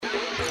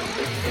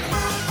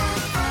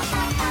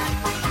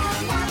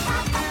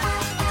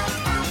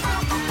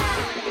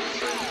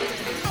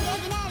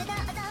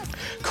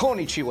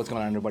Konnichiwa, what's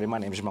going on, everybody? My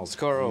name is Jamal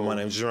Sakuro. My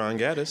name is Jerron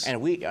Gaddis.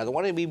 And we are the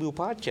One Anime Boo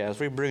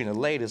Podcast. We bring the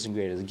latest and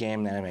greatest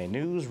game and anime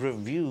news,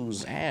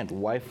 reviews, and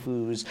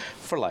waifus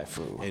for life.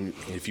 And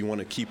if you want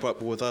to keep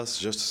up with us,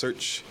 just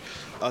search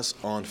us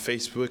on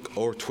Facebook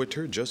or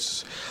Twitter.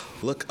 Just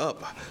look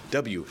up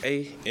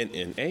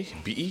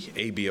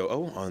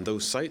WANNABEABOO on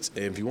those sites.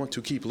 And if you want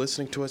to keep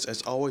listening to us,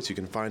 as always, you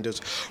can find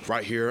us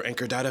right here,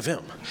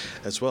 Anchor.fm,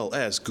 as well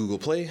as Google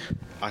Play,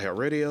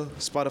 iHeartRadio,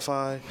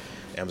 Spotify,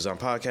 Amazon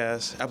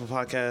Podcasts, Apple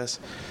Podcasts,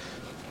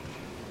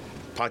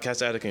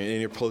 Podcast Addict, and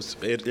any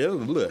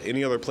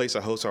other place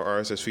that hosts our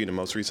RSS feed and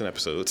most recent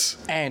episodes.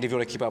 And if you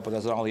want to keep up with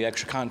us on all the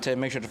extra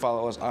content, make sure to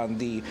follow us on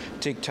the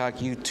TikTok,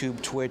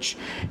 YouTube, Twitch,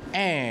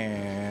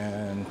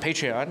 and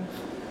Patreon.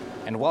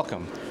 And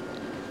welcome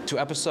to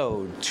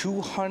episode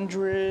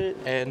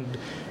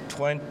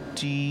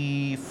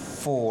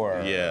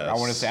 224. Yes. I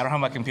want to say, I don't have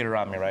my computer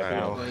on me right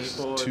now.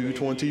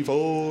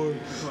 224.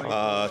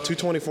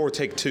 224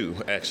 take two,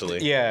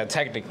 actually. Yeah,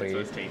 technically. So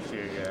it's take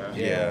two,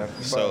 Yeah.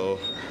 So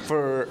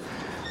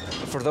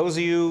For those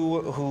of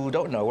you who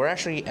don't know, we're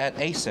actually at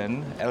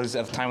ASIN, at least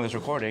at the time of this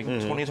recording,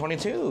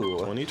 2022.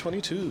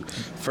 2022.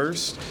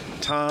 First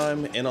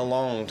time in a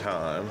long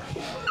time.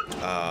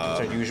 It's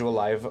our usual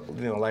live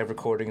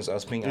recordings,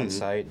 us being on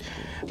site.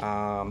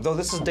 Though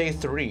this is day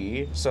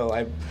 3, so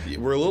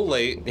We're a little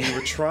late. We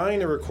were trying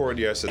to record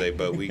yesterday,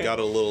 but we got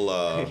a little.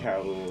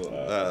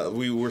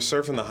 We were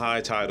surfing the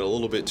high tide a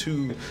little bit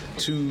too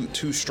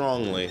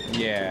strongly.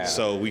 Yeah.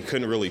 So we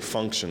couldn't really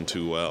function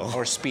too well.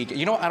 or speak.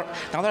 You know,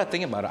 now that I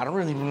think about it, I don't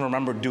really even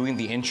remember doing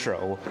the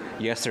intro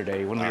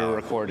yesterday when we were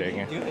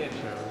recording. Do the intro.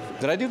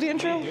 Did I do the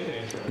intro?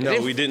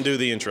 No, we didn't do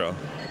the intro.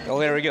 Oh,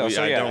 there we go.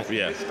 So yeah.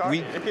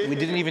 We We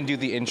didn't even do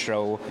the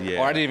intro, Yeah.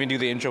 or I didn't even do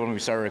the intro when we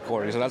started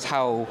recording. So that's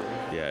how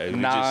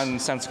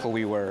nonsensical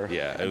we were.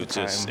 Yeah, at the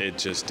time. it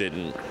just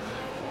didn't.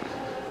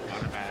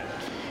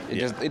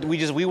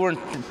 We were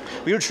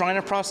trying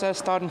to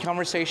process thought and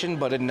conversation,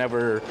 but it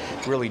never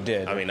really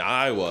did. I mean,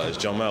 I was.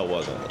 Jomel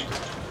wasn't.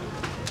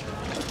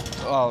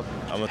 Well,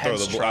 I'm gonna throw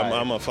the.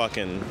 I'm a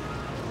fucking.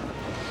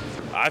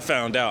 I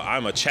found out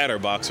I'm a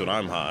chatterbox when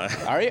I'm high.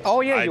 Are you? Oh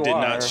yeah, I you did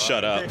are. not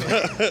shut up.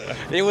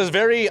 It was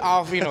very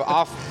off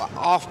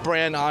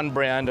brand, on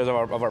brand of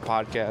our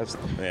podcast.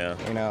 Yeah.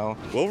 You know.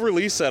 We'll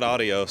release that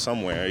audio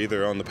somewhere,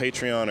 either on the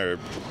Patreon or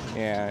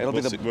Yeah,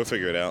 we'll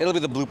figure it out. It'll be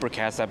the blooper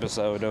cast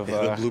episode of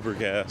the blooper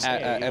cast.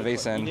 at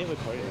ASIN. You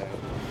recorded that.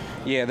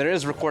 Yeah, there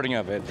is recording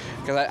of it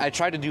because I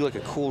tried to do like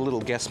a cool little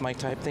guest mic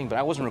type thing, but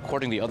I wasn't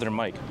recording the other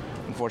mic,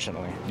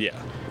 unfortunately. Yeah.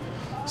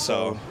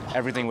 So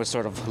Everything was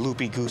sort of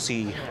loopy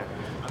goosey,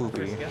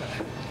 poopy.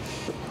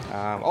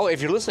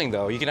 If you're listening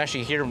though, you can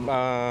actually hear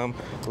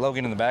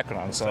Logan in the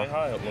background. So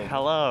hi,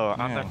 Hello,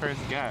 I'm Yeah. the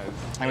first guest.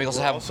 and we also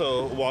We're have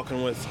also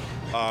walking with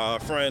a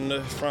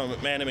friend from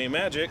Anime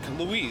Magic,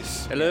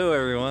 Luis. Hello,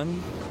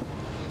 everyone.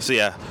 So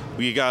yeah,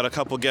 we got a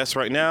couple guests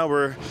right now.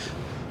 We're,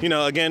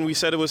 again, we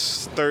said it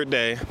was third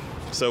day,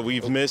 so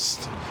we've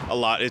missed a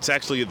lot. It's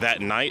actually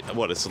that night.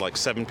 It's like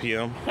 7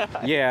 p.m.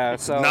 yeah.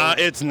 So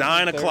It's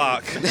 9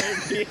 o'clock.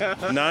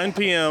 9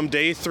 p.m.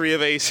 Day 3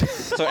 of ACE.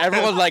 so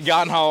everyone's like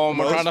gone home.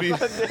 Most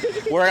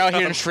We're out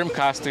here in shrimp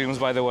costumes,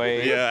 by the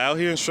way. Yeah, out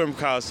here in shrimp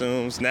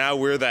costumes. Now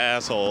we're the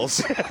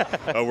assholes.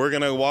 We're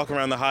gonna walk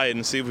around the Hyatt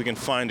and see if we can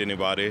find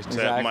anybody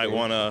that might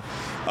want to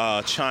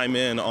chime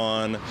in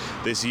on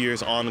this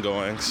year's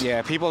ongoings.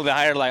 Yeah, people that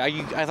hired like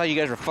I thought you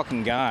guys were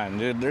fucking gone.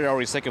 They're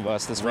already sick of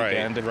us this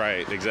weekend.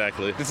 Right,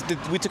 exactly.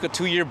 We took a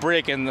 2-year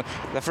break, and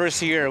the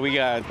first year we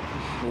got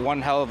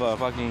one hell of a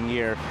fucking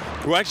year.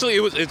 Well, actually,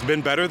 it's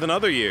been better than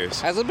other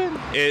years. Has it been?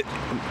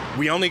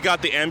 We only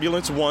got the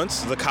ambulance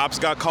once. The cops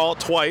got called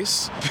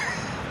twice.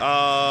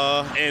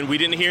 And we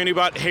didn't hear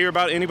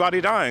about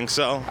anybody dying,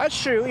 so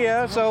That's true,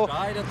 yeah. So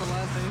Died at the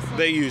last day.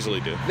 they usually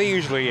do. they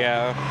usually,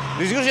 yeah.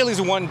 There's usually at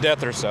least one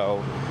death or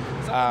so.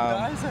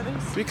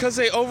 Because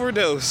they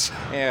overdose.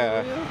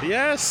 Yeah.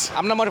 Yes.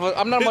 I'm not much of a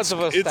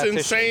It's statistician.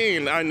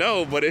 insane, I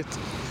know, but it's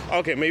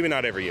okay. Maybe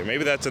not every year.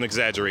 Maybe that's an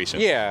exaggeration.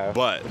 Yeah.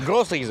 But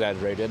grossly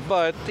exaggerated,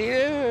 but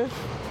yeah,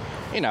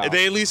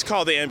 they at least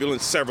call the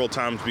ambulance several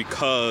times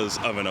because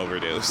of an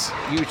overdose.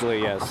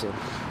 usually yes.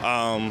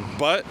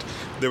 But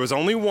there was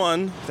only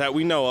one that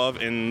we know of,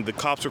 and the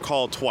cops were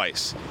called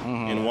twice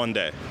in one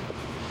day.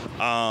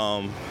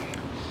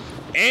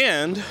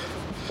 And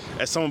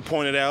as someone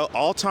pointed out,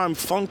 all-time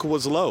funk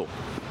was low.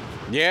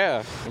 Yeah.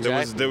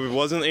 Exactly.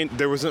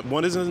 There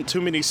wasn't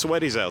too many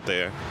sweaties out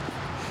there.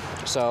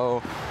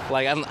 So,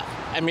 like, and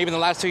maybe in the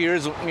last 2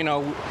 years,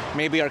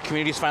 maybe our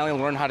communities finally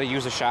learned how to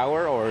use a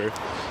shower, or,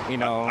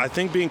 I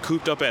think being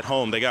cooped up at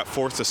home, they got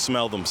forced to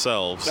smell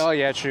themselves. Oh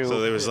yeah, true. So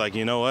they was like,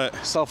 you know what?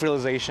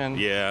 Self-realization.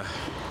 Yeah.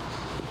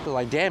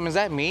 Like, damn, is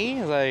that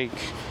me? Like,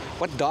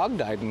 what dog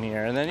died in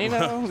here? And then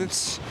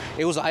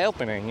it was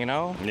eye-opening.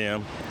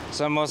 Yeah.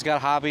 Some of us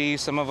got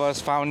hobbies, some of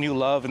us found new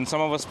love, and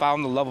some of us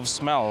found the love of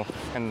smell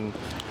and,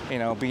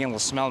 being able to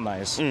smell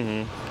nice.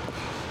 Mm-hmm.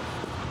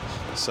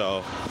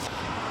 So,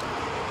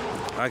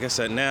 like I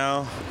said,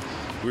 now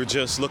we're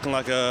just looking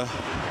like a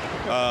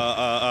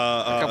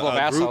couple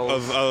of group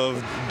assholes.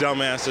 of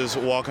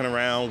dumbasses walking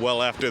around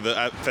well after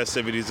the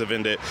festivities have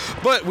ended.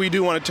 But we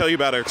do want to tell you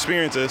about our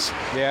experiences.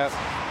 Yeah.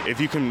 If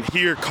you can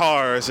hear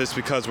cars, it's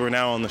because we're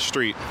now on the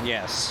street.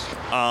 Yes.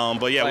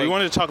 But yeah, we Like-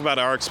 wanted to talk about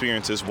our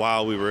experiences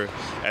while we were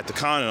at the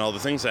con and all the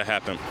things that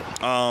happened.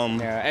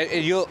 Yeah.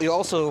 And you'll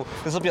also,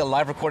 this will be a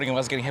live recording of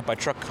us getting hit by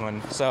truck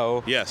con.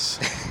 So Yes,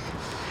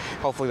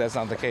 hopefully that's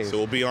not the case. so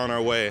we'll be on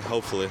our way,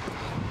 hopefully.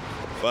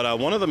 But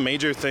one of the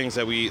major things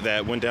that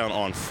went down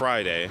on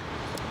Friday,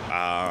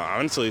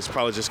 honestly, it's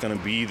probably just going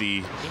to be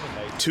the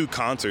two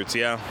concerts.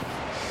 Yeah,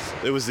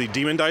 it was the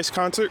Demon Dice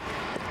concert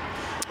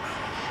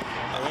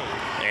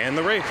and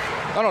the rave.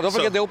 Oh no! Don't So-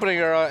 forget the opening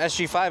of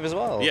SG5 as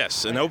well.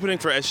 Yes, an opening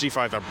for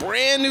SG5, a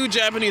brand new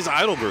Japanese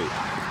idol group.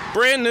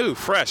 Brand new,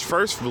 fresh,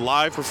 first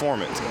live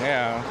performance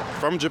Yeah.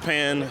 from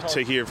Japan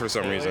to here for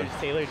some reason.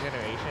 Sailor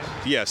Generation.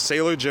 Yes,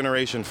 Sailor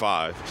Generation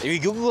 5. If you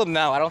Google them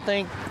now, I don't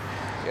think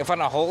you'll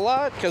find a whole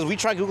lot because we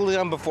tried Googling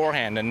them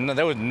beforehand and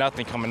there was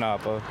nothing coming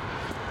up.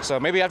 So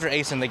maybe after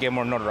ASIN they get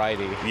more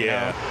notoriety. you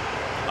Yeah.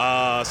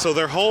 know? So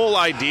their whole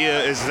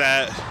idea is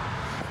that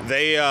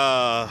they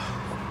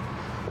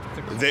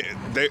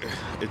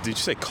did you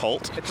say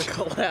cult? It's a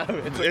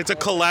collab. It's a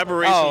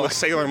collaboration Oh. with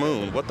Sailor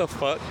Moon. What the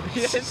fuck?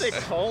 It's a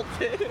cult.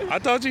 I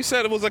thought you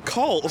said it was a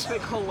cult. It's a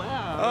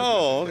collab.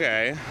 Oh,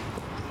 okay.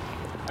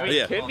 I mean,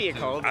 yeah. it could be a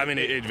cult. I mean,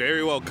 it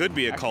very well could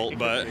be a cult,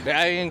 but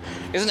I mean,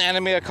 isn't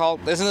anime a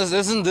cult?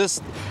 Isn't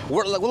this?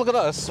 Look at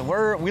us.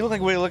 We look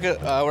like we're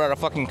at a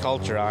fucking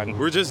culture on.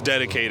 we're just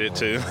dedicated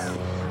to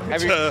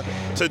Have you,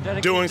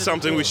 to doing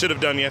something we should have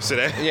done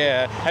yesterday.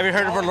 yeah. Have you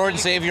heard of our Lord and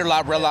Savior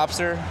Red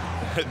Lobster?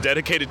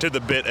 Dedicated to the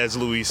bit, as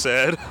Louis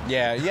said.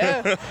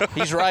 Yeah.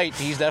 He's right.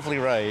 He's definitely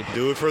right.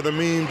 Do it for the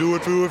meme. Do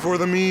it for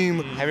the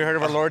meme. Have you heard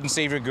of our Lord and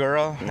Savior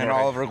Gura and Right.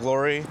 all of her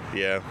glory?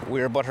 Yeah.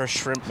 We are but her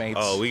shrimp mates.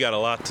 Oh, we got a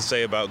lot to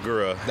say about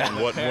Gura and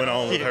what went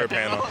on with her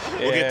panel.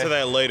 We'll get to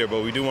that later,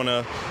 but we do want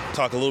to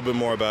talk a little bit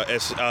more about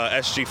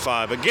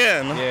SG5.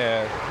 Again,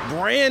 Yeah.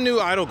 brand new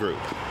idol group.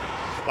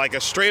 Like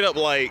a straight up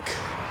like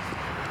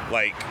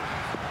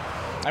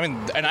I mean,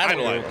 an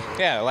idol Idol. group.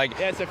 Yeah, like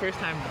Yeah, it's the first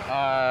time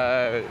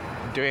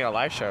doing a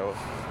live show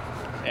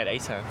at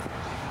ASIN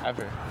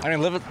ever. I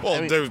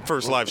mean, their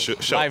first live show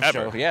live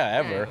ever. show. Yeah,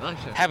 ever. Yeah, live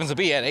show. Happens to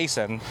be at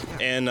ASIN.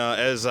 And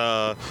as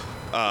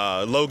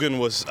Logan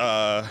was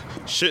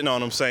shitting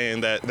on them,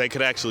 saying that they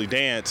could actually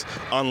dance,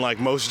 unlike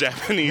most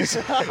Japanese,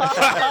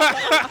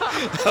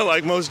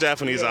 like most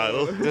Japanese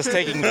idols. Just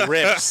taking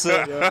rips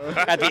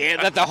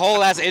at the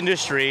whole ass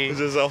industry.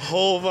 Just a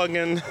whole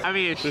fucking. I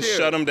mean, it's Just true.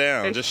 shut them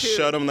down. It's Just true.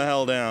 shut them the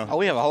hell down. Oh,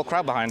 we have a whole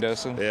crowd behind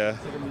us. Yeah.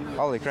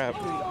 Holy crap.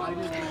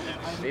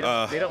 They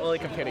don't really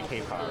compare to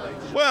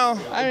K-pop. Well,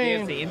 I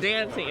mean,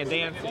 dancing and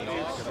dancing.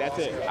 That's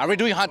it. are we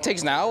doing hot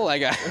takes now?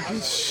 Like,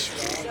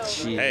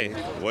 shit. hey,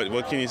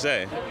 what can you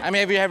say? I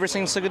mean, have you ever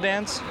seen Suga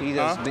dance? He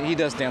does. Huh? He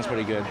does dance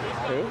pretty good.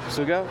 Who?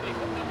 Suga?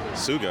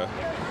 Suga.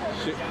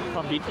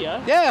 From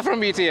BTS? Yeah,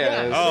 from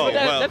BTS. Oh, But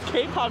well. that's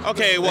K-pop.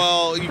 Okay,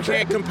 well, you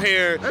can't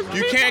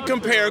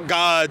compare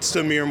gods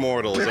to mere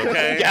mortals,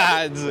 okay?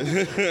 Gods.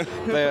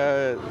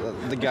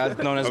 the gods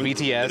known as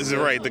BTS. This is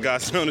right. The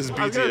gods known as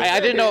BTS.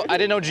 I didn't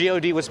know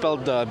God was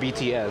spelled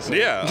BTS.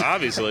 Yeah,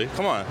 obviously.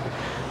 Come on.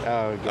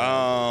 Oh,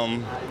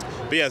 God.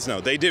 But yes,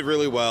 no, they did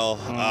really well.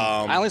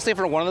 I only stayed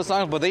for one of the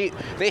songs, but they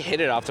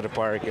hit it off to the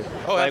park.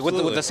 Oh, like with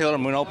absolutely. the Sailor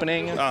Moon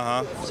opening.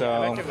 So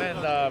I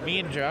recommend, me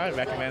and John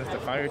recommends the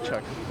Fire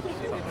Truck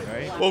song,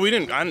 right? Well, we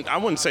didn't. I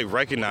wouldn't say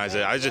recognize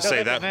it. I just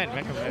say that.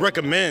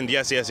 Recommend.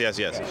 Yes.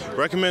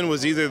 Recommend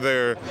was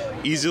either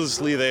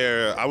easily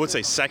their, I would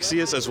say,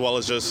 sexiest as well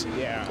as just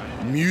Yeah.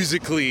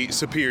 musically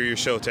superior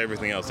show to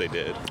everything else they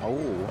did. oh,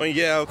 I mean,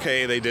 yeah,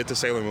 okay, they did the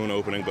Sailor Moon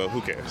opening, but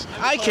who cares?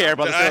 I care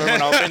about the Sailor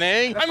Moon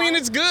opening. I mean,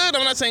 it's good.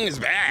 I'm not saying it's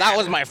bad. That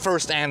was my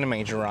first anime,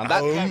 Jerron.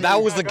 Oh.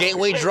 That was the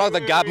gateway drug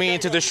that got me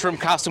into the shrimp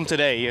costume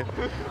today.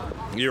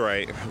 You're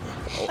right.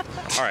 Oh,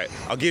 all right,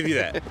 I'll give you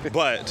that.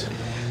 But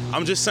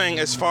I'm just saying,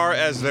 as far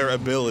as their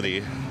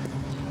ability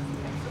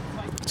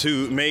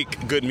to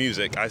make good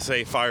music, I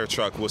say Fire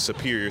Truck was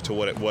superior to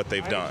what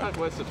they've done. Truck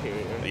was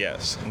superior.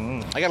 Yes.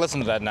 I gotta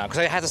listen to that now because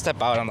I had to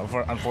step out,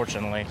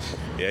 unfortunately.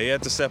 Yeah, you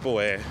have to step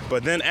away.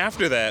 But then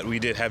after that, we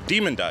did have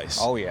Demon Dice.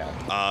 Oh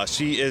yeah.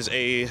 She is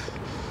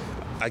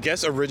I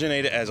guess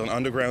originated as an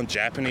underground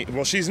Japanese.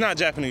 Well, she's not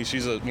Japanese.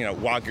 She's a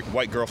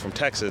white girl from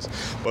Texas.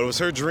 But it was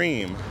her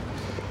dream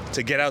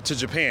to get out to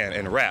Japan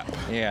and rap,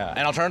 Yeah,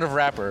 an alternative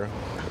rapper.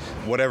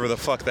 whatever the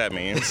fuck that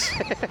means.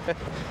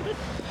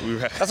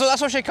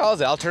 That's what she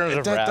calls it.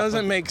 Alternative That rap.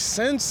 doesn't make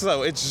sense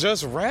though. It's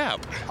just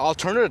rap.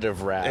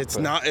 Alternative rap. It's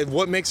not.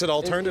 What makes it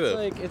alternative?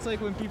 It's like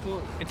when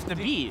people. It's the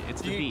beat.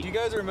 It's Do the beat. you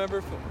guys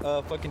remember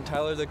fucking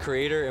Tyler the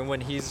Creator and when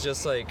he's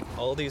just like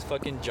all these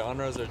fucking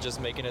genres are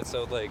just making it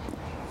so like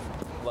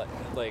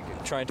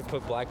trying to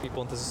put black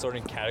people into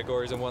certain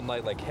categories and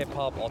whatnot, like hip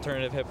hop,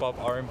 alternative hip hop,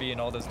 R&B, and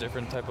all this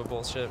different type of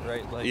bullshit,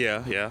 right? Like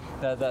Yeah.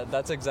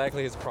 that's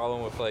exactly his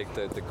problem with like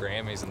the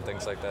Grammys and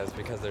things like that, is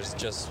because there's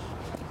just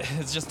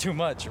it's just too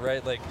much,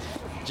 right? Like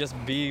just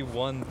be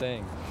one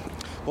thing.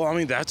 Well,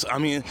 I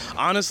mean,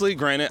 honestly,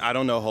 granted, I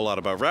don't know a whole lot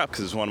about rap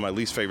because it's one of my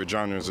least favorite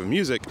genres of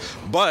music,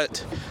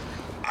 but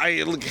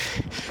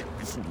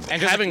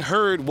and having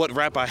heard what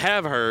rap I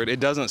have heard, it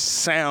doesn't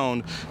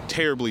sound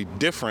terribly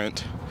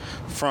different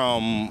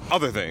from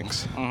other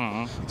things.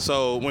 Mm-hmm.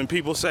 So when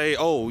people say,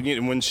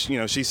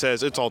 she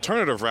says it's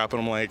alternative rap,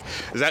 and I'm like,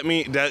 does that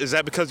mean that is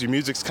that because your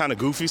music's kind of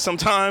goofy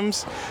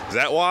sometimes? Is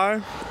that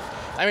why?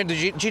 I mean,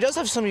 she does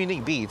have some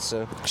unique beats.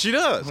 So, she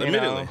does,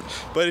 admittedly. know.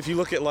 But if you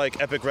look at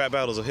like epic rap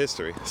battles of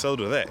history, so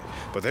do they.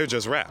 But they're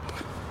just rap.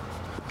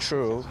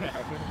 True.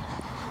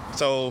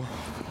 So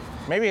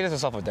maybe it is a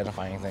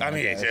self-identifying thing. I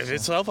mean, if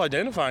it's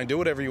self-identifying, do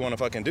whatever you want to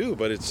fucking do.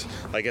 But it's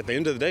like at the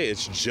end of the day,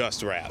 it's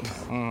just rap.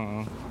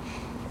 Mm.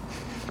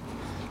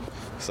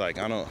 It's like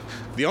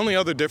the only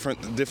other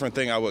different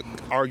thing I would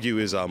argue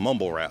is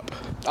mumble rap.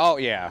 Oh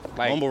yeah,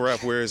 mumble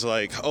rap, where it's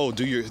like,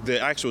 the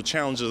actual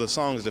challenge of the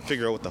song is to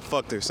figure out what the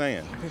fuck they're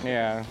saying.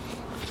 Yeah.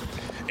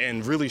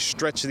 And really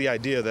stretch the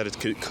idea that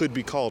it could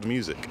be called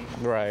music.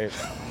 Right.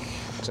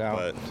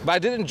 So, but I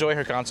did enjoy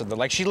her concert though.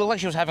 Like she looked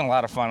like she was having a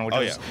lot of fun, which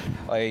was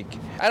like,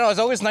 I don't know. It's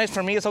always nice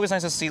for me. It's always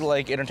nice to see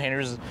like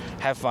entertainers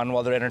have fun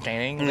while they're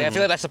entertaining. Mm-hmm. Like, I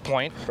feel like that's the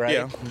point,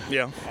 right?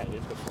 Yeah.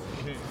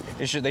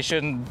 They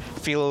shouldn't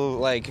feel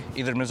like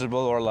either miserable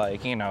or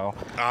like,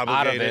 obligated.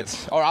 Out of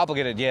it. Or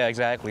obligated, yeah,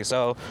 exactly.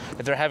 So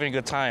if they're having a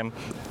good time,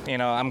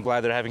 I'm glad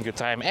they're having a good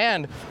time.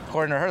 And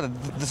according to her,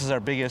 this is our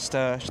biggest,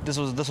 this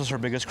was her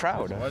biggest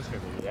crowd.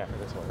 Yeah,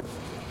 this one.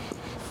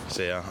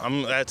 So yeah,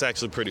 that's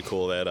actually pretty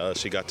cool that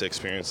she got to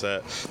experience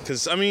that.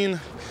 Because I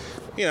mean,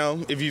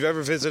 if you've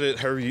ever visited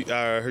her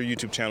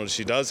YouTube channel,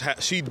 she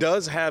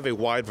does have a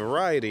wide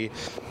variety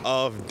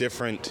of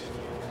different,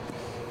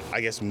 I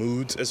guess,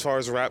 moods as far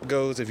as rap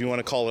goes. If you want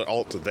to call it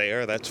alt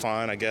there, that's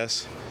fine, I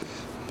guess.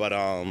 But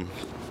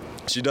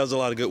she does a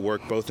lot of good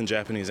work, both in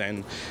Japanese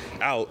and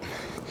out.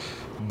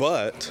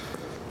 But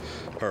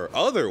her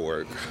other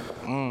work,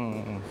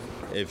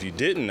 if you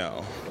didn't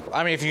know.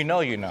 I mean, if you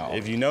know, you know.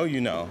 If you know,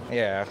 you know.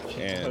 Yeah.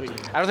 And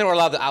I don't think we're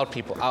allowed to out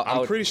people.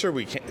 I'm pretty sure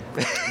we can't.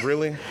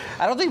 Really?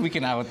 I don't think we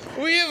can out.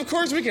 Well, yeah, of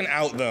course we can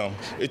out them.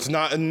 It's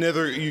not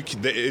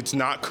it's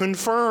not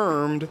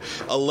confirmed.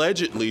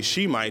 Allegedly,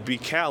 she might be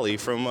Callie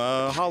from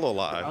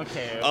Hololive.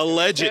 Okay.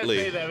 Allegedly.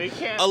 Can't say that. We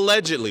can't.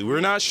 Allegedly,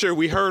 we're not sure.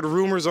 We heard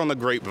rumors on the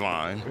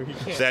grapevine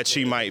that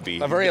she might be.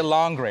 A very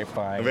long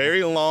grapevine. A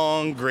very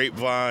long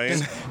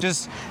grapevine.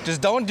 Just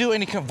don't do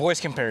any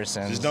voice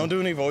comparisons. Just don't do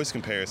any voice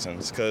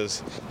comparisons,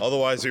 because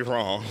otherwise you're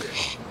wrong.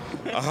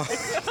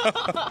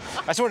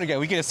 I swear to God,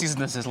 we get a cease and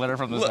desist letter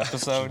from this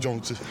episode.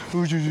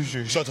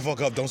 Shut the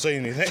fuck up! Don't say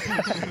anything.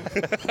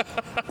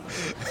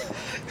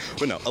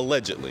 But no,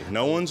 allegedly,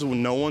 no one's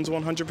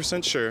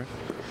 100% sure.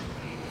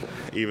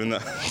 Even though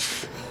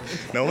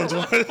no one's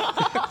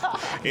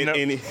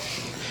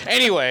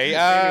Anyway,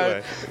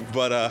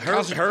 but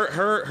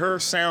her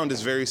sound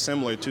is very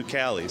similar to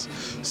Callie's,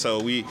 so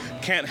we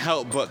can't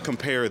help but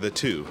compare the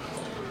two.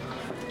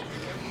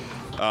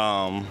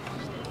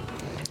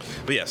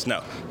 But yes,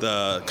 no,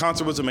 the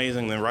concert was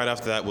amazing. Then right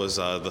after that was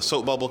the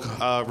Soap Bubble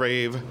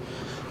rave,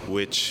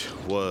 which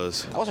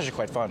was... That was actually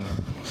quite fun.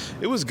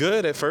 It was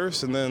good at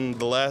first, and then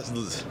the last...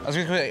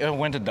 It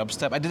went to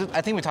dubstep.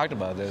 I think we talked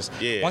about this.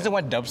 Yeah. Once it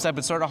went dubstep,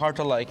 it's sort of hard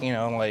to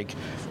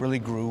really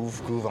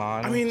groove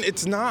on. I mean,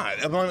 it's not.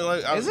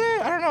 Is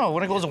it? I don't know.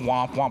 When it goes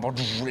womp womp,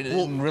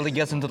 it really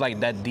gets into like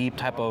that deep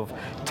type of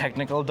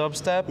technical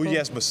dubstep. Well,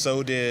 yes, but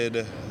so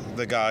did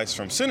the guys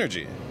from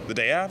Synergy the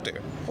day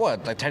after.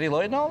 What, like Teddy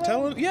Lloyd and all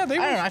that? Yeah, they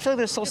were. I don't know. I feel like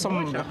there's still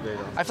some.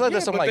 I feel like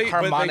there's some like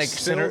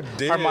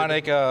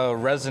harmonic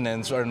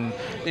resonance, or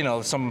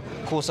some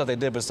cool stuff they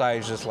did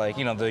besides just like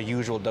the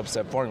usual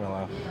dubstep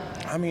formula.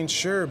 I mean,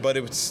 sure, but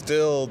it was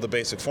still the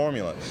basic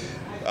formula.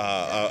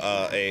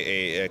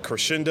 A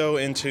crescendo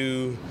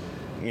into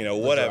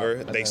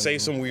whatever. They say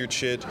some weird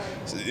shit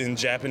in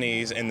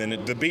Japanese, and then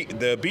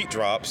the beat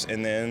drops,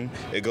 and then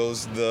it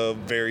goes the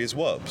various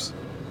wubs.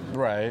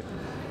 Right.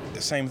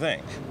 Same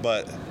thing,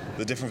 but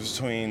the difference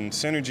between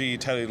Synergy,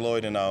 Teddy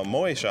Lloyd, and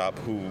Moe Shop,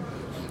 who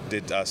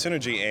did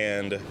Synergy,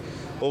 and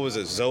what was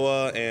it,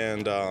 Zoa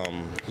and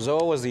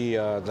Zoa was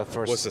the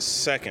first. Was the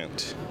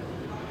second.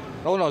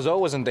 Oh no, Zoa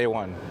wasn't day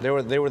one. They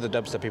were the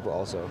dubstep people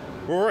also.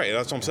 Well, right,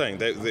 that's what I'm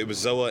saying. It was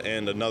Zoa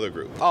and another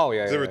group. Oh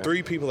yeah. There were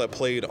three people that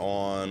played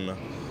on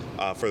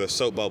for the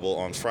Soap Bubble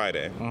on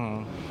Friday.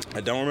 Mm-hmm.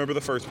 I don't remember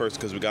the first person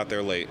because we got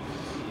there late.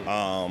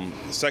 The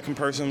second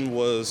person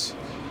was.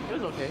 It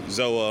was okay.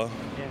 Zoa,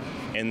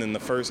 and then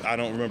I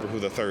don't remember who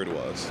the third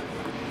was.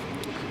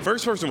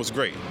 First person was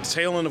great. The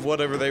tail end of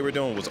whatever they were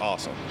doing was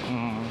awesome.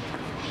 Mm-hmm.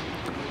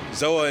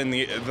 Zoa and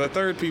the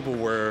third people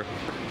were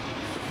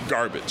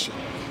garbage.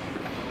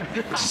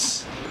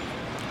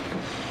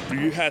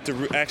 You had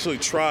to actually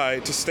try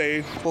to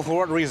stay. Well, for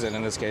what reason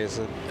in this case?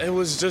 It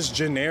was just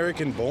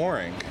generic and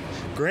boring.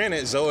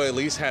 Granted, Zoa at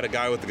least had a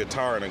guy with a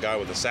guitar and a guy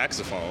with a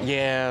saxophone.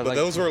 Yeah. But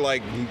those were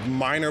like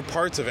minor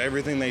parts of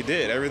everything they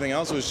did. Everything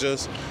else was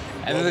just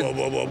And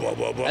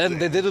then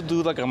they did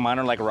do like a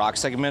minor like rock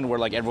segment where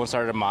like everyone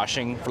started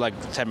moshing for like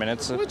 10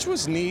 minutes. Which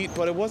was neat,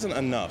 but it wasn't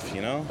enough,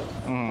 you know?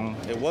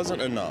 It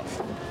wasn't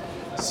enough.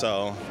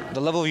 So the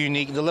level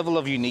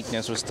of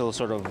uniqueness was still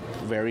sort of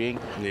varying.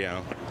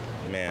 yeah,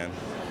 man.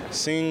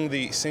 Seeing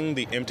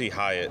the empty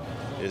Hyatt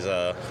is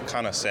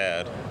kind of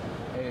sad.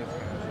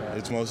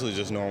 It's mostly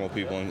just normal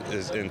people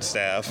and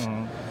staff.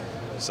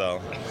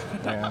 So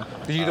Yeah.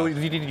 Did you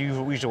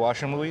use the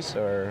washroom, Luis,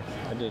 or?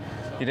 I did.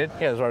 You did?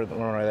 Yeah, there's one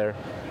right there.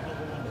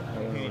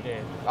 You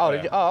did. Oh,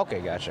 did you? Oh,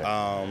 okay, gotcha.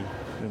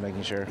 Just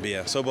making sure. but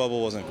yeah, So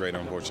Bubble wasn't great,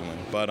 unfortunately.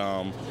 But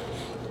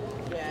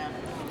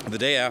the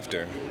day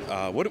after,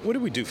 what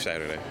did we do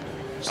Saturday?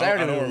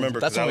 Saturday, I don't remember.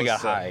 That's 'cause when we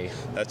that got was,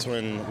 high. That's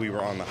when we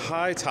were on the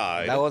high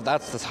tide.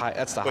 That's the high.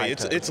 That's the high. Wait,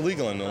 tide. it's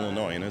legal in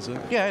Illinois, isn't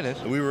it? Yeah, it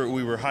is. We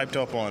were hyped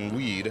up on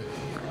weed,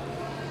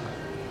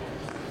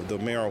 the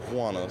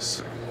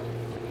marijuanas,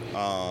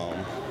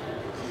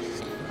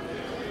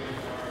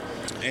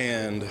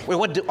 and Wait,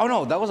 what? Oh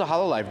no, that was a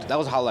Hololive. That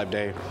was a Hololive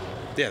day.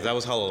 yeah, that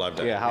was Hololive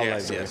Day. Yeah,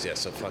 Hololive Day. Yes.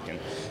 So fucking.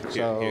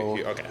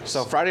 Okay.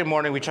 So Friday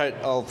morning we tried.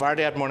 Oh,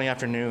 Friday morning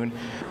afternoon,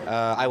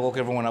 I woke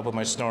everyone up with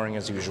my snoring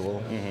as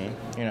usual.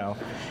 You know,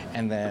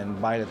 and then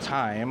by the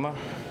time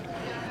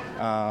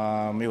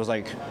it was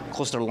like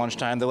close to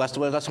lunchtime, that's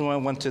when I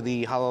went to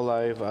the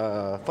Hololive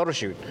photo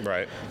shoot.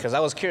 Right. Because I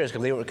was curious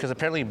because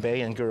apparently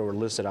Bay and Gura were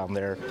listed on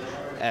there.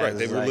 As, Right,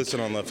 they were like- listed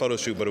on the photo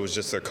shoot, but it was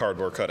just their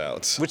cardboard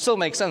cutouts. Which still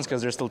makes sense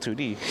because they're still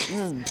 2D,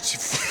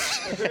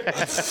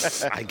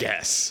 I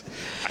guess.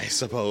 I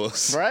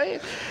suppose.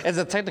 right? It's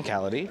a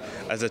technicality.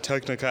 As a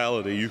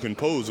technicality, you can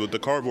pose with the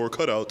cardboard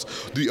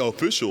cutouts, the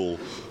official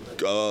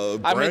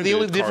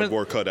branded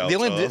cardboard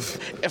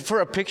cutouts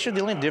for a picture,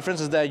 the only difference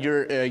is that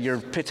you're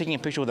taking a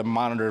picture with a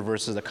monitor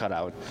versus a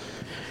cutout.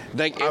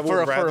 Like I would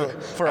for rather-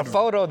 a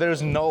photo,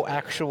 there's no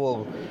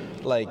actual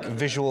like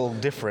visual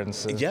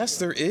difference Yes,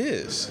 there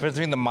is.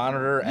 between the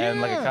monitor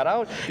and like a Yeah,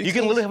 cutout. You because-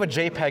 can literally have a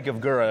JPEG of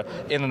Gura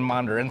in a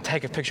monitor and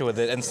take a picture with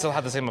it and still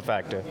have the same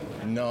effect.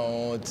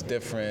 No, it's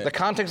different. The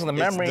context of the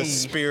It's- memory. the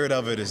spirit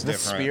of it is the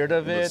different. spirit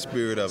of The it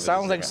spirit of it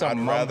sounds is like different.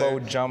 some I'd rather-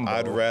 mumbo jumbo.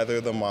 I'd rather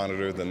the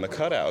monitor than the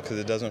cutout because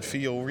it doesn't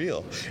feel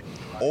real.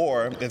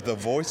 Or if the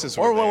voices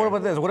were Or there, what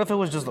about this? What if it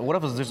was just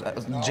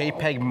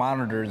JPEG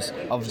monitors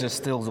of just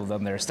stills of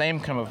them there? Same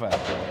kind of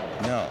effect.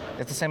 no,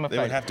 It's the same they would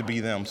effect. have to be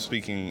them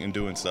speaking and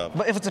doing stuff.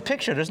 But if it's a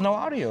picture, there's no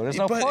audio. There's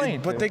no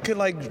point. But they could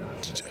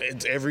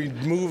every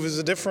move is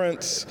a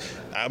difference.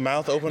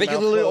 Mouth open. They mouth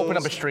could literally closed. open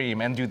up a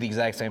stream and do the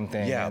exact same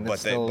thing. Yeah, and but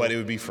it's still, but it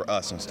would be for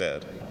us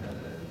instead.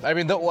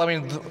 it'd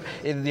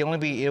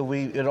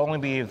only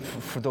be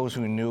for those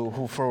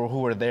who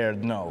were there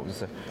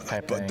knows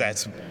type But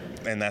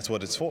thing. that's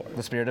what it's for.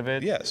 the spirit of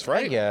it. Yes,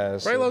 right?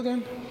 Yes. Right,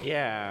 Logan?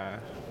 Yeah.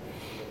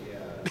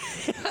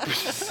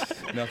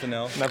 Nothing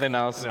else? Nothing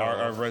else.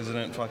 Our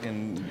resident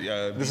fucking.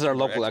 This is our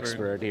local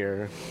expert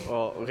here.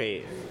 Well,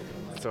 okay.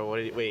 So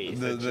what? Wait.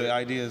 The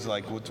idea is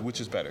like,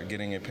 which is better,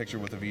 getting a picture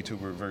with a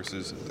VTuber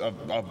versus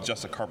of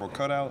just a cardboard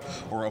cutout,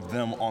 or of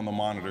them on the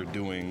monitor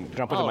doing.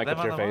 Don't put the mic them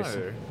up to on your the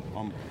face.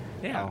 monitor.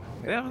 Yeah.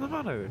 Oh. Them on the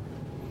monitor.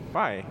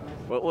 Why?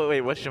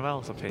 Wait. What's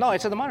Jamel's opinion? No,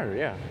 it's in the monitor.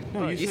 Yeah.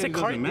 No, you said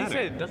card. You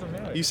said it doesn't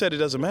matter. You said it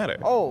doesn't matter.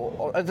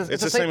 Oh,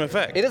 it's the same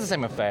effect. It is the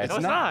same effect. No,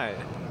 it's not.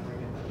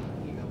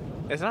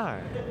 It's not.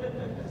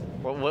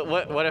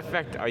 What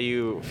effect are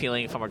you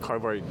feeling from a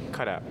cardboard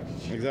cutout?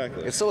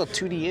 Exactly. It's still a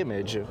 2D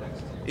image.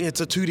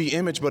 It's a 2D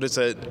image, but it's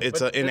an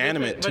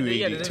inanimate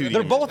 2D.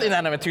 They're both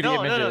inanimate 2D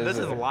images. No. This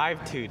is live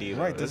 2D.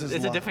 Right, this is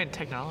It's a live. different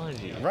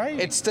technology. Right.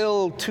 It's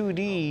still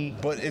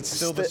 2D. but it's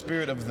still the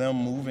spirit of them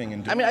moving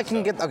and doing I mean, I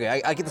can stuff.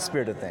 get I get the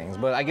spirit of things,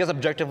 but I guess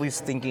objectively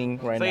thinking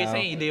right So now. you're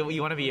saying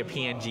you want to be a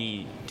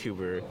PNG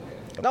tuber?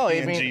 no, I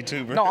PNG mean,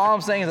 tuber. no. All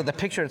I'm saying is that the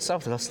picture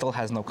itself still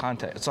has no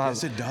context. It still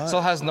has, Yes, it does.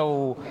 Still has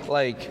no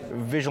like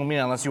visual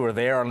meaning unless you were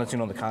there, or unless you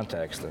know the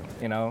context.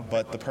 You know.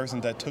 But the person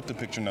that took the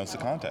picture knows the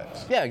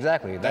context. Yeah,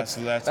 exactly. That's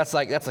the the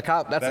the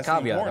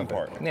caveat. important of it.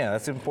 part. Yeah,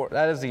 that's important.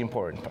 That is the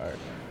important part.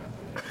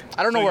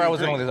 I don't know So where you I was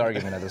agree? going with this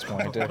argument at this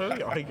point.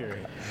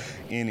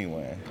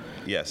 Anyway,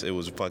 yes, it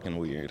was fucking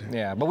weird.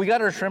 Yeah, but we got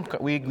our shrimp.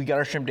 We got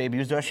our shrimp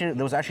debuts. There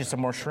was actually some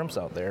more shrimps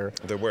out there.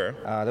 There were.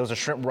 There was a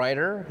shrimp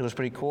rider. It was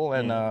pretty cool,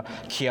 and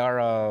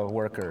Kiara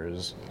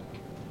workers.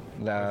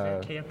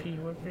 KFP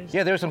workers?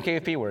 Yeah, there were some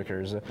KFP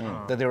workers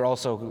that they were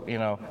also,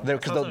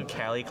 because Also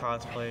Cali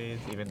cosplays,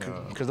 even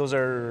though. those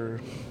are.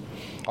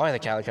 Oh, yeah, the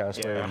Cali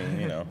cosplay. Yeah. I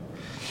mean,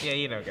 Yeah,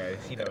 you know, guys.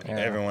 You know.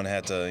 everyone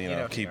had to,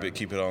 know, keep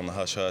it on the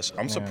hush hush.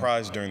 I'm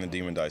surprised during the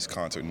Demon Dice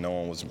concert, no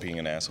one was being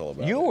an asshole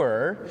about You it.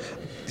 were.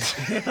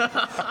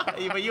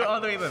 But you're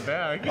all the way in the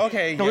back.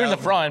 Okay, No, we were in the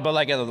front, but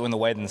like in the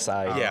wedding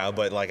side. Yeah,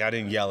 but like I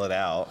didn't yell it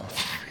out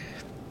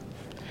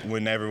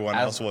when everyone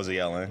else was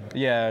yelling.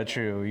 Yeah,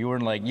 true. You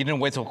weren't like you didn't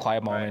wait till a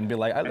quiet moment and be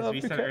like, I As love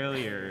we you. said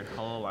earlier,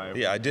 Hololive.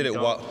 Yeah, I did it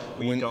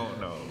We don't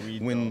know.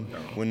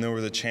 when there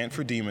was a chant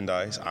for Demon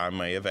Dice. I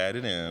may have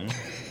added in.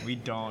 We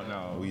don't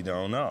know. We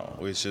don't know.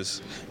 It's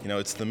just,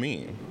 it's the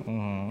meme.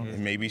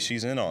 Mm-hmm. Maybe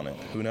she's in on it.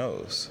 Who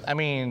knows? I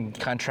mean,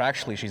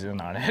 contractually, she's in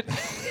on it.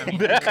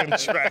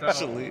 Contractually.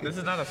 So, this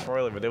is not a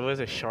spoiler, but there was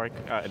a Shrek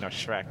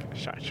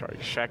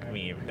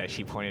meme that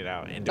she pointed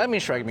out. That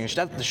means Shrek meme.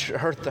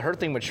 Her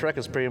thing with Shrek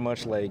is pretty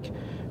much like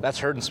that's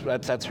her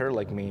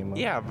like meme.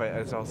 Yeah, but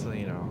it's also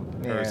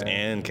hers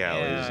and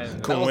Callie's. Yeah.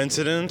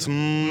 Coincidence?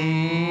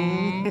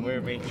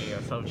 We're making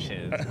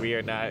assumptions. We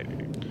are not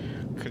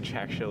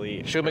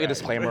contractually. Should we make a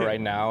disclaimer right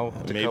now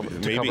to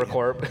cover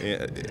Corp?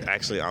 Yeah,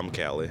 actually, I'm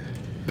Callie.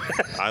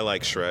 I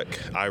like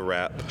Shrek. I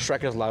rap.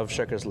 Shrek is love.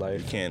 Shrek is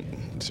life. You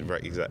can't.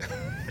 Right, exactly.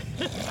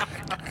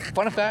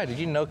 Fun fact: did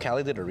you know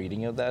Callie did a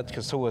reading of that?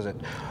 Because who was it?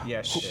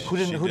 Yeah, who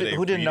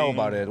didn't know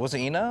about it? Was it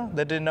Ina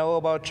that didn't know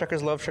about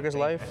Checkers Love, Checkers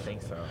Life? I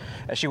think so.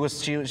 And she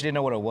didn't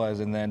know what it was,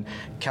 and then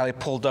Callie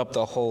pulled up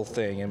the whole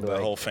thing and the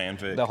whole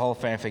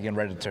fanfic and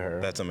read it to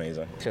her. That's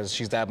amazing. Because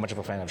she's that much of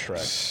a fan of Shrek.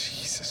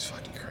 Jesus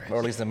fucking Christ. Or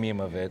at least the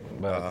meme of it.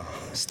 But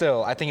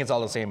still, I think it's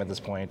all the same at this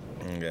point.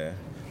 Okay.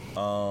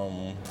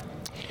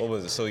 What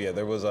was it? So yeah,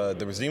 there was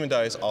Demon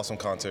Dice, awesome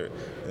concert,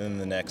 and then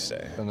the next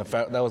day. And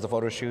that was the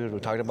photo shoot. We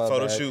talked about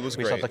photo that. shoot was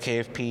we great. We saw the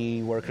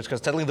KFP workers,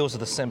 because technically those are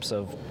the simps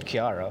of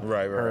Kiara.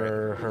 Right.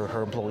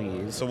 Her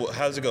employees. So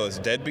how does it go? It's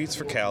Deadbeats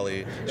for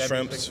Callie,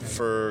 Shrimps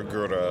for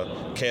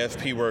Gura,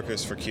 KFP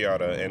workers for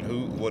Kiara,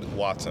 and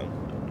Watson?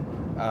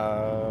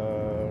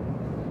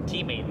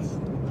 Teammates.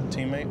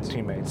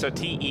 Teammates? So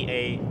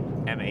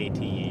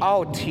TEAMATE.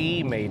 Oh,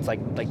 teammates,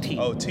 like tea.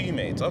 Oh,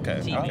 teammates.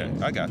 Okay.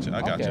 Teammates. Okay. I got you.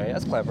 Okay,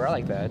 that's clever. I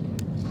like that.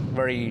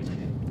 Very,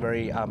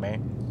 very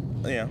ame.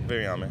 Yeah,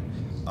 very ame.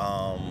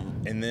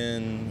 And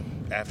then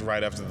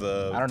right after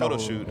the photo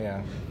shoot,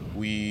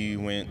 we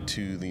went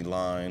to the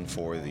line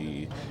for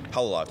the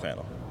HoloLive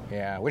panel.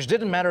 Yeah, which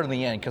didn't matter in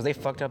the end because they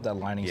fucked up that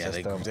lining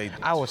system.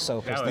 I was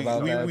so pissed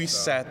about that. We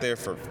sat there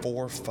for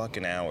 4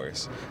 fucking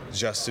hours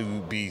just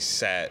to be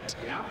sat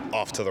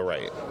off to the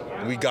right.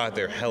 We got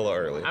there hella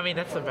early. I mean,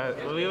 that's the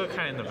best. We were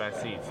kind of in the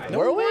best seats.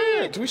 Were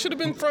we? We should have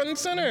been front and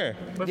center.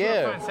 But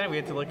Yeah. front and center, we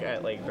had to look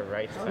at like the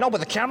right side. No, but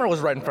the camera was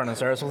right in front of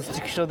us,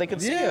 so they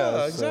could see us.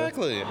 Yeah,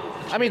 exactly.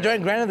 I mean,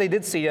 granted, they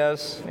did see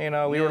us. We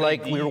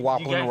were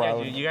wobbling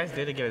around. You guys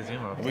did get a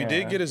zoom up. We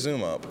did get a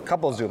zoom up. A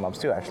couple of zoom ups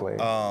too, actually.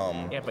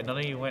 Yeah, but none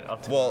of you went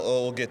up to. Well,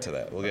 we'll get to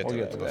that. We'll get to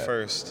that. But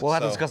first, we'll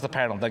have to discuss the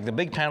panel. Like the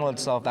big panel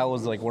itself, that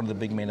was like one of the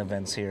big main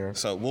events here.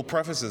 So we'll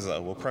preface this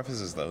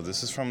though.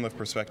 This is from the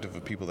perspective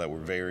of people that were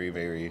very,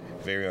 very,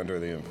 very under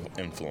the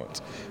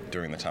influence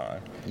during the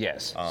time.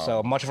 Yes.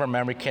 So much of our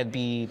memory can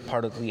be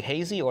partly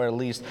hazy or at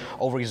least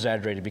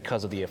over-exaggerated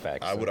because of the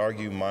effects. I would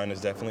argue mine is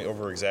definitely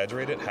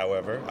over-exaggerated.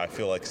 However, I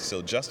feel like it's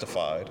still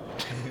justified,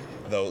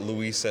 though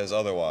Luis says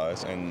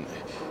otherwise, and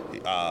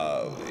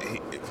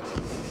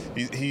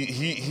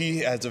he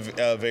has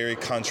a very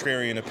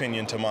contrarian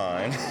opinion to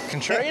mine.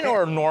 Contrarian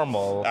or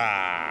normal?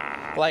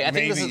 Like I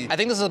think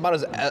this is about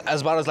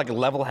as like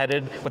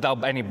level-headed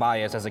without any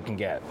bias as it can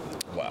get.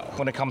 Wow.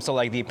 When it comes to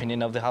like the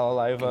opinion of the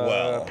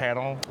HoloLive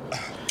panel,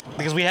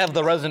 because we have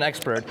the resident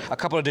expert, a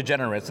couple of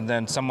degenerates, and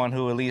then someone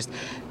who at least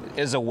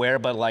is aware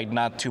but like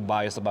not too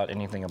biased about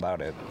anything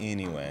about it.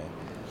 Anyway,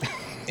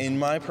 in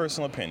my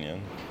personal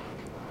opinion,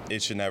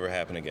 it should never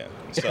happen again.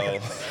 So,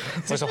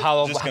 so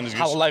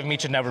HoloLive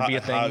meet should never be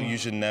a thing. How you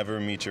should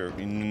never meet your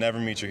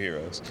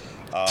heroes.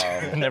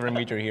 Never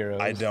meet your heroes.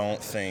 I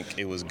don't think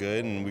it was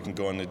good, and we can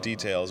go into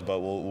details, but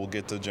we'll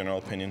get the general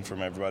opinion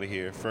from everybody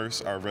here.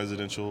 First, our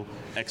residential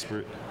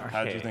expert.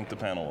 How did you think the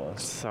panel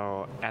was?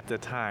 So at the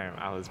time,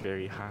 I was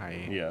very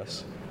high.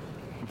 Yes.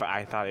 But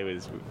I thought it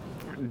was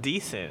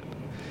decent.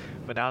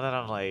 But now that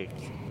I'm like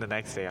the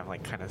next day, I'm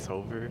like kind of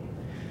sober.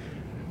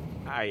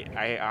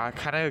 I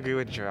kind of agree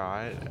with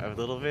Gerard a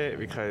little bit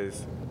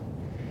because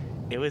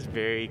it was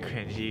very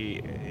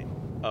cringy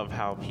of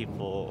how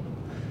people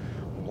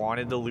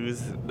wanted to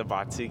lose the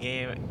Batsu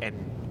game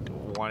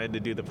and wanted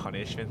to do the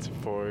punishments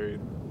for.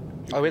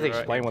 Oh, we have to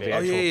explain what the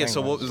actual thing was.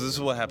 So this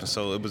is what happened.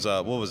 So it was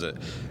what was it?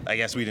 I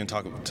guess we didn't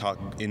talk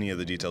any of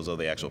the details of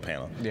the actual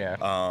panel.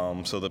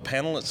 Yeah. So the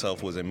panel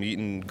itself was a meet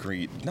and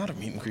greet, not a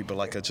meet and greet, but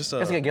like just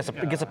a guest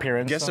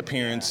appearance. Guest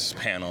appearance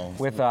panel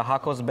with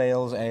Hakos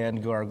Bales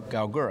and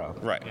Gaogura.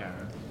 Right. Yeah.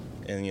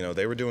 And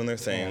they were doing their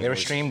thing. They were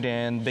streamed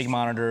in, big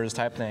monitors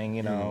type thing.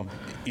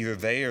 Either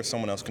they or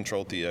someone else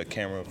controlled the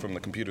camera from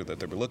the computer that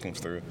they were looking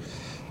through.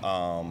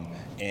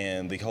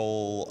 And the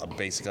whole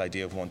basic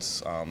idea of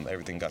once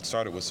everything got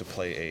started was to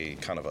play a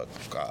kind of a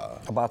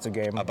Batsu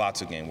game. A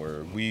Batsu game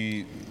where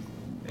we.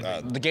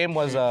 The game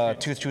was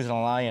truth, and a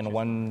lie, and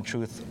one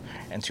truth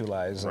and two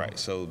lies. Right.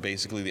 So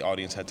basically, the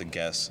audience had to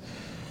guess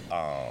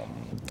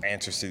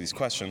answers to these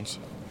questions,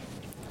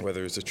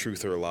 whether it's a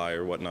truth or a lie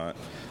or whatnot.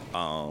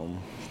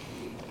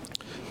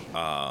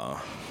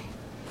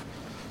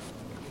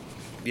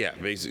 Yeah,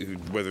 basically,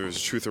 whether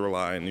it's truth or a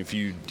lie, and if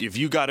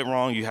you got it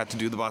wrong, you had to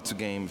do the Batsu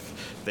game.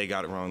 If they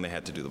got it wrong, they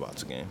had to do the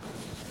Batsu game.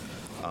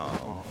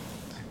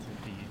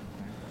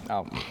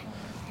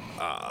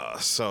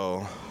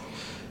 So,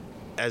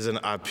 as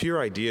a pure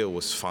idea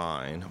was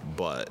fine,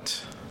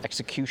 but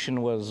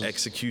execution was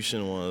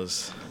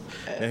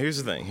Now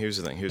here's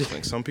the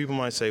thing. Some people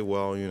might say,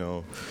 well,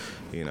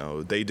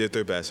 they did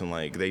their best, and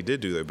like they did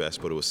do their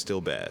best, but it was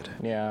still bad.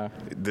 Yeah.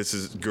 This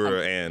is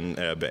Gura and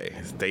Bae.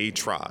 They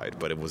tried,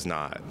 but it was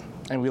not.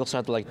 And we also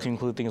had to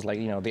include things like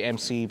the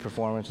MC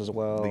performance as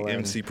well. The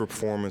MC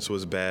performance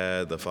was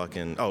bad. The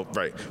fucking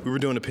we were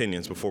doing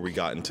opinions before we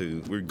got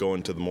into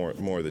the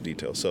more of the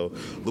details. So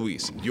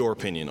Luis, your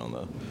opinion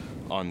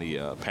on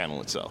the panel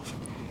itself.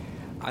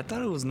 I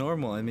thought it was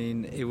normal. I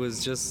mean, it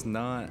was just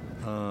not.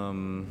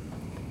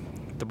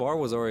 The bar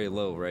was already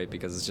low, right?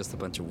 Because it's just a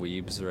bunch of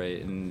weebs,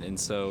 right? And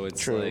so it's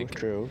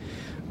true.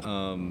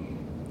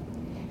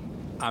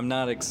 I'm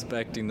not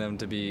expecting them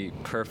to be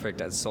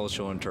perfect at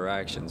social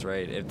interactions,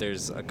 right? If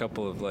there's a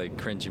couple of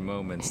cringy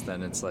moments,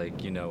 then it's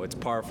it's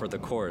par for the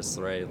course,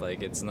 right?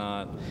 Like it's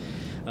not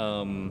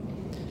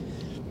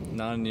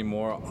any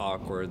more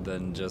awkward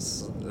than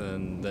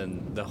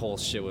than the whole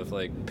shit with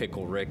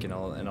Pickle Rick and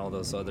all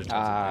those other types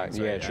of things.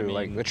 Yeah, right? true.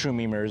 I mean, the true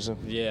memers.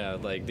 Yeah,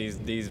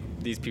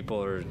 these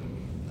people are.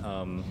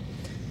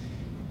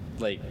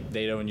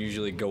 They don't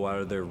usually go out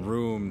of their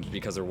rooms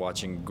because they're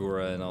watching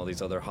Gura and all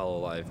these other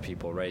Hololive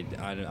people, right?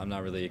 I'm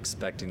not really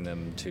expecting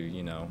them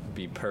to,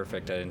 be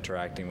perfect at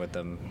interacting with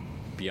them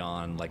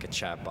beyond a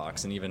chat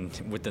box. And even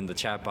within the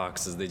chat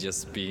boxes, they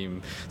just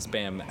spam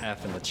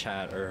F in the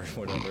chat or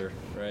whatever,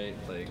 right?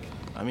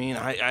 I mean,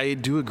 I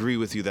do agree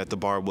with you that the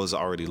bar was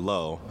already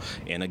low.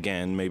 And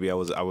again, maybe I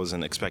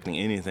wasn't expecting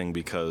anything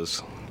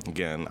because,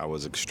 again, I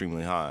was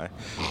extremely high.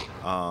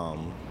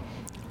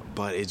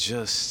 But it's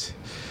just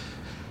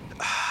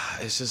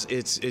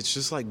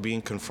like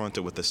being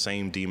confronted with the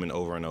same demon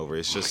over and over.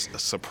 It's just a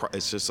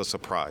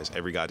surprise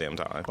every goddamn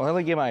time. Well, let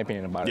me give my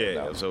opinion about it.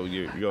 Yeah. So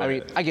you go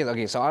ahead. I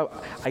mean, So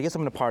I guess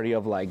I'm in a party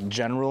of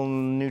general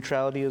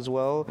neutrality as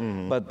well.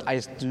 Mm-hmm. But I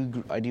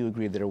do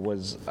agree that there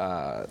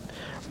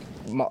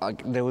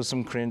was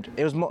some cringe.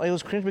 It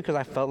was cringe because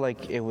I felt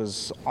like it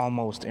was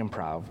almost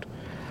improv.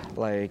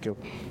 Well, it was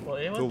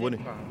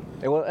improv.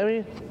 It was. I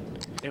mean,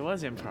 it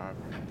was improv.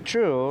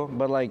 True,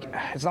 but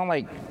it's not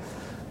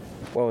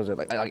what was it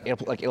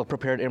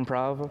ill-prepared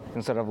improv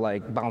instead of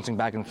bouncing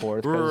back and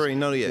forth. Right,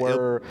 no, yeah,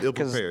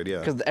 ill-prepared, yeah.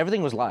 Because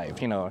everything was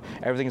live,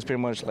 everything is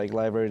pretty much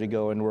live, ready to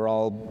go, and we're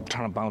all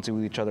trying to bounce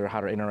with each other, how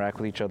to interact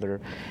with each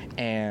other,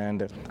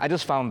 and I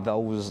just found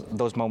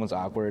those moments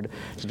awkward,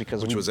 just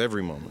because. Which was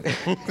every moment.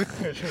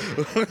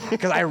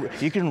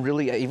 Because you can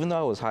really, even though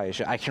I was high,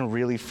 I can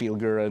really feel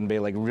Gura and Bae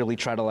really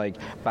try to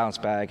bounce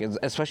back,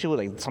 especially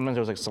with sometimes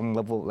there was some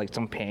level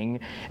some ping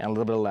and a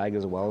little bit of lag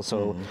as well.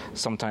 So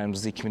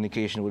sometimes the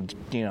communication would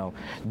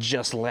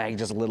just lag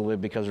just a little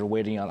bit because we're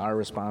waiting on our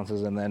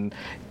responses, and then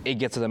it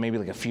gets to them maybe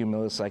a few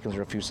milliseconds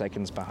or a few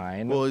seconds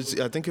behind. Well,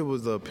 I think it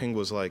was the ping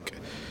was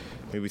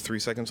maybe 3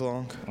 seconds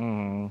long.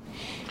 Mm-hmm.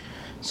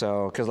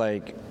 So, because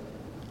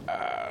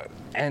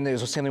and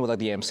there's the same thing with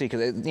the MC,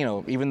 because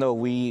even though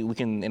we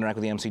can interact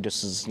with the MC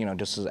just as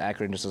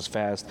accurate and just as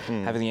fast,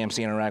 having the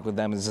MC interact with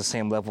them is the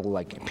same level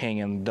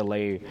ping and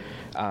delay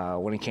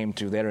when it came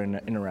to their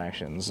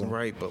interactions.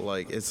 Right, but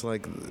it's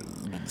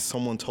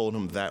someone told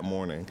him that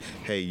morning,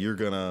 hey, you're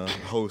gonna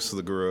host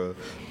the Gura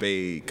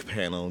Bae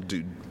panel,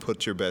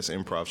 put your best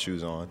improv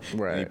shoes on.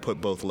 Right. And he put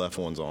both left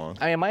ones on.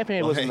 In my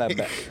opinion, it wasn't that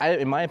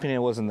bad. In my opinion,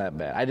 it wasn't that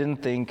bad. I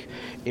didn't think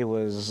it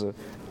was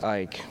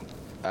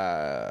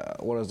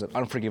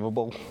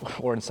unforgivable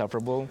or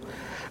insufferable.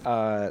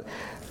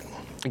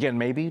 Again,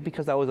 maybe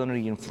because I was under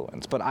the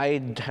influence, but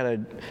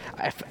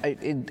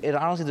it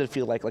honestly did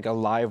feel like a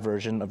live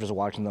version of just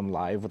watching them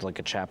live with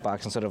a chat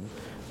box instead of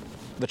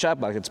the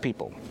chat box. It's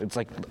people. It's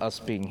us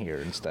being here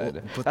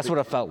instead. Well, that's what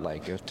it felt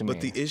like to me.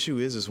 But the issue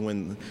is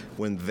when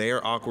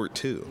they're awkward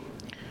too.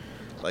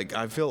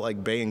 I feel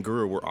like Bae and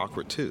Gura were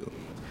awkward too,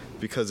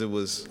 because it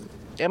was.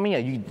 I mean,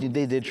 yeah,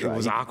 they did try. It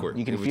was awkward.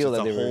 You can feel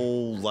that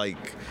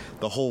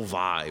the whole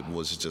vibe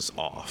was just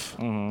off.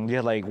 Mm-hmm. You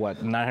had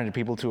 900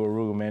 people to a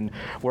room, and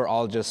we're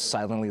all just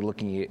silently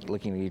looking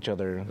at each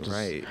other, just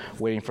right,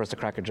 waiting for us to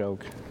crack a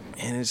joke.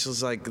 And it's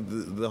just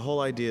the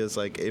whole idea is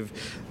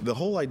if the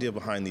whole idea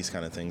behind these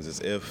kind of things is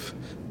if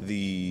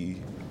the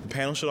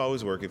panel should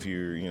always work. If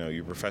you're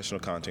a professional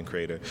content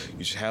creator,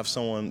 you should have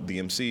someone, the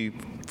MC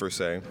per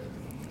se.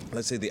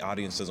 Let's say the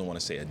audience doesn't want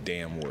to say a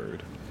damn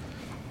word.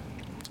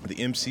 The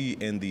MC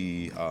and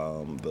the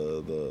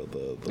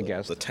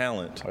guest, the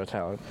talent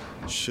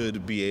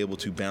should be able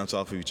to bounce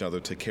off of each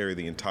other to carry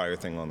the entire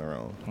thing on their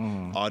own.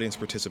 Mm. Audience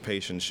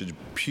participation should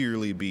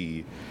purely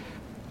be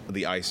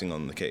the icing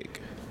on the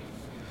cake.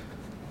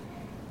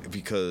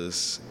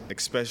 Because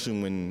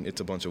especially when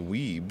it's a bunch of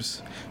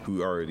weebs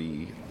who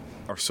already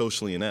are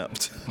socially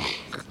inept.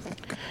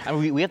 I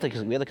mean, we have to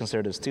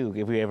consider this too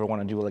if we ever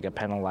want to do a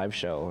panel live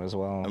show as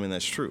well. I mean,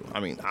 that's true.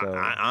 I mean, so.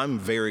 I'm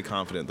very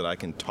confident that I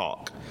can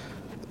talk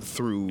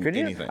through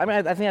anything. I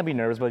mean, I think I'd be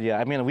nervous, but yeah,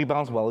 I mean, we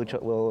bounce well in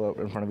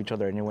front of each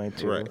other anyway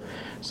too. Right.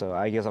 So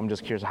I guess I'm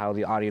just curious how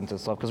the audience and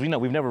stuff, because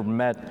we've never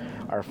met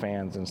our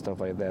fans and stuff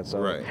like that. So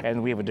right.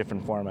 And we have a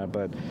different format,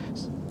 but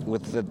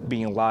with it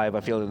being live, I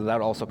feel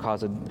that also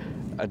caused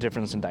a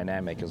difference in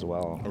dynamic as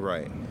well.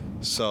 Right.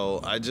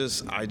 So I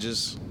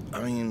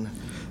mean,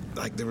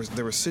 like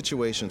there were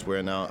situations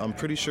where now I'm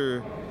pretty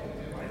sure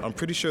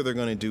they're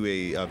going to do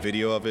a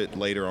video of it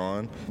later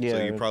on. Yeah.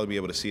 So you'll probably be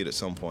able to see it at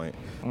some point.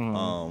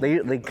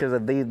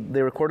 Because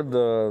they recorded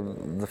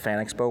the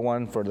Fan Expo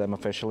one for them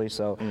officially,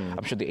 so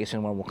I'm sure the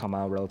Asian one will come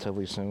out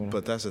relatively soon.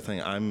 But that's the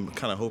thing. I'm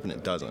kind of hoping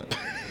it doesn't.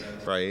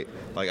 Right?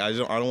 Like I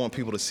don't want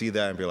people to see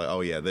that and be like,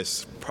 oh yeah,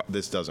 this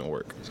doesn't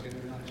work.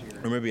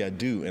 Or maybe I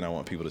do, and I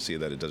want people to see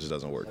that it just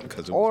doesn't work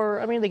because.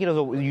 I mean, they could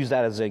also use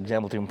that as an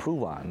example to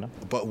improve on.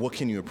 But what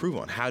can you improve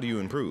on? How do you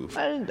improve?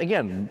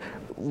 Again,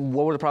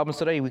 what were the problems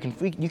today? You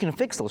can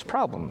fix those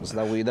problems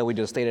that we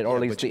just stated, or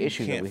at least the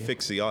issues. You can't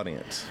fix the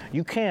audience.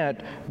 You can't,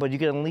 but you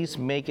can at least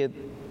make it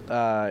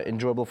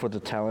enjoyable for the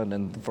talent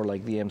and for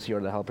like the MC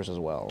or the helpers as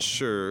well.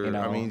 Sure. You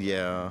know? I mean,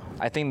 yeah.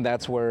 I think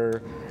that's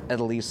where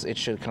at least it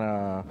should kind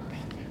of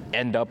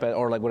end up at,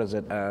 or like what is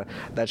it?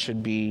 That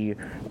should be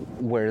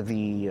where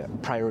the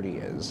priority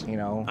is. You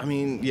know. I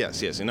mean,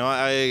 yes. You know,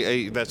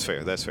 I that's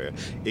fair. That's fair.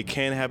 It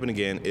can happen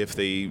again if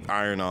they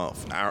iron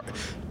off.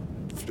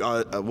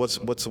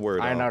 What's the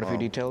word? Iron out a few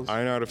details.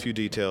 Iron out a few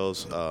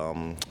details.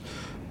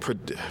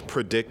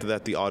 Predict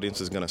that the audience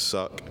is gonna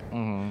suck.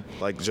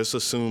 Like just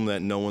assume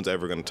that no one's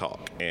ever gonna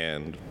talk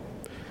and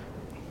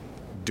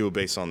do it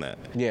based on that.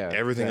 Yeah.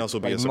 Everything else will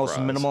be like a surprise.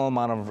 Most minimal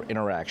amount of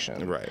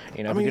interaction. Right.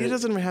 You know, I mean, it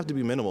doesn't even have to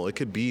be minimal. It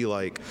could be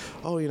like,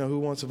 oh, you know, who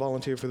wants to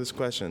volunteer for this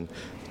question?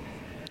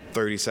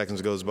 30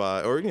 seconds goes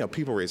by, or, you know,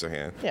 people raise their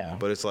hand. Yeah.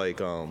 But it's like,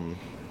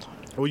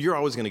 well, you're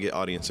always going to get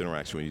audience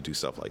interaction when you do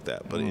stuff like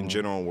that. But in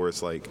general, where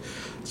it's like,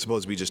 it's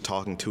supposed to be just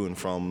talking to and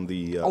from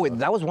the... oh, wait,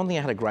 that was one thing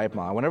I had a gripe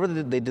on. Whenever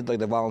they did like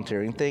the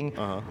volunteering thing,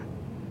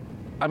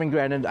 I mean,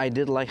 granted, I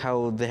did like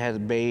how they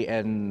had Bay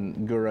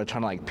and Gura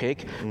trying to like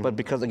pick, but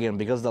because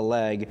the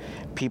leg,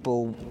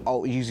 people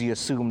all usually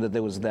assumed that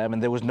it was them,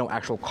 and there was no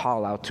actual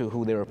call out to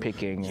who they were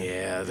picking.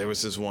 Yeah, there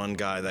was this one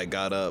guy that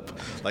got up,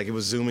 like it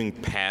was zooming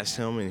past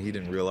him, and he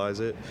didn't realize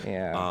it.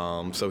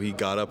 Yeah. So he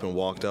got up and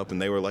walked up, and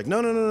they were like,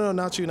 no,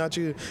 not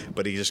you.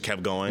 But he just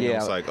kept going. Yeah. It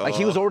was like, oh. Like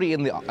he was already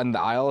in the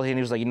aisle, and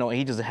he was like, you know,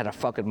 he just had a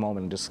fucking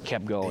moment and just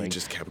kept going. He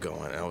just kept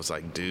going. And I was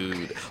like,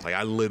 dude, like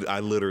I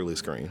literally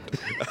screamed.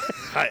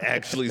 I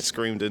actually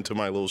screamed into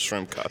my little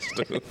shrimp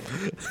costume.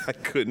 I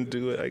couldn't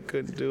do it.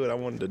 I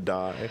wanted to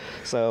die.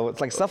 So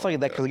it's like stuff like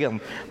that. Because again,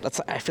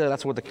 I feel like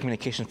that's where the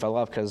communication fell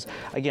off. Because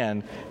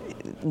again,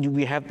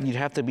 you'd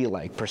have to be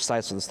like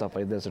precise with stuff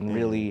like this and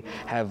really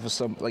have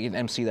some like an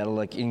MC that'll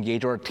like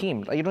engage, or a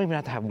team. Like, you don't even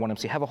have to have one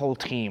MC. Have a whole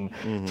team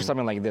for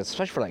something like this,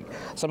 especially for like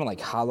something like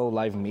Hollow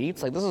Live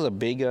Meets. Like this is a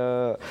big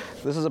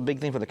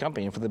thing for the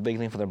company and for the big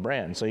thing for the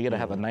brand. So you got to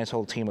have a nice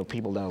whole team of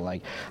people that are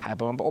like hype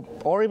them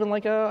up, or even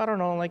like I don't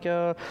know, like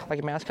a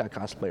mascot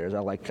cosplayers. I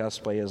like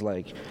cosplay as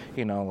like,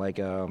 you know, like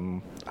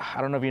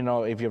I don't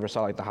know if you ever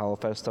saw like the Hollow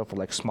Fest stuff with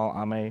like small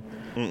Ame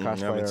cosplayer. I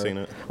haven't seen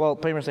it. Well,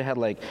 pretty much they had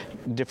like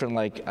different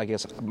like I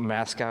guess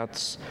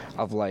mascots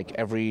of like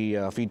every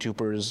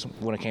VTubers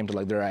when it came to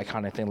like their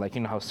iconic thing. Like,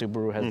 you know how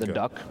Subaru has the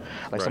duck.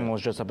 Like Right. someone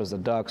was dressed up as the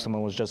duck.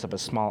 Someone was dressed up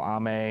as small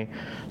Ame.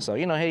 So,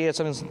 you know, hey, you had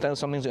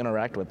something to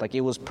interact with. Like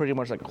it was pretty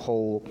much like a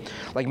whole,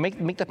 like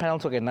make the panel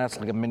look like nice,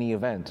 like a mini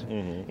event.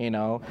 You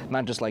know,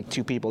 not just like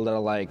two people that are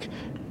like,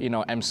 you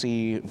know,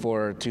 MC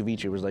for two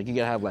VTubers. Like you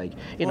gotta have like,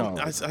 you know.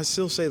 I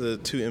still say the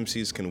two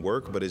MCs can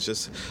work, but it's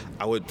just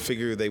I would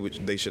figure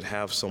they should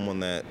have someone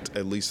that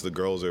at least the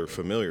girls are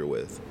familiar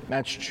with.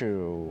 That's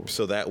true.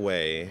 So that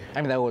way,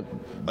 I mean, that would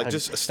like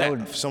just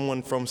staff,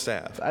 someone from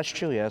staff. That's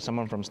true. Yeah,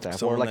 someone from staff,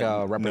 Someone or like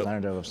that a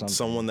representative of something.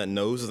 Someone that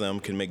knows them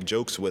can make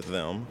jokes with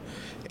them,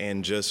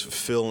 and just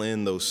fill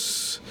in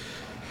those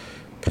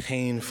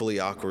painfully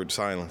awkward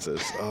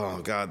silences.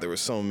 Oh God, there were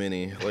so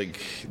many. Like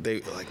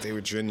they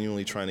were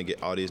genuinely trying to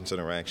get audience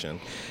interaction,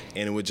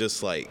 and it would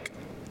just like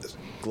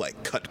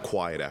cut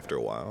quiet after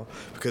a while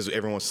because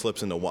everyone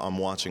slips into I'm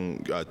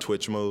watching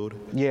Twitch mode.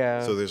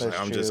 Yeah. So there's like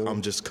that's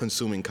I'm just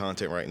consuming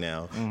content right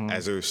now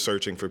as they're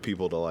searching for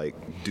people to like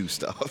do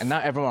stuff. And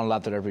not everyone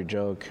laughed at every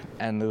joke,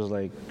 and there was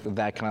like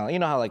that kind of, you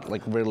know how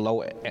like really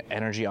low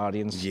energy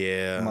audience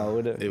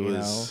mode. It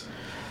was. Know?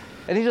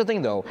 And here's the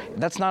thing though,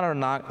 that's not a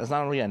knock. That's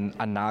not really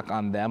a knock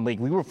on them. Like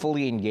we were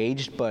fully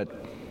engaged,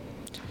 but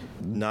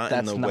not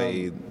in the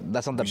way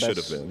that's not the we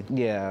best. should have been.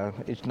 Yeah,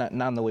 it's not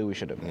in the way we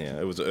should have been. Yeah,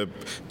 it was a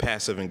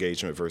passive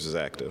engagement versus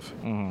active.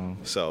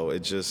 So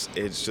it's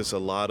just a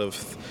lot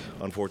of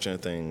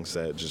unfortunate things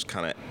that just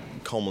kind of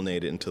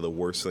culminated into the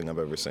worst thing I've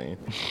ever seen.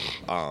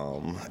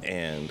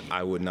 And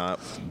I would not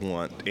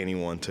want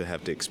anyone to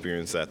have to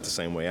experience that the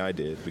same way I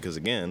did, because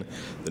again,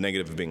 the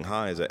negative of being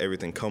high is that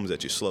everything comes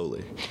at you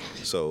slowly.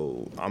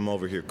 So I'm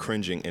over here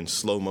cringing in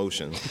slow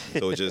motion.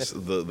 So it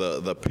just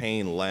the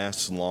pain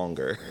lasts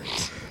longer.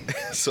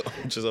 So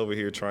I'm just over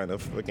here trying to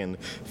fucking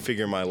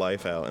figure my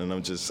life out, and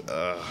I'm just.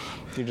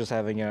 You're just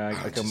having a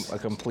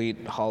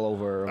complete haul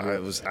over.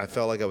 I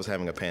felt like I was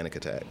having a panic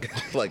attack,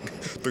 like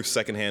through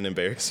secondhand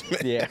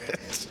embarrassment. Yeah.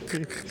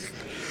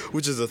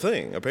 Which is a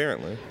thing,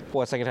 apparently.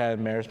 What, secondhand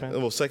embarrassment?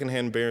 Well,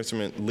 secondhand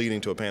embarrassment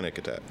leading to a panic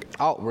attack.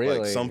 Oh, really?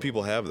 Like some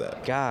people have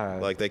that.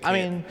 God. Like they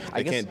can't.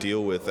 They can't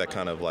deal with that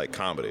kind of like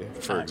comedy,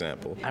 for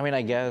example. I mean,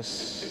 I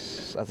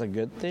guess. that's a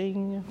good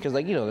thing because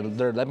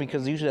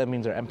because usually that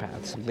means they're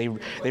empaths. They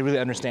really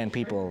understand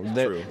people.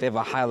 They have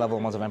a high level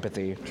amounts of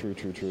empathy. True.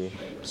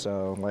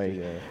 So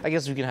I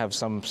guess we can have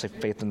some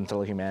faith in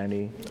fellow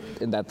humanity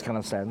in that kind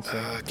of sense.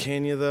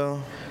 Can you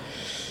though?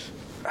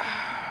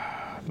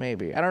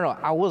 Maybe. I don't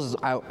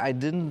know. I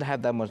didn't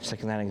have that much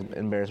secondhand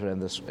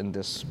embarrassment in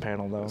this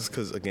panel though. It's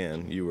because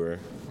again you were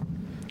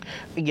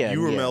Again,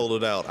 you were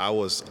mellowed out. I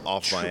was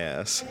off my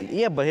ass.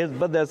 Yeah,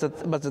 but that's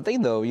the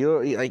thing though.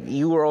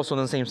 You were also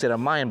in the same state of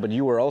mind, but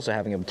you were also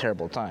having a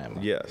terrible time.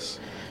 Yes.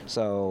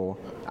 So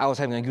I was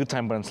having a good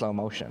time, but in slow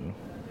motion.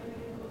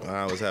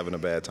 I was having a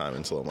bad time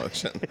in slow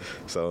motion.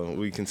 So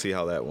we can see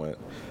how that went.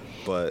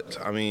 But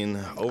I mean,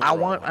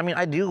 overall,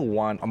 I do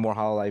want a more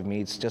Hololive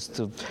meets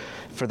just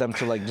for them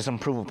to just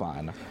improve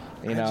upon.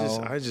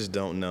 I just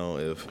don't know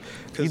if.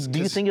 Do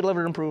you think it'll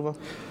ever improve?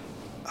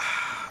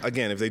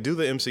 Again, if they do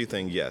the MC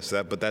thing, yes.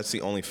 But that's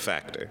the only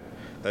factor.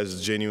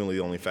 That's genuinely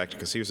the only factor.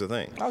 Because here's the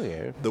thing. Oh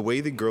yeah. The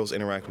way the girls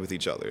interact with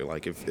each other,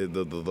 like if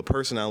the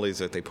personalities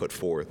that they put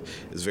forth,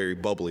 is very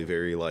bubbly,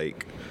 very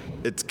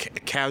it's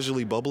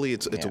casually bubbly.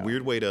 It's a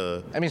weird way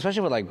to. I mean,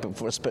 especially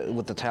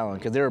with the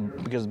talent,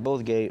 because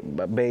both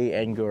Bae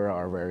and Gura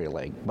are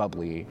very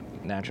bubbly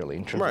naturally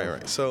in terms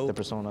of So the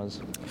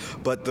personas.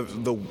 But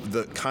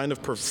the kind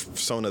of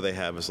persona they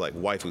have is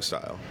waifu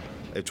style,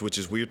 which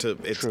is weird to.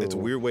 It's a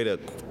weird way to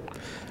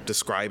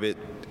describe it,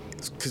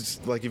 because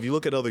if you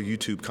look at other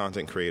YouTube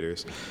content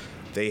creators,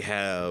 they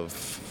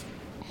have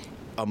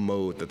a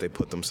mode that they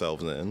put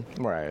themselves in,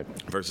 right,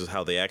 versus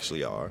how they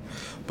actually are.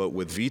 But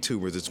with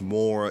VTubers,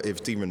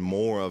 it's even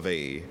more of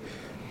a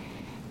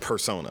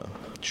persona.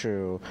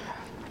 True.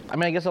 I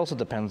mean, I guess it also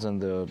depends on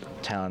the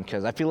talent,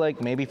 because I feel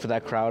like maybe for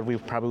that crowd, we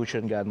probably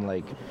should have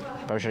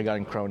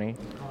gotten Crony.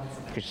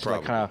 She's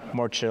kind of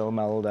more chill,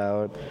 mellowed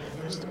out,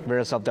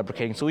 very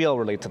self-deprecating. So we all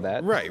relate to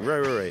that. Right.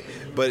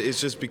 But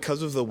it's just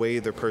because of the way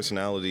their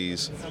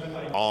personalities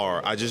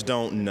are, I just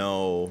don't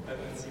know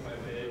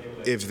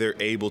if they're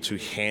able to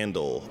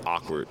handle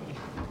awkward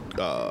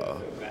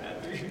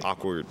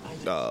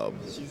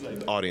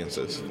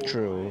audiences.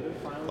 True.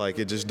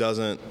 It just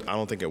doesn't. I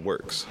don't think it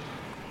works.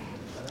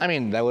 I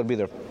mean, that would be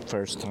their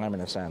first time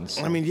in a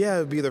sense. I mean, yeah,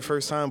 it'd be their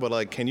first time,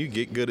 but can you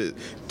get good at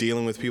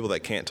dealing with people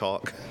that can't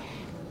talk?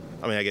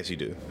 I mean, I guess you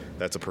do.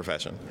 That's a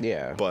profession.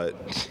 Yeah. But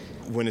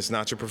when it's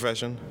not your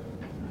profession,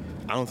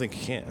 I don't think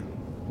you can.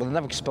 With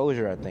enough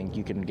exposure, I think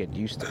you can get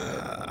used to it.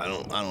 I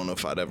don't know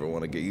if I'd ever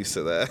want to get used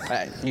to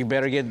that. You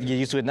better get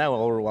used to it now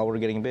while we're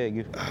getting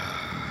big.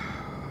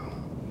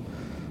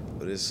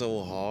 But it's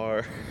so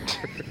hard.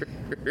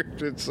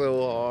 It's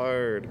so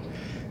hard.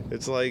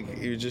 It's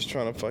you're just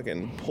trying to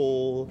fucking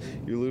pull.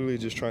 You're literally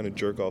just trying to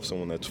jerk off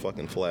someone that's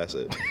fucking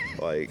flaccid.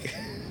 And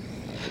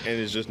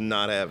it's just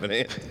not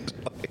happening.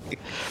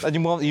 And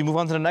you move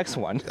on to the next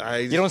one.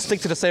 You don't stick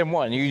to the same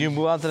one. You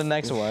move on to the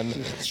next one.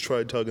 Just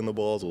try tugging the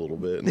balls a little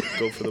bit and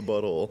go for the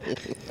butthole.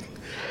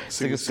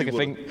 Stick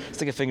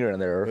a finger in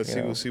there.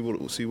 Let's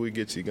see what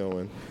gets you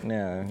going.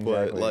 Yeah,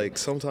 exactly. But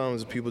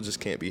sometimes people just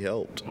can't be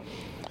helped.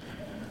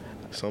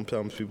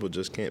 Sometimes people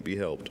just can't be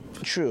helped.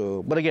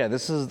 True, but again,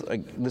 this is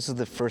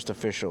the first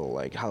official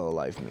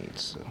Hololive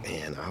meets.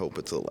 Man, I hope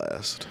it's the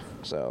last.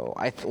 So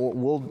there's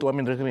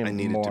gonna be I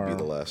need more. it to be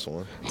the last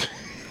one.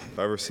 If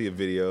I ever see a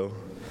video,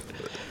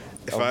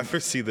 I ever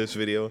see this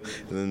video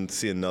and then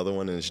see another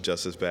one and it's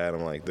just as bad,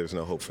 I'm like, there's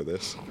no hope for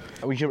this.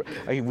 We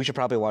should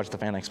probably watch the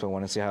Fan Expo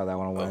one and see how that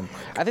one went.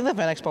 I think the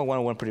Fan Expo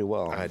one went pretty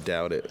well. I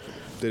doubt it.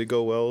 Did it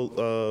go well,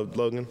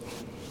 Logan?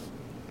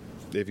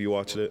 If you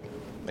watched it?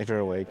 If you're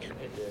awake.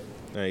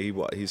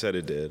 He said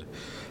it did.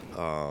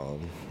 Well,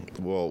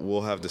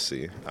 we'll have to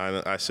see.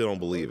 I still don't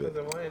believe it.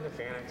 The one in the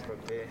Fan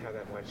Expo didn't have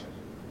that much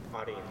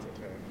audience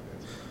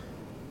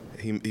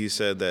interaction. He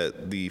said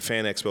that the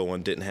Fan Expo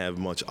one didn't have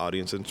much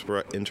audience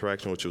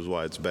interaction, which is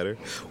why it's better,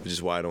 which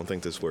is why I don't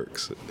think this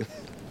works.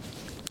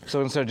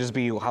 So instead, just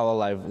be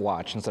Hololive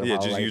watch instead of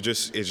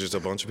Hololive. It's just a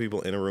bunch of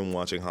people in a room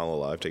watching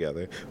Hololive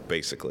together,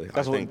 basically.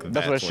 That's when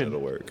it'll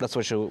work. That's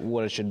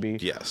what it should be.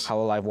 Yes.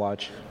 Hololive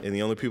watch. And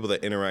the only people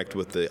that interact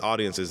with the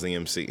audience is the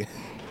MC.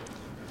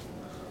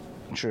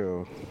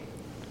 True.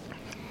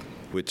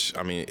 Which,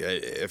 I mean,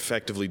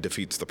 effectively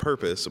defeats the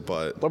purpose,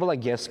 but... What about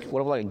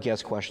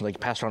guest questions,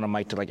 pass around a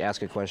mic to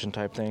ask a question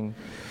type thing?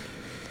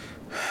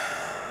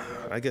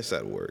 I guess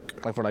that'd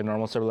work. For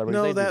normal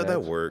celebrities? No,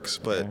 that works,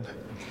 but... Yeah.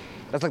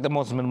 That's the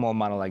most minimal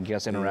amount of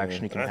guest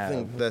interaction you can have. I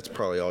think that's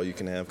probably all you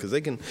can have, because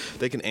they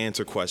can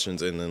answer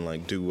questions and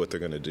then do what they're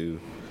gonna do.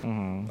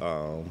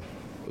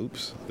 Mm-hmm.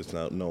 Oops, it's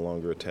no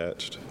longer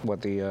attached.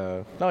 What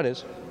the? No, it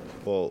is.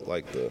 Well,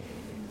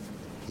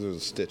 there's a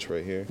stitch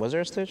right here. Was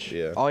there a stitch?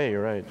 Yeah. Oh yeah,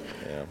 you're right.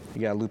 Yeah.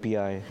 You got a loopy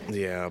eye.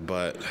 Yeah,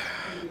 but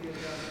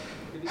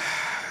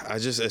I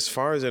just, as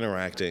far as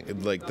interacting,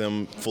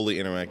 them fully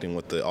interacting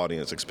with the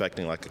audience,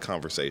 expecting a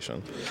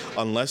conversation,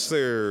 unless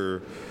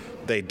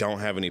they don't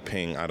have any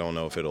ping, I don't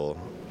know if it'll.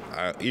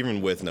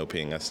 Even with no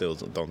ping, I still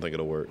don't think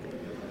it'll work.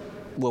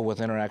 Well,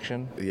 with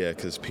interaction? Yeah,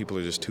 because people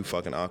are just too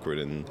fucking awkward,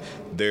 and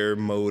their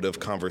mode of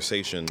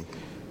conversation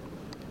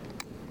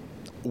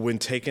when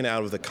taken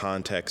out of the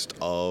context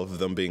of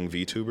them being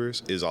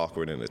VTubers, is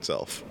awkward in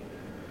itself.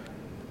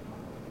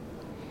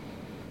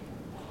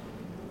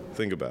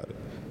 Think about it.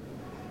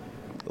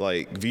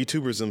 Like,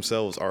 VTubers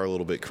themselves are a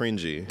little bit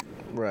cringy.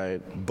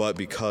 Right. But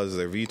because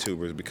they're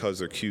VTubers, because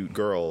they're cute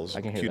girls,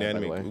 I can hear cute that, by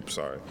anime. the way. Oops,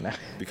 sorry.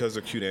 Because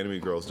they're cute anime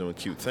girls doing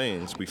cute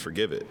things, we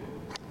forgive it.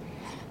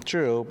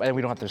 True, and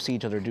we don't have to see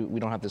each other. We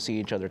don't have to see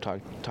each other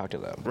talk to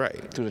them.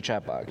 Right. Through the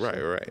chat box.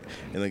 Right.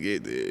 And like,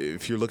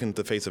 if you're looking at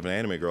the face of an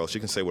anime girl, she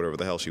can say whatever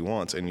the hell she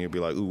wants, and you'd be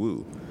like, ooh,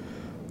 ooh.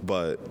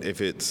 But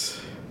if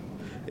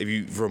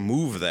you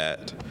remove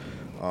that,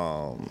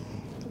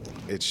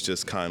 it's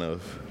just kind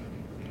of,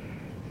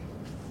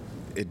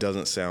 it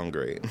doesn't sound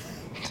great.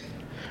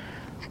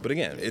 But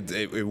again,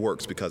 it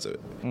works because of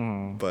it.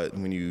 Mm-hmm. But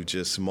when you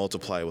just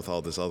multiply it with all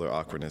this other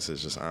awkwardness,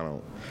 it's just I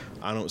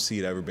don't see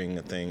it ever being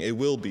a thing. It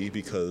will be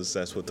because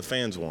that's what the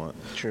fans want.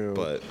 True.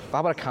 But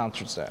how about a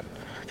concert set?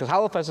 Because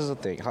HoloFest is a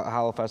thing.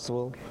 Hollow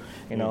Festival,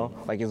 you know,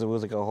 like it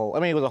was like a whole. I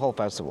mean, it was a whole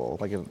festival,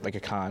 like a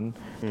con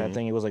type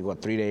thing. It was like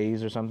what 3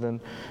 days or something,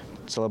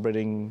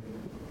 celebrating.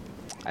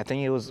 I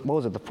think it was, what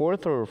was it, the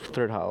fourth or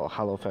third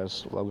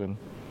HoloFest, Logan?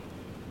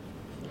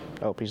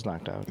 Oh, he's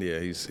knocked out. Yeah,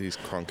 he's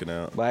crunking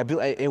out. But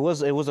it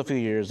was a few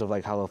years of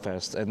like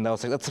HoloFest, and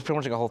that's pretty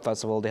much like a whole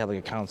festival. They had like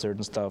a concert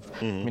and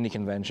stuff, mini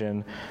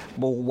convention.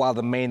 But while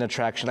the main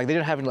attraction, like they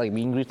didn't have any like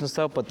meet and greets and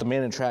stuff, but the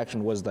main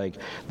attraction was like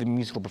the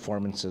musical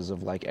performances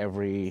of like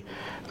every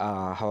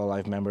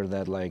Hololive member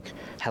that like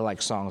had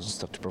like songs and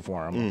stuff to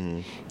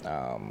perform.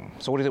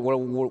 So what do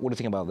you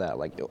think about that?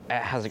 Like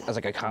as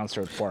like a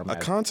concert format. A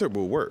concert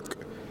will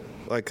work.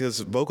 Like,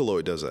 because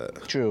Vocaloid does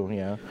that. True,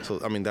 yeah.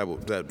 So, I mean,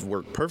 that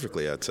worked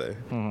perfectly, I'd say.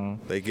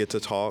 Mm-hmm. They get to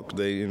talk,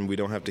 and we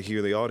don't have to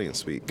hear the audience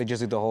speak. They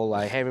just do the whole,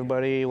 like, hey,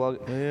 everybody, well,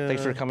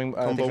 thanks for coming.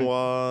 And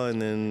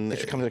then...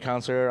 Thanks for coming to the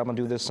concert. I'm going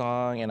to do this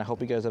song, and I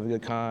hope you guys have a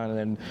good con, and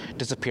then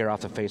disappear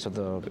off the face of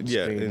the screen.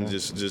 Yeah, and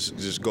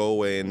just go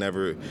away and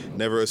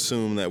never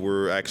assume that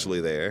we're actually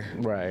there.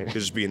 Right. It'll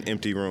just be an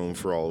empty room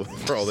for all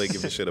they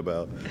give a shit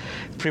about.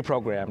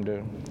 Pre-programmed,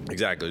 dude.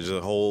 Exactly. Just a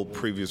whole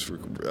previous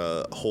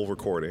whole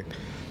recording.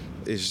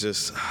 It's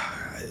just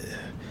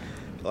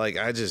like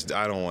I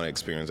don't want to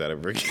experience that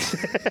ever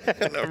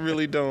again. I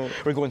really don't.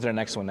 We're going to the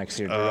next one next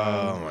year.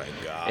 Oh my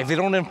god! If they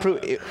don't improve,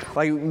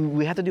 like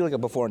we have to do like a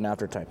before and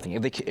after type thing.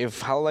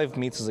 If Hololive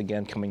meets us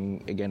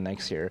coming again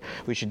next year,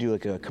 we should do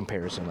like a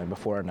comparison, like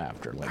before and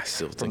after, like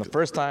from the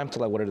first time to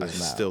like what it is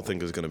now. I still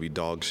think it's gonna be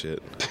dog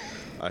shit.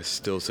 I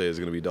still say it's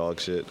gonna be dog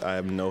shit. I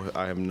have no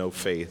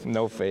faith.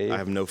 No faith. I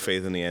have no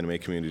faith in the anime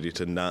community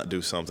to not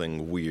do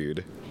something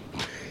weird.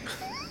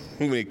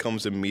 When it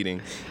comes to meeting,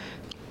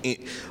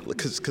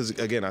 because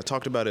again, I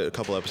talked about it a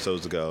couple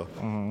episodes ago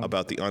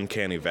about the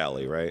uncanny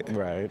valley, right?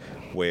 Right.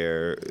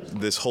 Where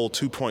this whole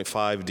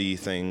 2.5D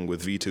thing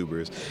with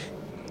VTubers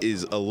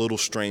is a little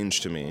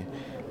strange to me,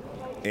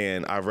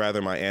 and I'd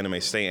rather my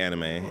anime stay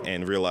anime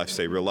and real life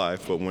stay real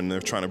life. But when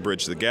they're trying to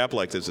bridge the gap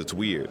like this, it's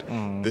weird.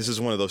 This is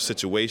one of those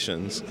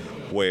situations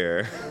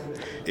where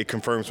it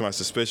confirms my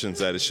suspicions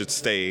that it should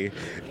stay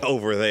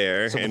over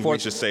there, so and we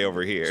should stay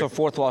over here. So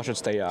fourth wall should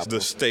stay up.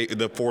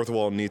 The fourth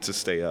wall needs to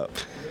stay up.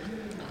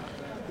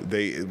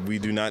 We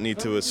do not need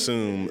to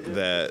assume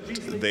that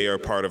they are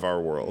part of our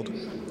world.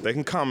 They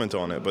can comment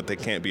on it, but they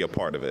can't be a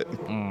part of it.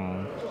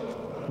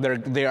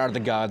 They are the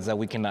gods that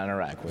we cannot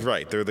interact with.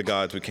 Right, they're the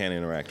gods we can't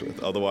interact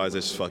with. Otherwise,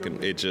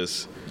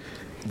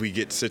 we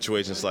get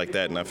situations like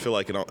that, and I feel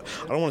like I don't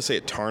want to say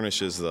it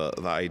tarnishes the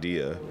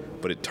idea,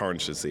 but it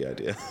tarnishes the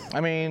idea.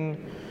 I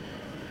mean,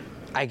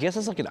 I guess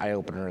it's like an eye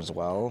opener as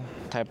well,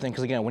 type thing.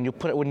 Because again, when you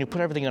put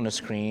everything on the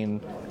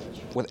screen,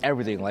 with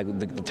everything like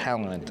the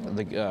talent,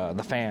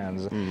 the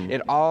fans,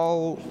 it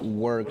all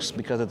works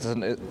because it's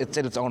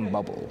in its own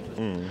bubble.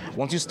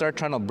 Once you start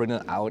trying to bring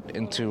it out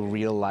into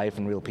real life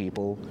and real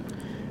people,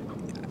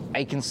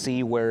 I can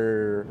see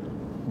where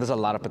there's a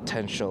lot of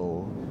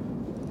potential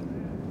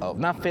of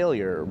not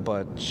failure,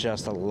 but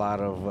just a lot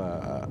of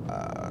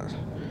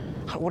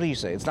what do you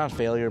say? It's not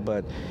failure,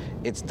 but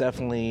it's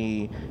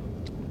definitely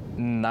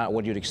not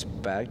what you'd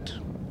expect,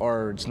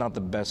 or it's not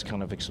the best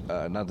kind of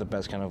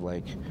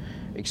like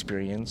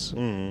experience.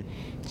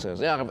 So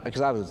yeah,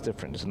 because obviously it's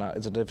different.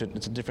 It's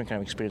a different kind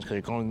of experience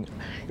because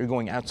you're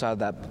going outside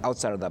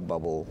of that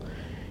bubble.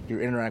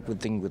 You're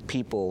interacting with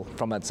people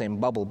from that same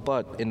bubble,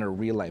 but in a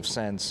real life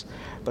sense.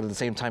 But at the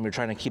same time, you're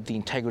trying to keep the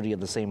integrity of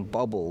the same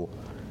bubble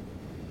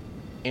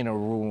in a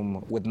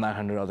room with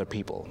 900 other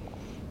people.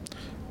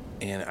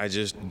 And I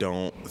just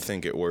don't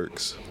think it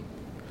works.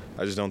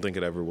 I just don't think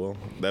it ever will.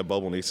 That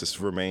bubble needs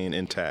to remain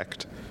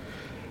intact.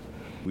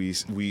 We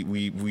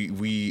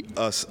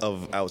us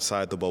of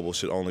outside the bubble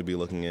should only be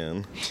looking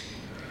in.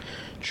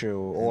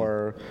 True.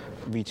 Or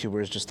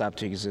VTubers just stop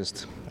to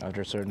exist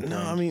after a certain point. No,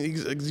 I mean,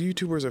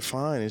 YouTubers are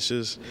fine. It's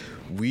just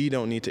we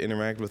don't need to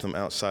interact with them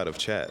outside of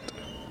chat.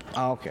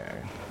 Okay.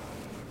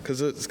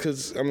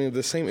 Because I mean,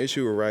 the same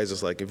issue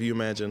arises, like, if you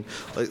imagine,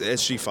 like,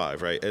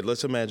 SG5, right?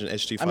 Let's imagine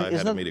SG5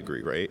 had a meet and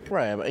greet, right?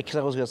 Right, because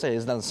I was going to say,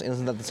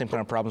 isn't that the same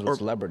kind of problems with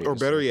celebrities? Or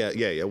better yet,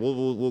 yeah.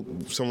 We'll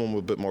someone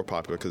a bit more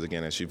popular, because,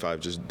 again, SG5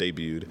 just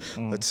debuted.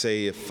 Let's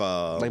say if...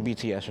 like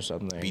BTS or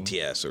something.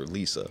 BTS or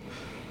Lisa,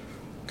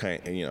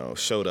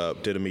 showed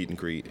up, did a meet and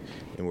greet,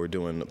 and we're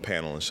doing a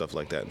panel and stuff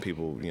like that, and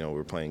people,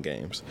 were playing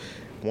games.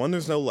 One,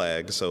 there's no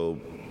lag, so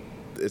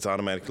it's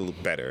automatically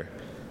better,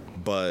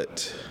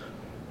 but...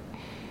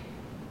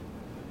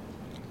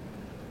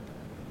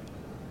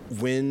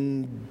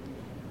 when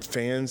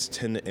fans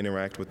tend to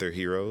interact with their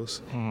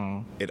heroes,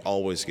 it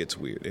always gets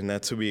weird. And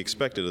that's to be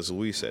expected, as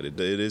Louis said. It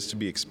is to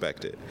be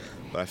expected.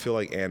 But I feel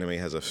like anime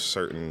has a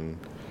certain,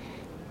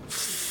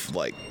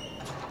 like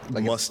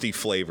musty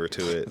flavor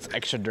to it. It's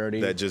extra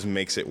dirty. That just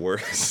makes it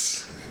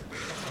worse.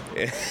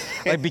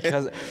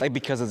 because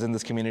it's in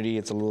this community,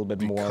 it's a little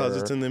bit more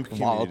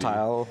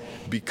volatile.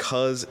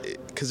 Because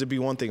it'd be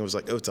one thing, it was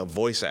like, oh, it's a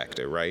voice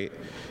actor, right?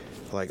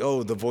 Like,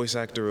 oh, the voice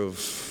actor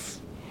of...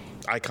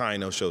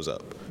 Aikaino shows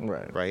up,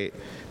 right?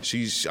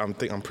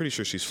 I'm pretty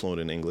sure she's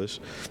fluent in English.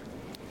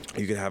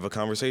 You could have a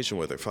conversation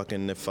with her.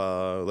 Fucking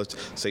let's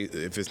say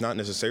if it's not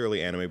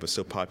necessarily anime but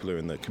still popular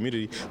in the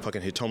community,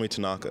 fucking Hitomi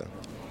Tanaka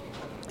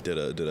did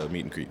a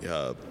meet and greet.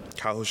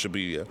 Kao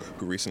Shibuya,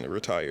 who recently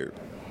retired,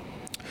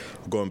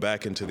 going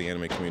back into the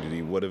anime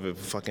community. What if it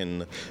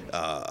fucking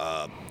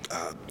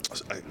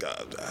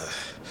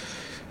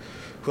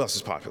who else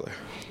is popular?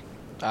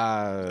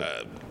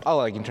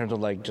 Like in terms of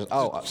like just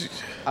that's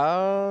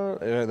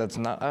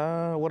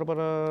not. What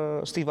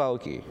about Steve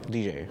Aoki,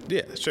 DJ?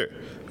 Yeah, sure.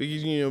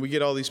 We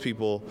get all these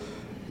people,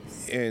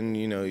 and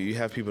you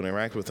have people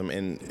interact with them,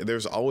 and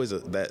there's always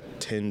that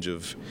tinge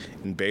of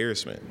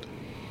embarrassment.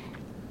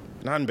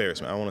 Not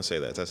embarrassment. I want to say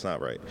that. That's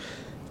not right.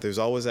 There's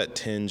always that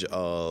tinge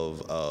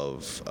of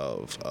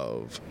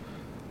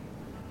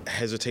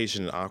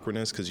hesitation and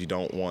awkwardness, because you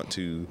don't want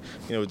to,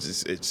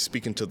 it's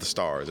speaking to the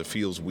stars. It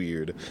feels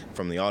weird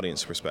from the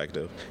audience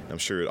perspective. I'm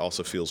sure it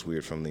also feels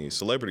weird from the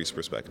celebrity's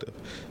perspective,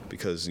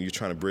 because you're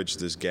trying to bridge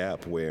this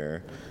gap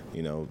where,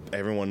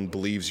 everyone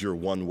believes you're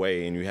one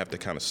way, and you have to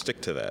kind of stick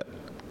to that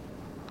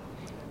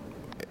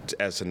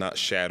as to not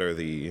shatter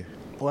the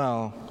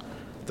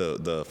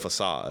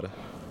facade.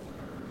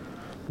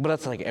 But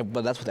that's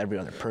with every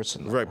other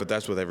person, though. Right, but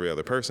that's with every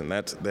other person.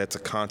 That's a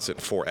constant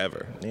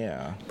forever.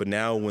 Yeah. But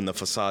now when the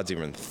facade's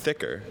even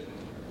thicker,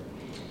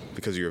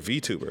 because you're a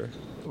VTuber,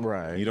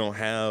 right? You don't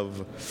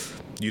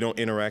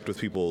interact with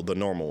people the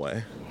normal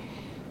way,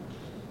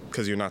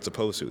 because you're not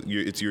supposed to.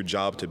 It's your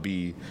job to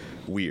be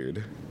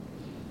weird.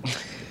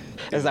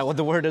 Is that what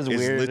the word is?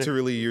 Weird. It's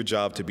literally your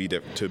job to be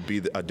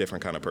a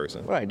different kind of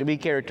person. Right, to be a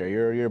character.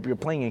 You're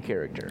playing a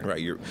character.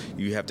 Right.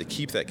 You have to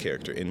keep that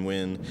character, and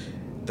when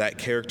that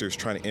character is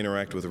trying to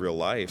interact with real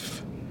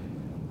life,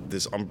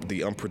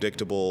 the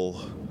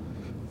unpredictable,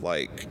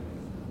 like,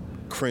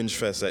 cringe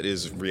fest that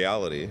is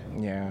reality.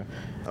 Yeah.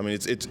 I mean,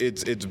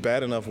 it's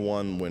bad enough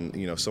when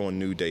someone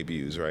new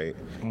debuts, right?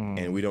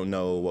 And we don't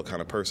know what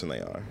kind of person they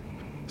are,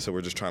 so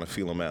we're just trying to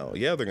feel them out.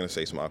 Yeah, they're gonna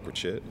say some awkward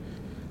shit,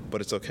 but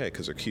it's okay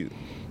because they're cute.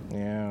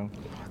 Yeah.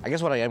 I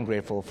guess what I am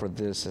grateful for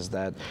this is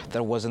that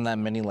there wasn't that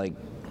many like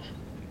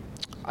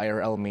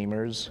IRL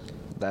memers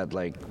that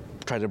like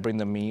try to bring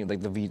the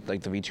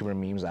VTuber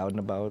memes out and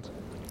about.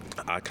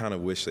 I kind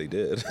of wish they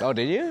did. Oh,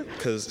 did you?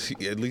 Because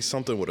at least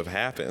something would have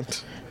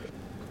happened.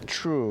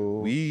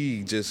 True.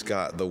 We just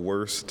got the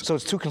worst. So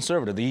it's too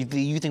conservative. Do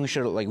you think we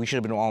should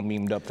have been all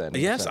memed up then?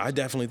 Yes, I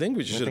definitely think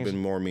we should have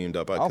been more memed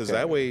up, because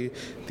that way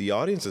the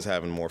audience is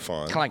having more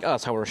fun. Kind of like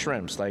us, how we're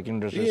shrimps, like,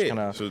 and just kind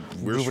of. So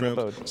we're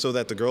shrimps, so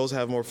that the girls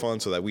have more fun,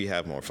 so that we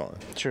have more fun.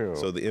 True.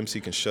 So the MC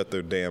can shut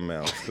their damn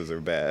mouth because they're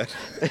bad.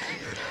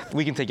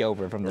 We can take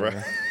over from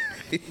there.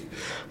 Right.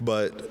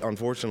 But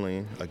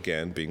unfortunately,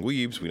 again, being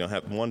weebs, we don't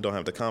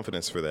have the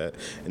confidence for that,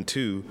 and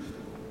two,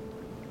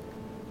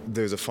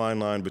 there's a fine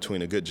line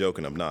between a good joke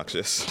and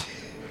obnoxious.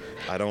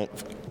 I don't.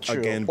 True.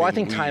 Again, well, I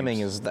think weebs, timing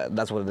is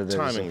that's what it is.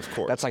 Timing, of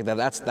course. That's like that.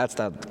 That's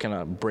that kind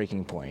of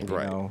breaking point.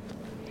 Right. You know?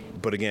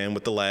 But again,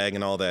 with the lag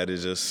and all that,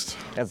 is just.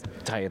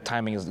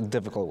 Timing is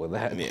difficult with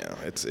that. Yeah,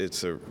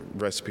 it's a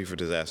recipe for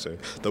disaster.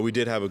 Though we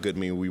did have a good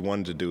meme we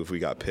wanted to do if we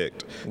got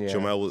picked. Yeah.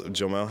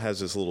 Jomel has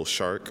this little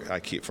shark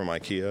from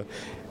IKEA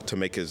to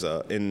make his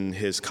in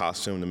his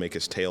costume to make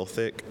his tail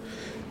thick.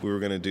 We were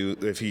gonna do,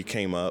 if he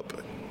came up,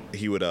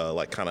 he would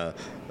kind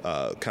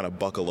of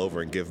buckle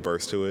over and give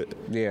birth to it.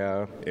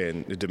 Yeah.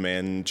 And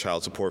demand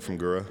child support from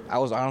Gura. I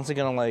was honestly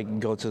gonna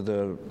go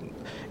to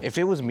if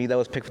it was me that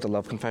was picked for the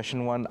love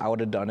confession one, I would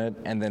have done it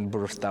and then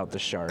birthed out the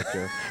shark,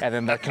 and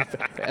then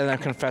and then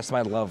confessed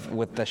my love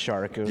with the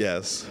shark.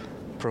 Yes.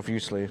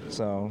 Profusely.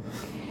 So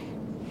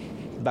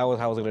that was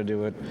how I was gonna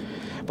do it,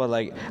 but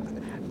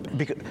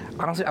because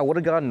honestly, I would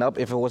have gotten up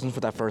if it wasn't for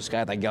that first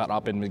guy that got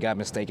up and got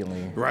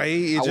mistakenly. Right?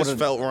 It just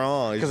felt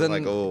wrong. It's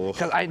like, oh.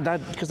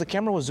 Because the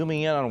camera was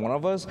zooming in on one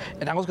of us,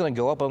 and I was gonna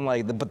go up. I'm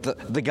like,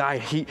 but the guy,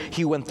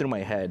 he went through my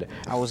head.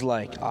 I was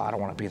like, oh, I don't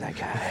want to be that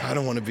guy. I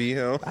don't want to be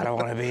him. I don't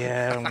want to be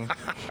him.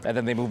 And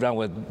then they moved on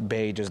with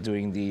Bay just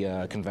doing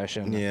the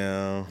confession.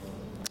 Yeah,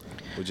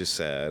 which is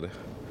sad.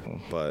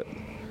 But,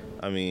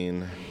 I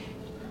mean,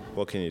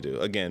 what can you do?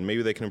 Again,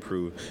 maybe they can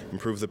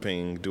improve the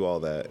ping, do all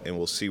that, and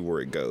we'll see where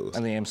it goes.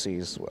 And the MC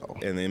as well.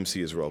 And the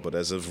MC as well. But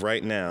as of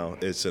right now,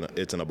 it's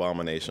an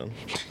abomination.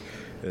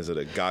 Is it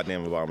a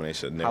goddamn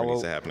abomination? It never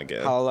needs to happen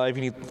again.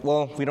 Hololive,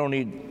 you don't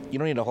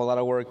need a whole lot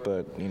of work,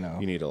 but you know.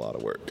 You need a lot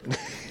of work.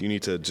 You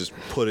need to just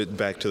put it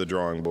back to the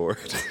drawing board.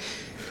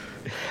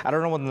 I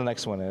don't know what the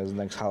next one is.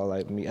 Next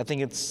Hololive meet. I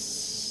think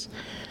it's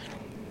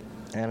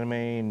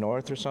Anime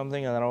North or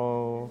something. I don't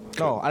know.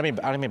 No,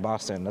 Anime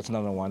Boston. That's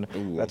another one.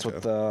 Ooh, that's okay.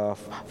 what the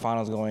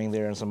Finals going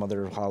there, and some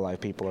other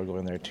Hololive people are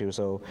going there too.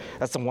 So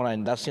that's the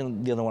one. That's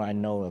the other one I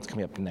know that's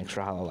coming up next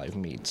for Hololive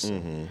meets.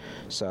 Mm-hmm.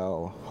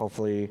 So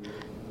hopefully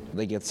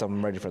they get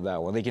something ready for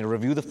that one. They can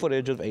review the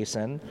footage of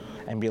ASEN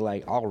and be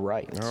like, all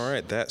right,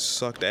 that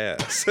sucked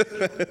ass.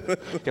 The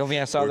only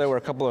thing I saw there were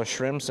a couple of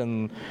shrimps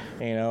and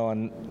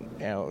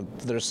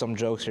there's some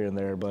jokes here and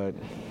there, but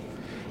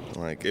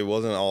like, it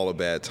wasn't all a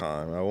bad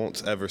time. I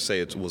won't ever say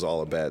it was all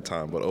a bad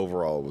time, but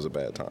overall it was a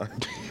bad time.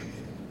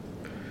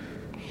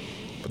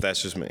 But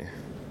that's just me.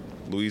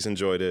 Louise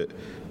enjoyed it.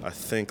 I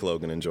think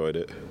Logan enjoyed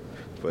it.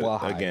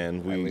 But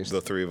again, the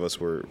three of us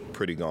were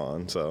pretty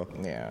gone, so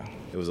yeah,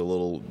 it was a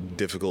little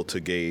difficult to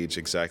gauge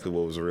exactly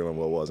what was real and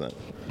what wasn't.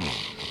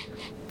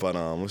 But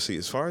let's see.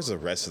 As far as the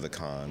rest of the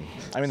con,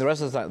 I mean, the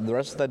rest of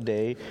that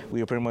day, we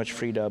were pretty much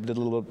freed up. Did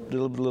a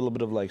little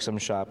bit of like some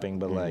shopping,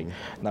 but like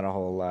not a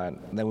whole lot.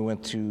 Then we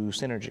went to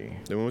Synergy.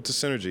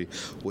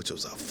 Which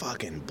was a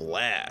fucking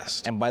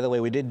blast. And by the way,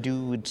 we did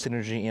do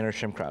Synergy in our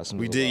Shrimp Crossing.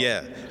 We did,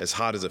 yeah. As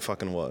hot as it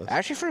fucking was.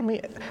 Actually, for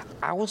me,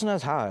 I wasn't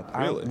as hot.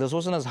 Really? This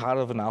wasn't as hot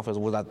of an outfit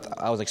as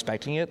I was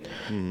expecting it.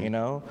 You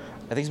know,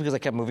 I think it's because I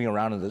kept moving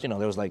around, and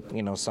there was like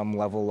some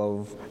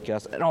level of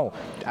No,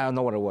 I don't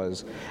know what it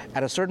was.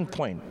 At a certain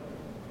point,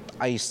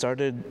 I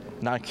started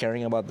not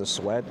caring about the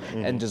sweat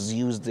and just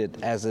used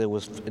it as it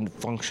was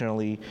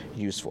functionally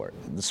used for.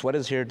 The sweat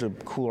is here to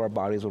cool our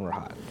bodies when we're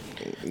hot.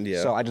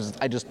 Yeah. So I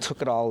just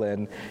took it all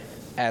in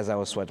as I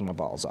was sweating my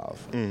balls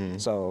off.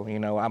 So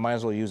I might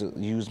as well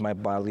use my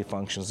bodily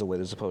functions the way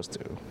they're supposed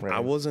to. Right?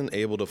 I wasn't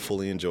able to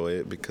fully enjoy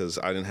it because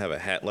I didn't have a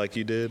hat like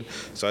you did,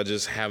 so I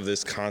just have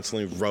this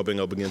constantly rubbing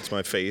up against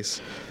my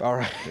face. All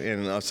right.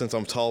 And since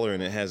I'm taller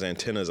and it has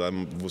antennas, I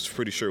was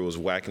pretty sure it was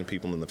whacking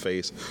people in the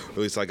face. Or at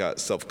least I got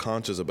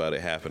self-conscious about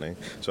it happening,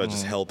 so I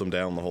just held them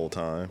down the whole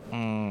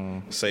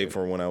time. Save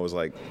for when I was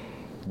like,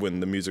 when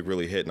the music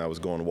really hit and I was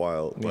going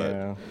wild.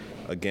 But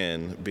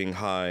again, being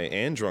high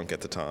and drunk at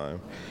the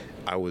time,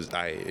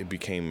 it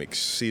became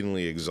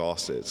exceedingly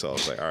exhausted. So I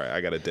was like, all right,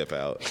 I got to dip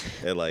out.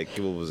 At like,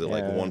 what was it,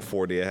 like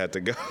 1:40 I had to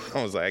go.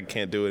 I was like, I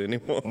can't do it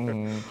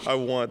anymore. I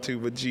want to,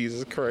 but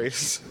Jesus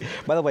Christ.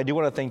 By the way, I do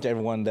want to thank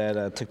everyone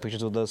that took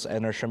pictures with us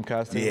in our shrimp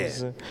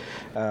costumes.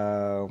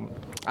 Yeah.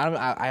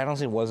 I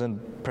honestly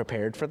wasn't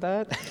prepared for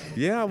that.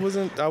 Yeah, I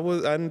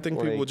didn't think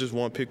people would just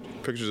want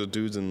pictures of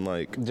dudes in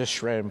like just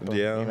shrimp.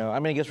 Yeah. I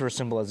mean, I guess we're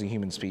simple as a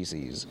human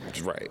species.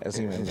 Right. As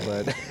humans,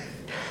 but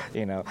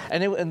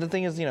and the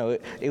thing is,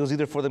 it was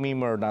either for the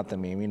meme or not the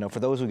meme. For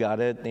those who got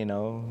it,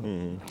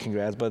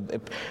 congrats.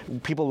 But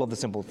people love the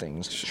simple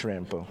things.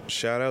 Shrimp.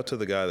 Shout out to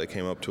the guy that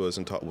came up to us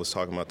and was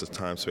talking about the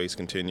time-space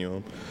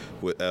continuum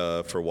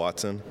for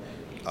Watson.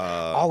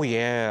 Oh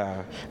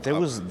yeah, there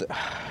was.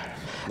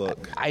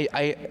 Look,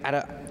 by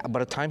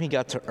the time he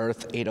got to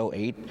Earth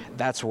 808,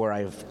 that's where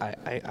I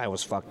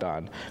was fucked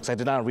on, because I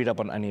did not read up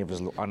on any of his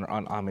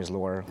on Ami's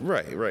lore.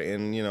 Right,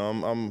 and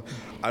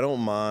I don't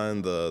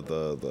mind the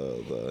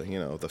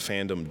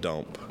fandom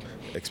dump,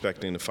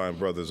 expecting to find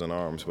brothers in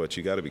arms, but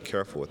you got to be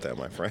careful with that,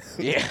 my friend.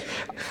 Yeah,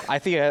 I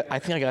think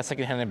I got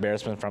secondhand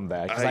embarrassment from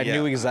that, because I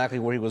knew exactly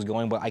where he was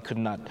going, but I could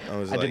not.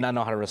 I did not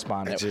know how to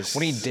respond.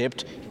 When he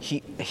dipped,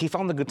 he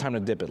found a good time to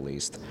dip at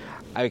least.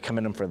 I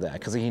commend him for that,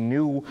 because he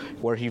knew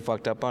where he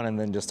fucked up on and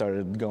then just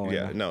started going.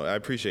 Yeah, no, I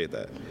appreciate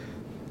that.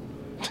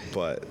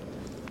 But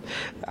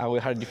how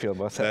did you feel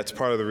about that? That's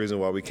part of the reason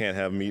why we can't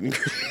have meet and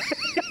greet.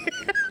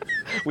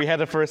 We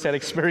had a first-hand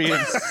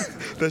experience.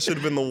 That should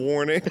have been the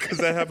warning, because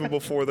that happened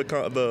before the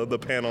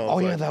panel. Oh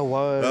yeah, that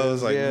was. I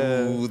was like,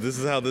 ooh, this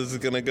is how this is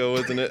gonna go,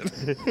 isn't it?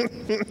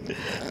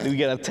 We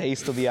get a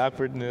taste of the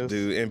awkwardness,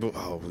 dude.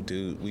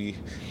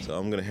 So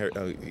I'm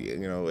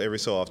gonna, every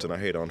so often I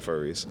hate on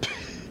furries.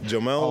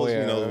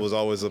 Jamel, was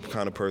always the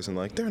kind of person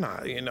like, they're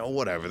not,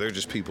 whatever. They're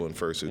just people in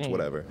fursuits,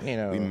 whatever.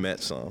 We met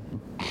some.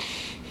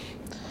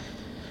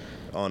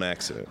 On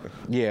accident.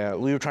 Yeah,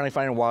 we were trying to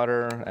find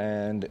water,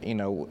 and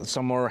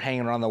some were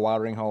hanging around the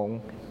watering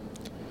hole.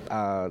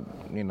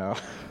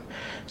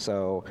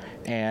 So,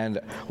 and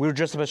we were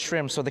dressed up as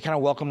shrimp, so they kind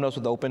of welcomed us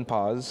with open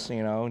paws,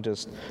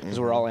 just because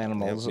we're all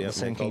animals of the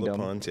same make all kingdom.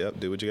 the puns. Yep,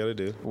 do what you got to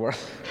do. We're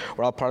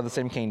all part of the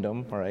same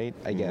kingdom, right?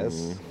 I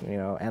guess,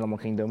 animal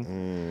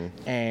kingdom.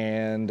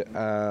 And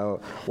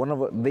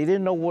they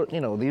didn't know what, they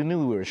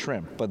knew we were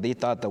shrimp, but they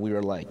thought that we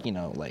were like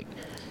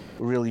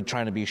really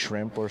trying to be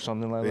shrimp or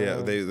something like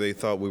that. Yeah, they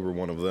thought we were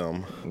one of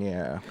them.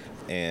 Yeah.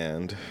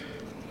 And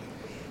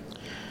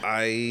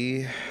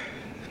I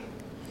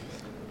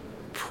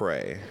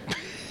pray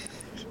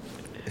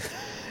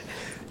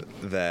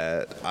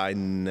that I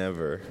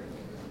never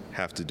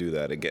have to do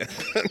that again.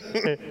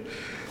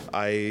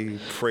 I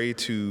pray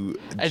to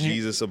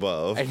Jesus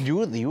above. And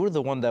you were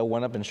the one that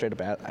went up and straight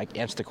up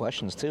answered the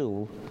questions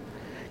too,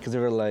 because they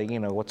were like,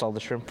 what's all the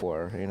shrimp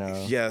for?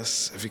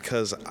 Yes,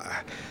 because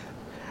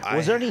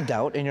was there any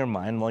doubt in your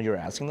mind while you were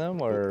asking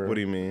them, or what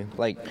do you mean?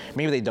 Like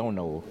maybe they don't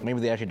know.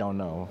 Maybe they actually don't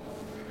know.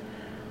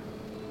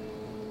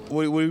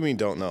 What do you mean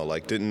don't know?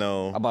 Like didn't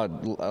know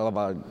about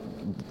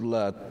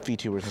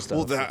VTubers and stuff?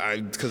 Well,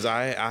 because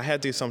I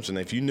had the assumption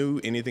that if you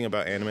knew anything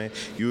about anime,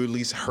 you at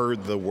least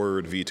heard the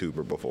word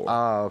VTuber before.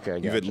 Oh, okay.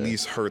 You've at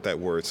least heard that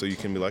word, so you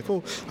can be like,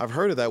 oh, I've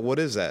heard of that. What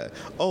is that?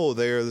 Oh,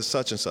 they're the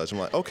such and such. I'm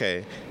like,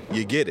 okay,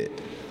 you get it.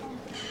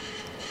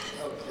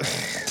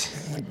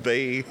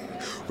 They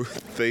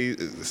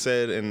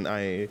said, and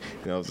I,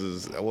 this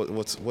is,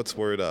 what's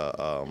word?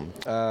 I'll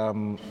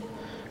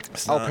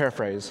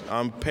paraphrase.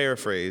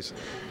 Paraphrase.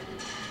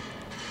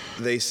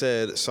 They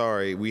said,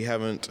 sorry, we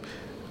haven't,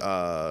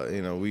 this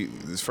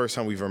is the first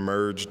time we've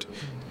emerged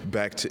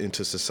back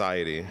into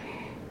society.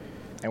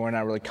 And we're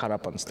not really caught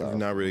up on stuff.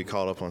 Not really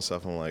caught up on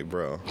stuff. I'm like,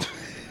 bro.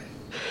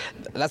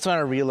 That's when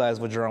I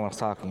realized what Jerome was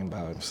talking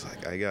about. It's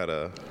like,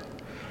 again,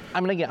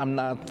 I'm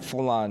not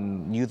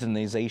full-on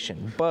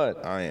euthanization,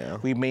 but I am.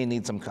 We may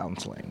need some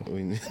counseling.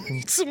 We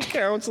need some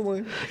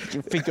counseling.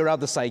 Figure out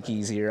the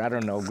psyches here. I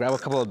don't know. Grab a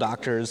couple of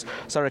doctors.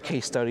 Start a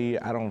case study.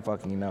 I don't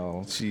fucking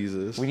know.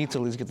 Jesus. We need to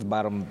at least get the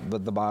bottom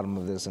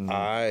of this. And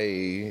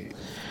I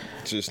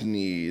just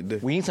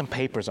need. We need some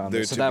papers on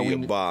there this. There to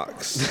be a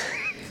box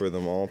for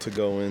them all to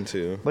go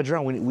into. But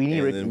Jerome, we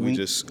need. And then we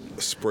just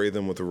spray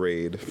them with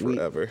Raid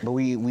forever. But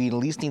we at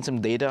least need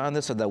some data on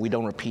this so that we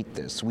don't repeat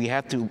this. We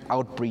have to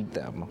outbreed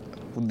them.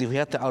 We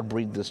have to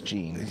outbreed this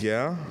gene.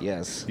 Yeah?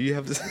 Yes. You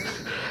have to.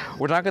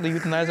 We're not going to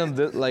euthanize them.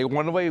 Like,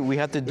 one way, we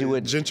have to do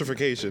it.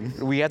 Gentrification.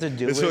 We have to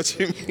do it. That's what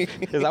you mean.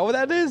 Is that what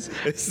that is?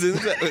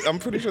 I'm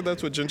pretty sure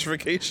that's what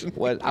gentrification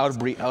What,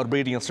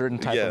 outbreeding a certain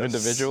type of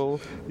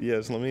individual?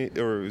 Yes, or it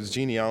was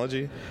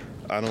genealogy.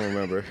 I don't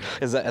remember.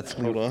 Is that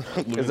ethically?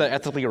 Is that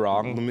ethically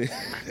wrong?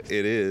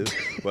 It is,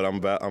 but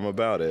I'm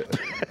about it.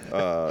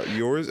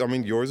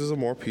 Yours is a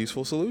more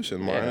peaceful solution.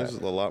 Mine is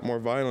a lot more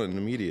violent and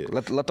immediate.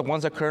 Let the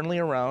ones that are currently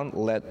around.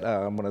 Let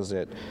what is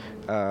it?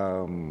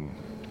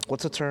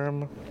 What's the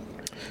term?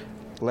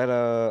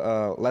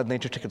 Let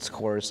nature take its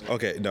course.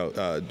 Okay, no,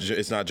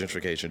 it's not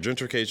gentrification.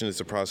 Gentrification is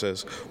the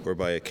process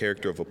whereby a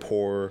character of a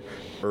poor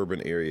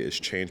urban area is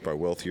changed by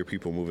wealthier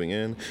people moving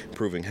in,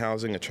 improving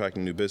housing,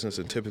 attracting new business,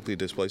 and typically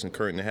displacing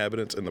current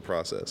inhabitants in the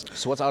process.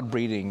 So what's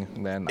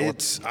outbreeding then?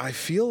 I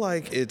feel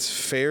like it's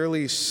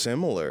fairly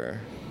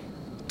similar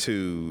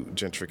to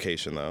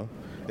gentrification, though.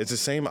 It's the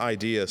same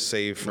idea,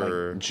 save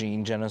for like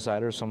gene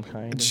genocide or some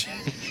kind.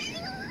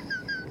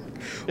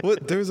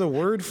 What? There's a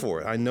word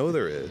for it. I know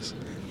there is.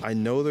 I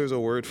know there's a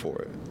word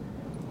for it.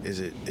 Is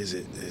it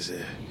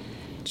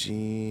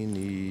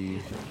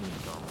genie?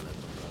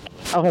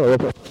 Oh, hello.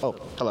 Oh,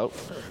 hello.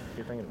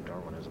 You're thinking of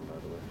Darwinism, by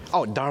the way.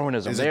 Oh,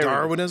 Darwinism. Is it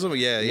Darwinism?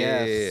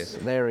 Yeah.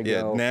 There we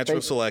go.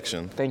 Natural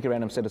selection. Thank you,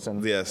 random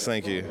citizen. Yes,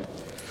 thank you.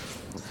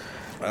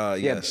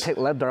 Yes.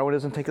 Let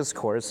Darwinism take its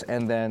course,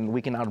 and then we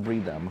can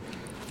outbreed them.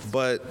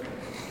 But,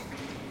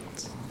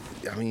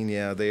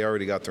 they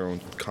already got their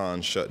own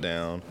con shut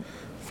down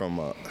from,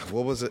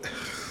 what was it?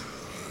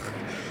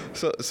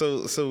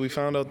 So we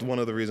found out one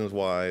of the reasons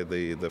why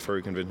the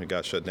furry convention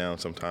got shut down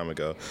some time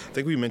ago. I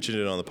think we mentioned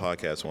it on the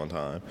podcast one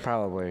time.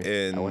 Probably.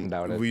 And I wouldn't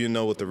doubt it. We didn't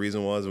know what the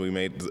reason was, and we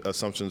made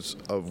assumptions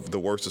of the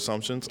worst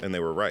assumptions, and they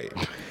were right.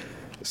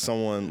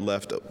 Someone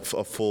left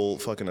a full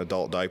fucking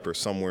adult diaper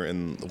somewhere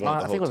in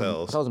one of the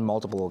hotels. That was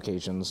multiple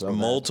locations.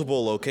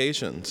 Multiple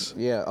locations.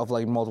 Yeah, of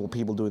like multiple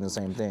people doing the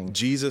same thing.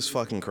 Jesus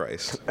fucking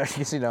Christ.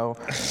 You don't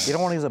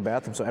want to use a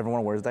bathroom, so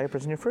everyone wears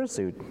diapers in your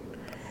fursuit.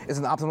 It's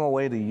an optimal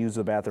way to use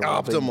the bathroom.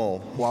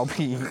 Optimal. While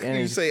being in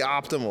You say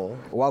optimal.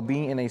 While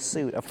being in a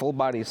suit, a full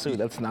body suit.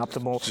 That's an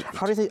optimal.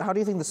 How do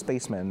you think the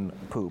spacemen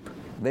poop?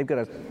 They've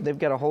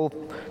got a whole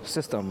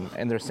system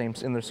in their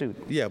suit.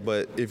 Yeah,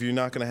 but if you're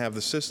not gonna have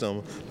the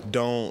system,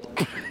 don't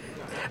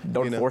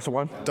force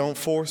one. Don't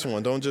force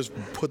one. Don't just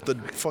put the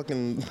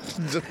fucking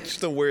just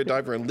to wear a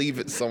diaper and leave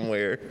it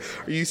somewhere.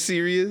 Are you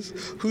serious?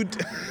 Who?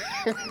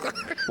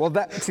 Well,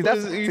 that's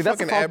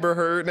fucking Amber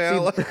Heard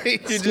now. You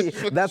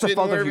just that's shit a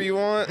fault wherever you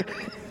want.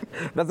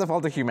 That's the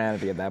fault of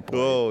humanity at that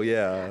point. Oh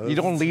yeah. You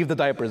don't leave the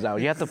diapers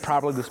out. You have to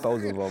properly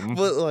dispose of them.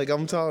 But like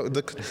I'm talking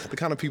the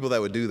kind of people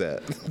that would do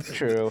that.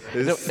 True.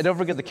 And don't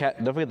forget the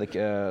cat. Don't forget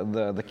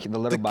the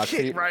litter box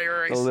people.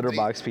 Right. The litter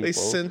box people.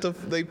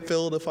 They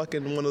filled a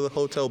fucking one of the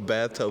hotel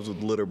bathtubs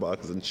with litter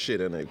boxes and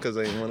shit in it because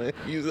they didn't want to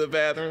use the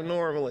bathroom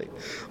normally.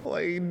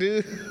 Like,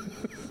 dude,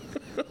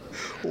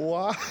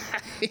 why?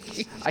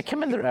 I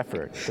commend their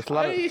effort. There's a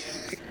lot of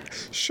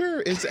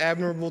Sure, it's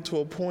admirable to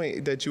a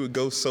point that you would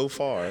go so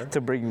far.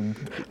 to bring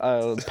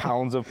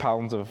pounds of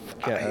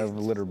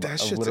litter That of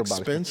shit's litter box.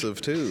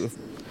 expensive too.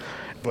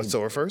 But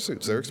so are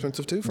fursuits. They're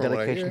expensive too. From what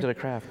I Dedication hear. to the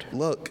craft.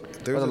 Look,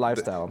 there's the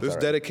lifestyle, I'm There's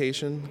sorry.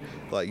 dedication.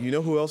 Like, you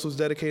know who else was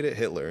dedicated?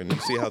 Hitler. And you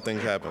see how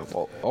things happen.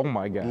 Oh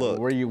my God! Look.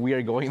 We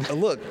are going.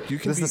 Look, you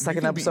can. This is the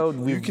second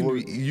episode. You can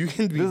be.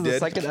 This is the dead.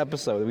 second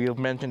episode we have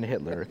mentioned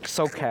Hitler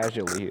so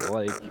casually.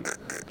 Like,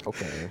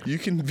 okay. You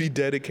can be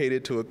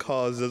dedicated to a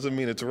cause doesn't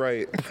mean it's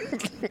right.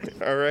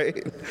 All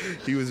right?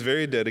 He was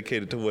very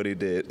dedicated to what he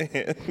did.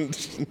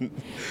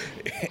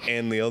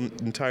 And the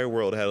entire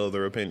world had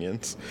other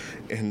opinions.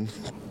 And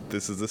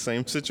this is the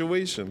same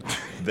situation.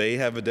 They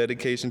have a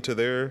dedication to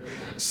their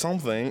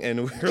something,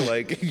 and we're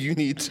like, you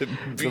need to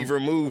be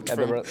removed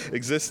from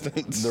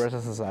existence. The rest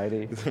of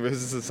society. The rest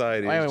of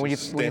society I mean,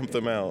 stamp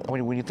them out.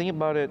 When you think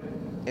about it,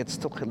 it's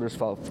still Hitler's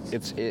fault.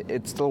 It's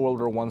still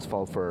World War I's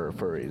fault for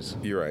furries.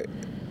 You're right.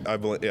 I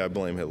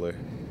blame Hitler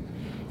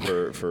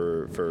for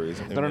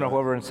furries. No,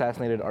 whoever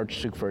assassinated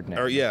Archduke Ferdinand.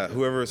 Or yeah,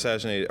 whoever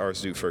assassinated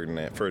Archduke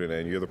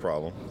Ferdinand, you're the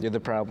problem. You're the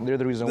problem. You're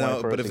the reason why.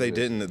 No, but if they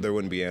exist. didn't, there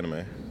wouldn't be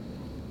anime.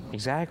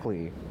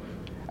 Exactly.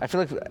 I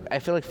feel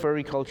like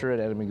furry culture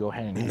and anime go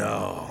hand in hand.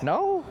 No.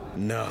 No?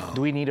 No.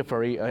 Do we need a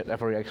furry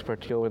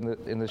expert to go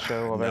in the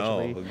show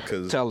eventually? No,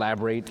 because to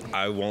elaborate.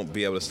 I won't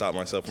be able to stop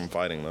myself from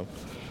fighting them.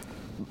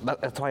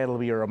 That's why it'll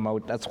be a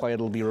remote. That's why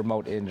it'll be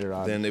remote in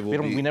Gerard. Then it will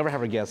we never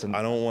have a guest.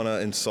 I don't want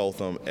to insult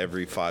them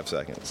every 5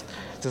 seconds.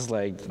 Just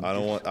like I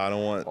don't want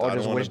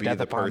wish to be death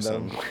the upon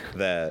person them.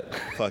 that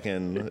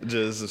fucking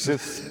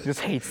just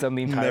hates them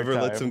the entire never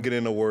time. lets them get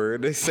in a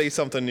word. They say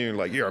something and you're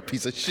like, you're a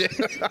piece of shit.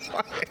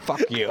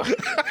 Fuck you.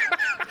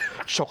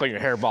 Choke on your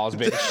hairballs,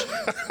 bitch.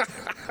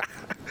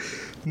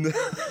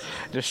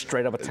 Just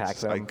straight up attack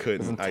them. I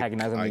couldn't. Just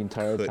antagonize them the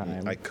entire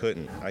time. I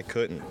couldn't.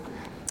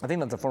 I think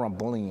that's a form of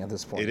bullying at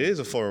this point. It is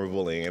a form of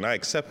bullying, and I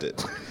accept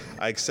it.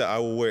 I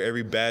will wear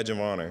every badge of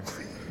honor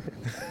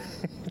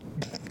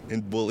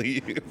and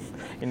bully you.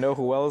 You know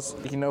who else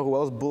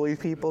bullies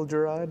people,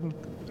 Gerard?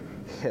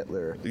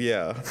 Hitler.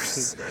 Yeah.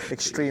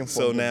 Extreme.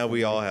 So now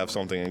we all have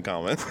something in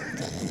common.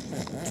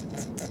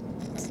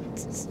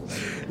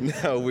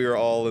 Now we're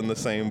all in the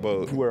same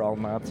boat. We're all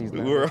Nazis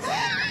now. We're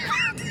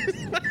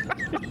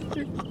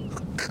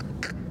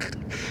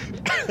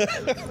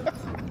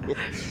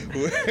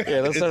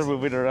Yeah, let's start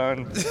moving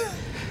around.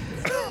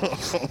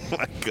 Oh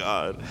my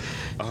God.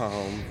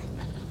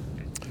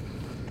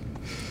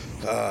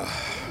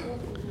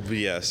 But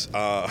yes.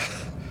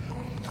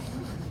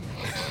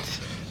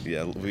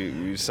 Yeah, we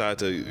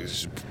decided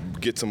to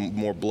get some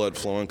more blood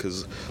flowing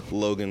because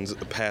Logan's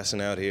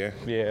passing out here.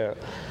 Yeah.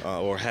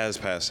 Or has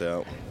passed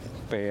out.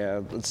 But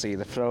yeah, let's see.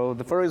 The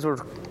furries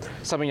were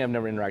something I've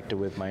never interacted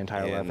with my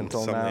entire life And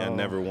until something now. I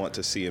never want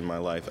to see in my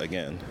life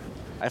again.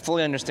 I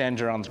fully understand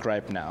Geron's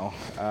gripe now.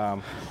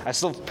 I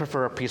still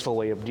prefer a peaceful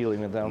way of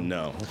dealing with them.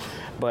 No.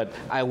 But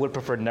I would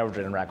prefer never to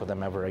interact with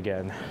them ever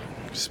again.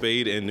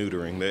 Spade and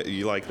neutering.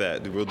 You like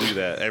that? We'll do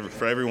that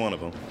for every one of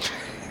them.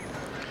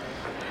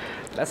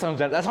 That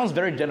sounds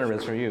very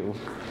generous for you.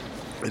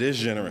 It is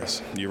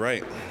generous. You're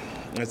right.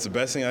 That's the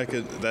best thing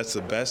that's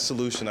the best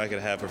solution I could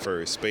have for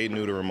furries. Spade,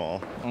 neuter them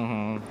all.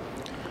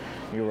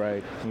 Mm-hmm. You're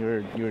right.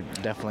 You're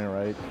definitely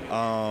right.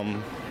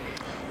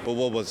 But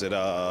what was it?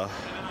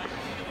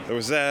 There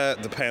was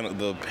that, the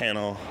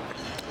panel.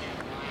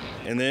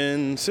 And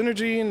then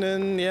Synergy, and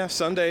then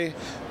Sunday.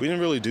 We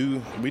didn't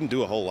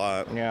do a whole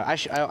lot. Yeah,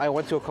 I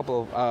went to a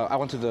couple of I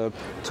went to the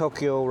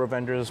Tokyo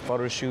Revengers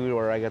photo shoot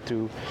where I got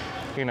to,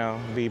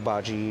 be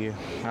Baji.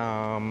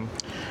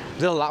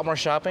 Did a lot more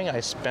shopping. I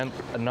spent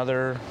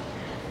another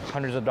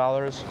hundreds of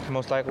dollars,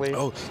 most likely.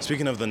 Oh,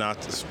 speaking of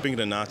Nazis,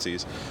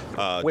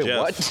 Wait, Jeff,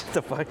 what?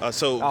 The fuck?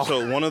 So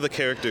one of the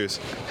characters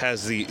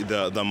has the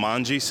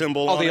manji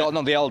symbol. Oh,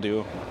 on they all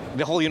do.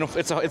 The whole uniform.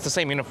 It's the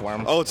same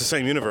uniform. Oh, it's the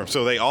same uniform.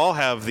 So they all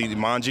have the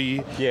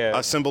manji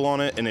symbol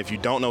on it. And if you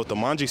don't know what the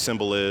manji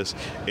symbol is,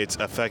 it's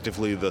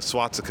effectively the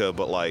swastika,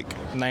 but like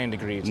 90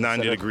 degrees.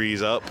 90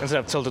 degrees up. Instead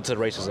of tilted to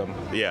racism.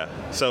 Yeah.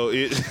 So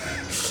it.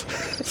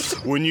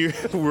 When you're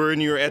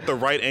at the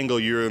right angle,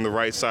 you're in the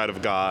right side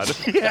of God.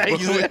 Yeah,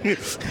 exactly.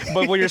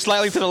 But when you're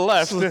slightly to the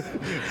left,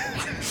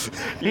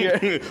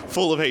 you're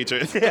full of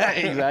hatred. Yeah,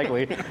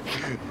 exactly.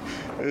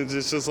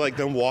 It's just like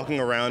them walking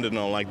around and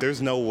I'm like,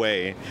 there's no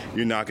way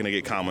you're not gonna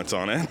get comments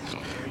on it.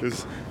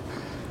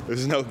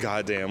 There's no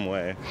goddamn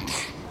way.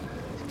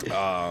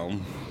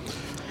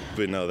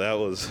 But no, that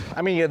was.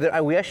 I mean,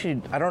 yeah, we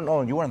actually, I don't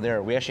know, you weren't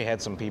there. We actually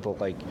had some people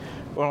like,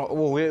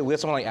 we had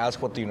someone like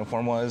ask what the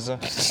uniform was,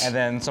 and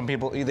then some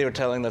people, they were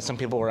telling that some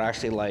people were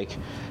actually like,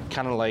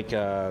 kind of like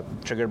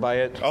triggered by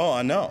it. Oh,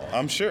 I know.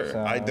 I'm sure.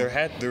 So-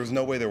 There was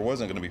no way there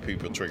wasn't going to be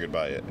people triggered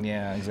by it.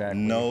 Yeah, exactly.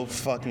 No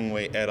fucking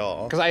way at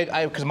all.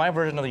 Because my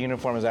version of the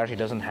uniform actually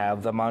doesn't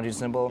have the Manji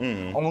symbol,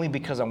 only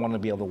because I want to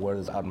be able to wear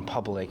this out in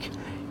public.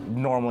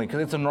 Normally,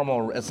 because it's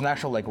an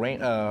actual like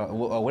a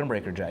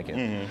windbreaker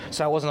jacket.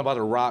 So I wasn't about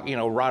to rock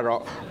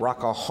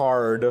a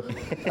hard, a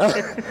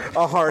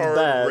hard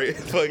that.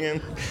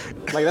 Fucking.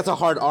 Like that's a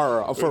hard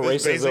R for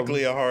It's racism.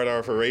 basically a hard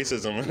R for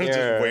racism. Yeah.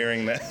 Just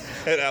wearing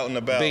that out and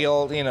about. Big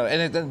old,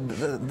 and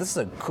this is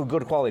a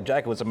good quality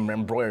jacket with some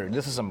embroidery.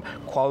 This is some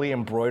quality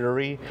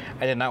embroidery.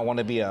 I did not want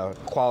to be a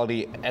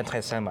quality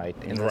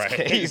anti-Semite in this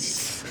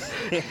case.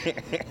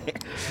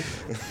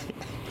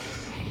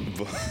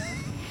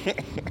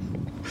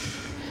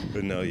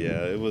 But no,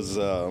 yeah, it was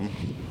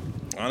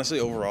honestly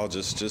overall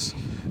just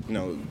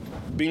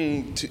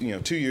being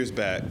 2 years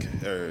back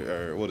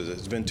or what is it?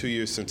 It's been 2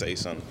 years since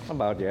ASUN.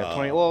 About 2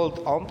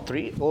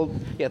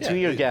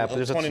 year gap.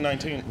 There's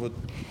 2019.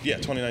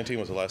 2019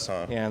 was the last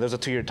time. Yeah, there's a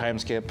 2 year time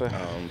skip.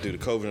 Due to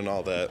COVID and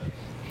all that.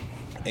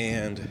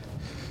 And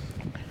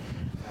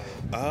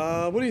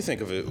what do you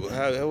think of it?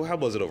 How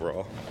was it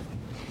overall?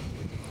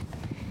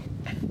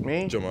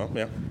 Me? Jamal,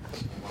 yeah.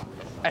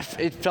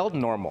 It felt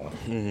normal.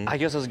 I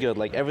guess it's good.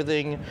 Like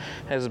everything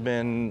has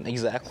been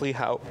exactly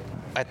how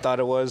I thought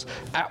it was.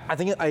 I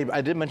think I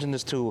did mention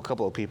this to a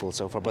couple of people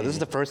so far, but this is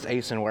the first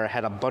ASIN where I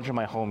had a bunch of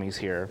my homies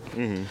here.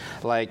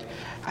 Like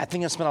I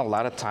think I spent a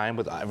lot of time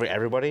with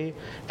everybody,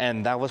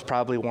 and that was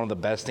probably one of the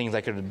best things I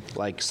could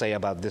like say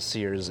about this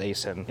year's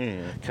ASIN.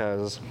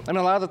 Because I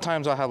mean, a lot of the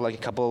times I'll have like a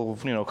couple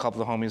of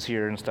homies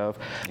here and stuff,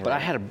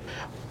 but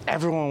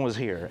everyone was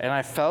here, and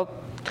I felt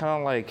kind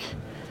of like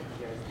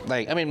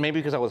I mean, maybe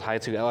because I was high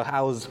too.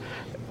 I was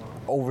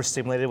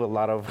overstimulated with a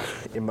lot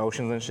of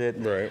emotions and shit.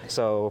 Right.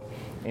 So,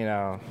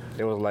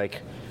 it was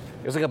like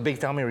a big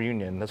family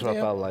reunion. That's what I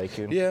felt like.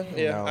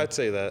 Yeah, I'd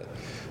say that.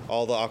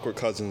 All the awkward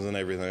cousins and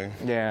everything.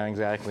 Yeah,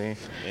 exactly.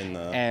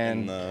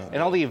 And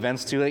all the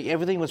events too. Like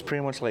everything was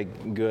pretty much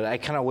like good. I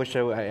kind of wish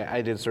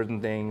I did certain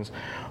things.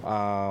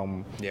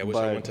 I wish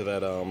I went to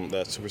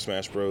that Super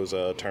Smash Bros.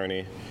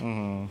 Tourney.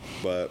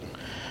 But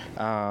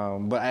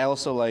I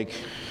also like.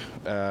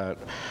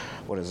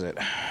 What is it?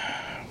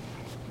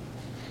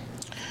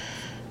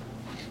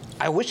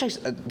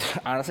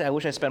 Honestly, I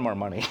wish I spent more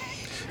money.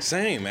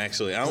 Same,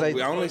 actually. You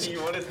want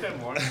to spend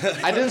more?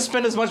 I didn't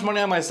spend as much money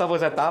on myself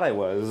as I thought I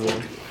was.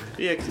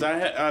 Yeah, because I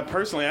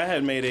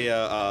had made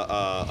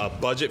a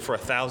budget for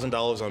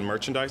 $1,000 on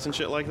merchandise and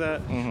shit like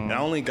that, and I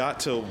only got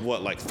to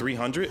like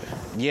 300.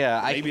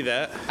 Yeah, maybe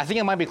that. I think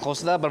I might be close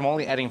to that, but I'm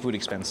only adding food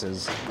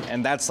expenses,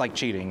 and that's like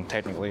cheating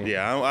technically.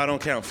 Yeah, I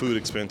don't count food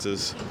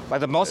expenses.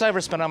 Like the most I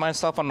ever spent on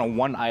myself on a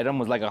one item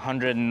was like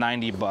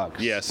 $190.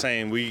 Yeah,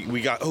 same.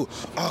 We got oh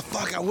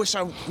fuck! I wish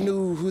I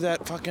knew who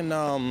that fucking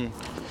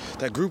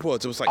that group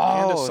was. It was like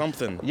Panda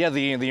something. Yeah,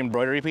 the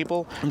embroidery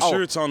people. I'm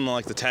sure it's on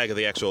like the tag of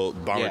the actual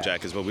bomber Yeah.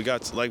 jackets, but we got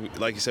like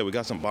you said, we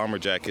got some bomber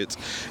jackets,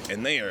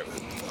 and they are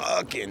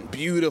fucking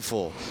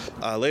beautiful.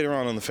 Later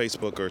on the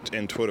Facebook or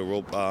in Twitter,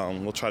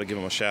 we'll try to give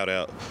them a shout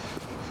out.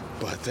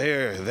 But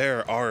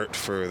their art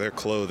for their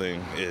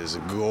clothing is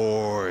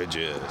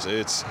gorgeous.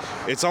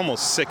 It's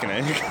almost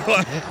sickening.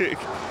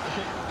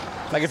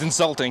 Like it's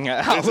insulting.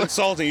 It's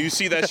insulting. You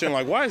see that shit and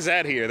like, why is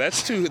that here?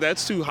 That's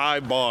too high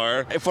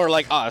bar. For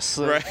like us.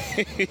 Right.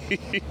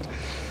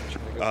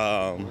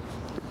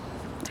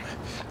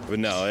 But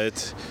no,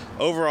 it's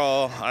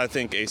overall. I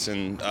think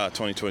ASIN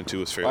 2022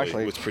 was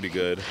was pretty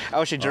good.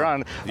 Actually,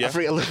 Jerron, yeah? I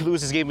forget,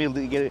 Lewis just gave me.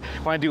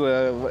 Want to do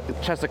a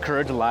Chest of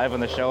Courage live on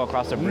the show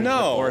across the bridge?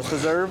 No. The Forest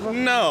Preserve?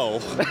 No.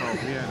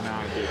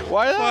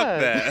 Why not? Fuck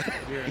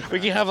that.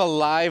 We can have a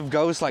live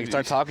ghost like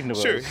start talking to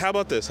us. Sure. How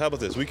about this?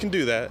 We can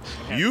do that.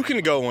 You can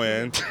go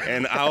in,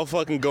 and I'll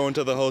fucking go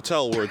into the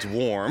hotel where it's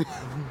warm.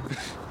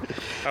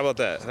 How about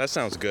that? That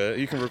sounds good.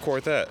 You can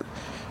record that.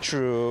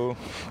 True.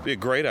 Be a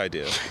great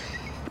idea.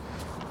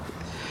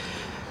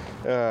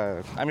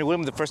 I mean, it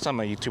wouldn't be the first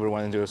time a YouTuber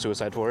went into a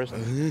suicide forest.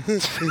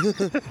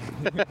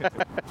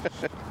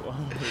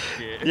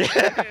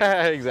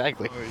 Yeah,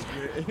 exactly.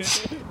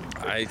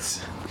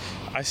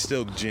 I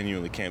still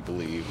genuinely can't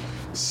believe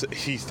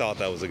he thought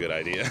that was a good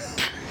idea.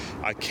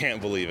 I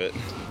can't believe it.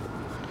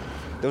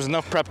 There was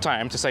enough prep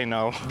time to say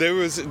no. There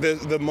was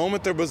the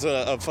moment there was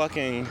a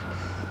fucking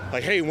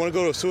like, hey, you want to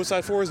go to a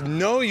suicide forest?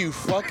 No, you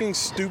fucking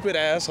stupid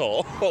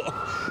asshole.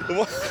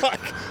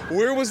 Like,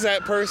 where was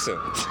that person?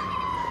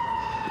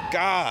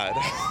 God.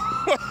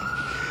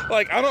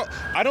 Like, I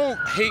don't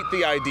hate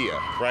the idea,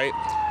 right?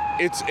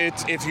 It's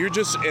if you're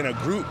just in a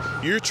group,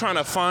 you're trying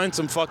to find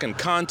some fucking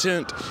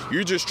content,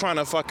 you're just trying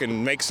to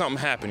fucking make something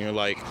happen. You're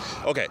like,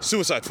 okay,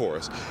 suicide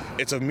forest.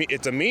 It's a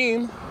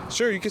meme.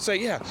 Sure, you could say,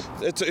 yeah,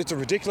 it's a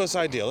ridiculous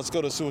idea. Let's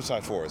go to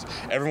suicide forest.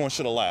 Everyone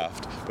should have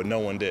laughed, but no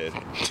one did.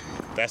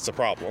 That's the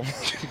problem.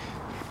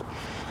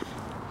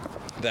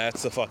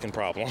 That's the fucking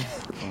problem.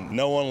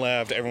 No one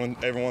laughed.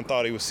 Everyone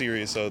thought he was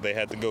serious, so they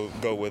had to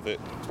go with it.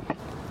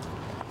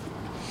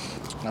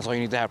 That's why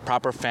you need to have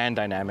proper fan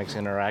dynamics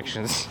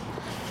interactions.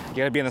 You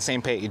gotta be on the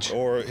same page.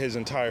 Or his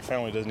entire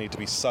family doesn't need to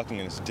be sucking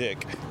his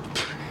dick.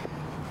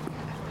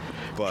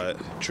 But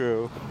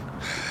true.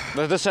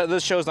 But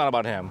this show's not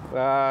about him.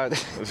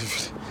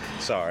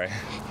 Sorry.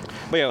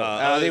 But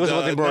yeah, it was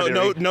with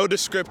embroidery. No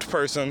descript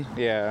person.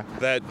 Yeah.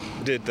 That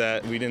did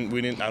that. We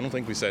didn't. I don't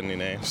think we said any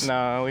names.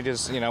 No, we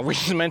just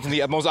mentioned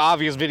the most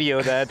obvious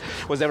video that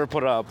was ever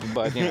put up.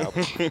 But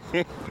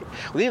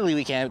legally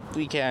we can't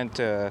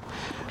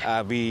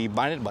be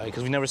binded by it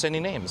because we never said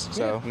any names.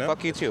 So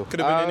fuck you too. Could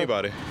have been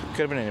anybody.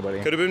 Could have been anybody.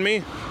 Could have been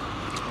me.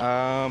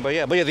 But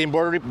yeah,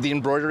 the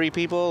embroidery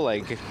people,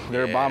 like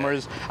they're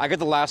bombers. I got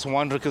the last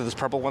one because this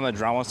purple one that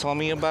John was telling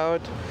me about.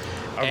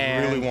 I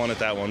really wanted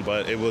that one,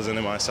 but it wasn't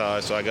in my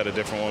size, so I got a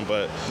different one.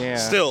 But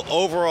still,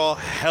 overall,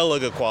 hella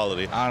good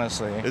quality.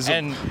 Honestly.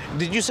 And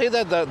did you say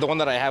that the one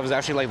that I have is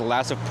actually like the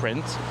last of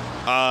print?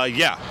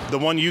 Yeah. The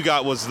one you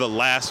got was the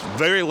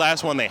very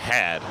last one they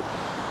had.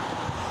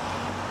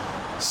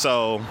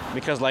 So.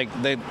 Because like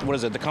the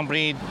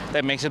company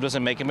that makes it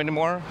doesn't make them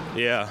anymore?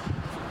 Yeah.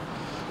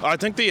 I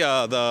think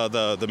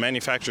the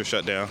manufacturer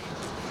shut down.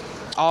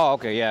 Oh,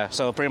 okay, yeah.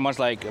 So pretty much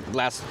like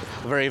last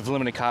very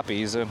limited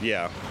copies.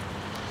 Yeah.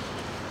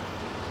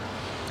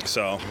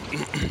 So,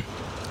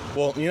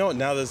 well, you know what?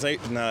 Now that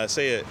I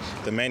say it,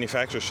 the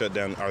manufacturer shut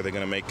down. Are they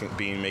going to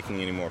be making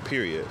any more?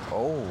 Period.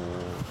 Oh,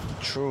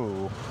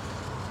 true.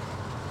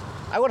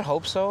 I would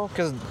hope so,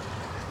 because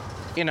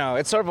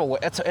it's sort of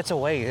it's a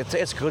waste.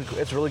 It's good.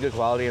 It's really good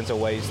quality. And it's a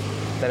waste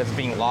that it's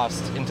being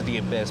lost into the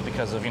abyss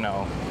because of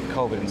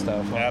COVID and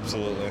stuff.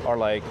 Absolutely. Or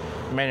like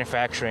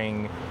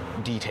manufacturing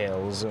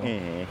details.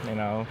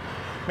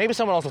 Maybe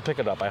someone else will pick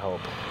it up. I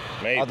hope.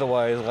 Maybe.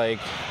 Otherwise,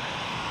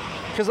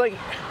 because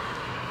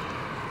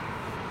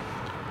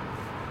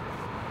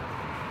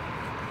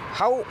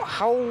how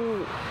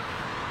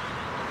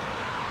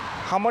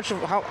much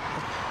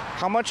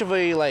of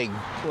a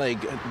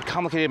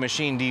complicated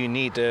machine do you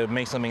need to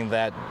make something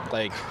that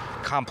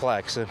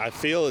complex? I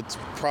feel it's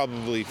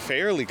probably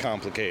fairly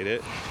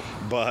complicated,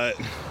 but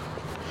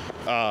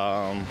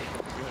no,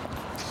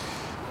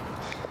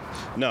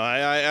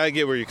 I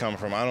get where you're coming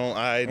from.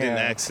 I didn't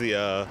ask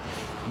the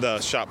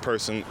shop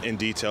person in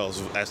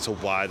details as to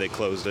why they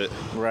closed it.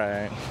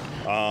 Right.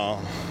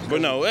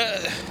 But no.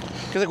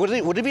 Because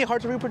would it be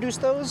hard to reproduce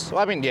those?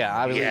 Well, I mean, yeah,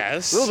 obviously,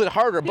 yes. A little bit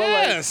harder, but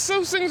yes,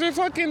 those things are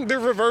they're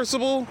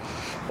reversible.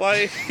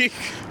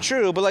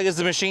 True, but is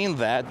the machine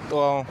that?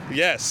 Well,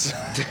 yes.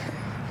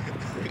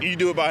 You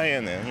do it by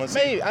hand then. Let's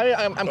maybe.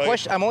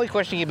 I'm only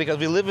questioning it because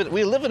we live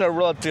in a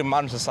relatively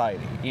modern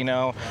society.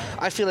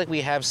 I feel like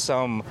we have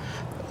some,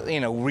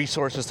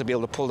 resources to be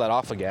able to pull that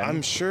off again.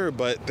 I'm sure,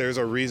 but there's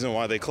a reason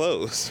why they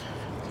closed.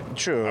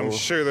 True. I'm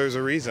sure there's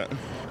a reason.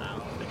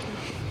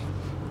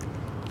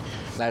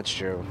 That's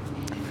true.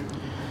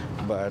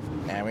 But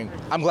I mean,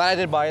 I'm glad I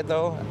did buy it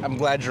though. I'm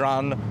glad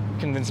John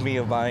convinced me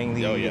of buying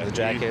the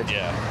jacket.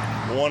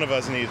 One of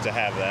us needs to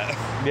have that.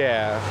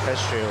 Yeah,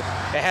 that's true.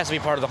 It has to be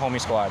part of the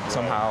homie squad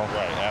somehow.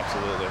 Right,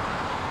 absolutely.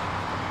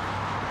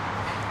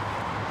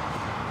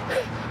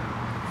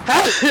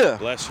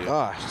 Bless you.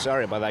 Oh,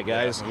 sorry about that,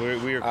 guys.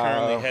 Yeah, we are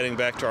currently heading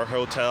back to our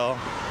hotel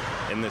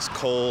in this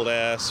cold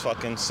ass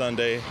fucking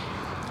Sunday.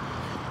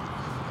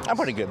 I'm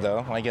pretty good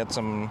though. I get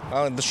some.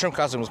 The shrimp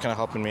costume was kind of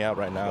helping me out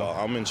right now. Well,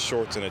 I'm in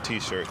shorts and a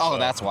t-shirt. Oh, so.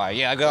 That's why.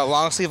 Yeah, I got a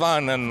long sleeve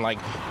on and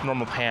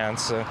normal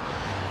pants.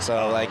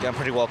 I'm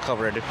pretty well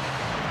covered.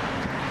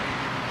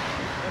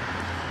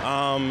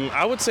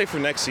 I would say for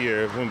next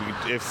year,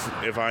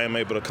 if I am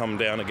able to come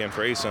down again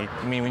for ASIN.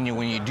 I mean, when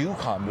you do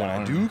come down. When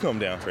I do come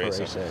down for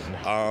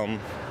ASIN.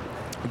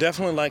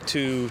 Definitely like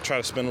to try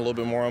to spend a little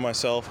bit more on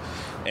myself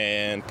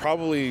and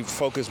probably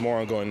focus more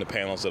on going to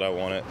panels that I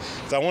wanted.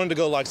 So I wanted to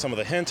go some of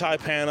the hentai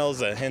panels,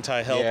 the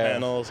hentai hell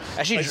panels,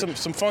 actually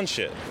some fun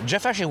shit.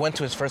 Jeff actually went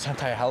to his first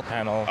hentai hell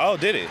panel. Oh,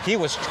 did he? He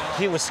was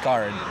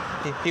scarred.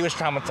 He was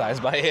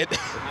traumatized by it.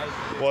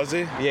 Was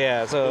he?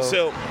 Yeah.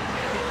 So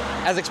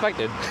as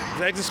expected.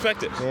 As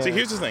expected. Yeah. See,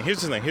 here's the thing.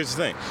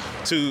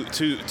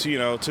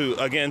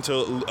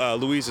 To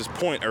Louise's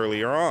point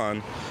earlier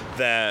on,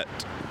 that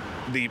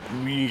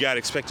you got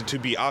expected to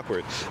be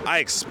awkward. I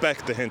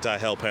expect the hentai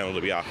hell panel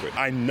to be awkward.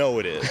 I know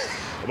it is.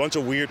 A bunch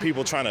of weird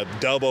people trying to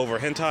dub over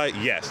hentai.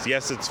 Yes,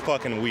 it's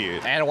fucking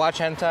weird. And watch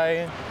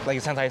hentai,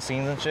 it's hentai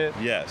scenes and shit.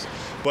 Yes,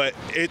 but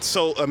it's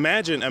so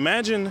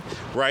imagine,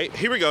 right?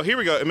 Here we go.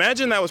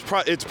 Imagine that was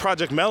it's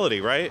Project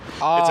Melody, right?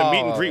 Oh. It's a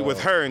meet and greet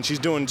with her, and she's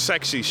doing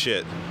sexy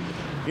shit.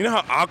 You know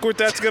how awkward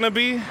that's gonna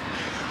be?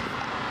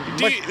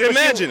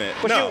 Imagine it.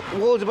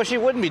 But she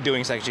wouldn't be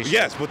doing sexy shit.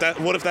 Yes, but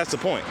what if that's the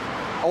point?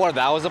 Oh, what if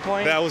that was the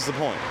point? That was the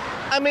point.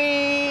 I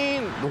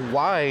mean,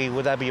 why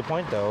would that be a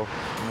point, though?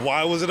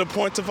 Why was it a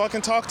point to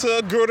fucking talk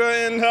to Gerda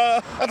and...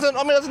 That's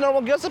a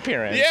normal guest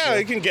appearance. Yeah,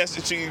 you can guess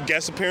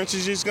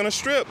appearances, she's gonna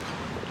strip.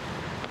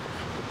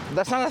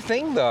 That's not a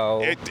thing,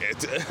 though.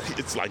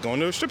 It's like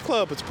going to a strip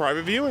club. It's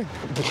private viewing.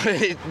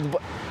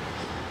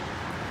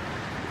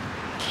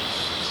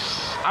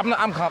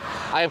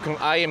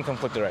 I am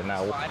conflicted right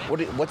now.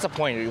 What's the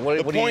point?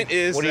 The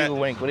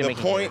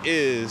point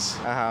is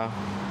Uh-huh.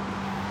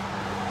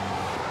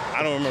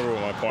 I don't remember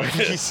what my point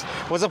is.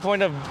 What's the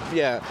point of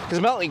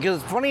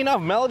because funny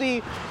enough,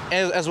 Melody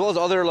as well as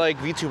other like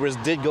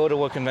VTubers did go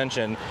to a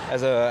convention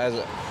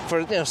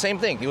for same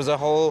thing. It was a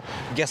whole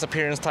guest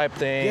appearance type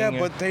thing. Yeah,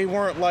 but they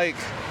weren't like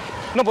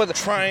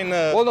trying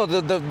to. Well, no,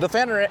 the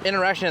fan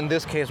interaction in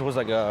this case was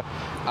like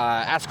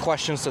ask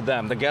questions to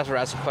them. The guests were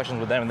asking questions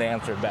with them, and they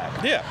answered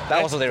back. Yeah,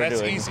 that was what they were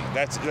doing.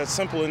 That's easy. That's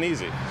simple and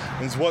easy.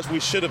 It's what we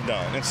should have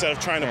done instead of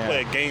trying to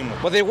play a game.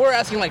 But they were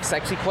asking like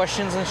sexy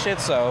questions and shit.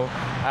 So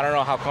I don't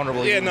know how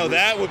comfortable. Yeah, no,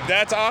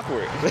 that's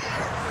awkward.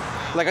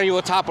 Like, are you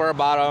a top or a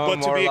bottom?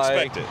 But to be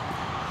expected.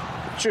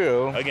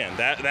 True. Again,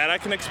 that I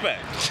can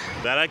expect.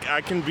 That I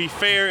can be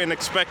fair and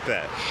expect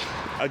that.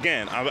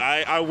 Again,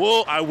 I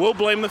will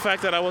blame the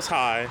fact that I was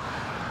high,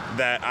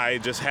 that I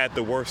just had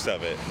the worst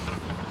of it.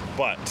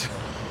 But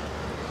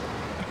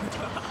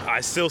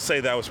I still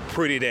say that was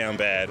pretty damn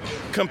bad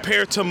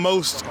compared to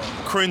most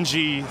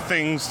cringy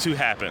things to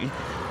happen.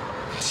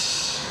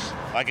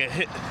 Like a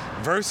hit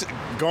versus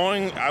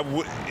going,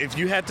 if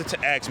you had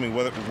to ask me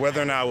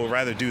whether or not I would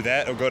rather do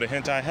that or go to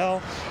Hentai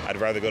Hell, I'd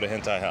rather go to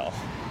Hentai Hell.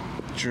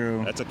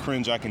 True. That's a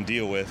cringe I can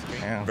deal with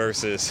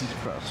versus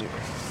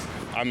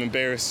I'm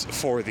embarrassed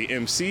for the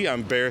MC,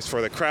 I'm embarrassed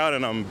for the crowd,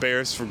 and I'm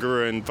embarrassed for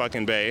Guru and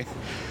fucking Bay.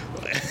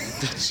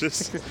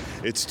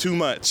 It's too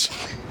much.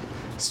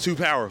 It's too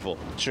powerful.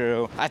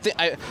 True. I think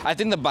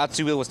the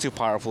Batsubi was too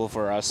powerful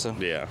for us.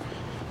 Yeah.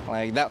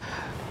 Like that.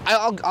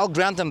 I'll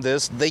grant them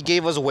this. They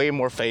gave us way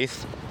more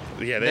faith.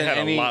 Yeah, they had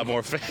a lot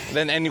more faith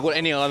than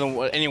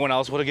anyone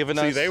else would have given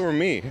us. See, they were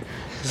me.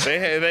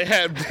 They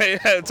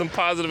had some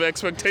positive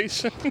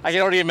expectation. I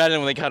can already imagine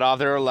when they cut off,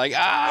 they were like,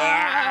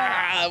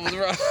 that was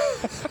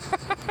rough.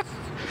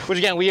 Which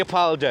again, we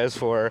apologize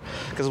for,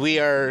 because we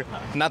are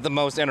not the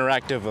most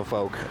interactive of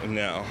folk.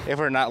 No. If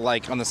we're not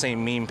like on the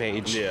same meme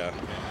page. Yeah.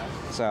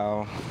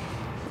 So,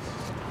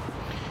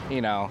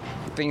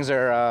 things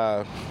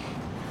are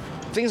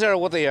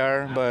what they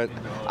are, but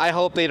I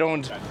hope they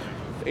don't,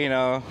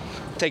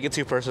 take it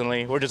too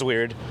personally. We're just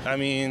weird. I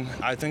mean,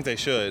 I think they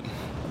should.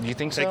 You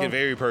think so? Take it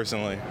very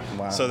personally,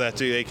 so that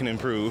they can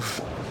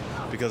improve.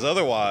 Because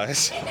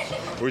otherwise,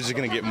 we're just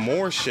gonna get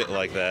more shit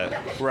like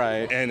that.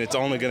 Right. And it's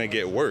only gonna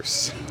get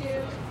worse.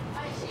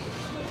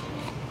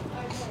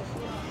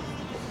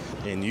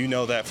 And you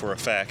know that for a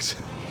fact.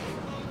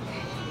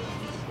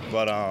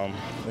 But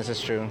this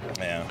is true.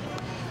 Yeah.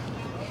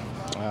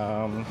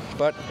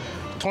 But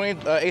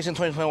Ace in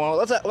 2021.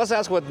 Let's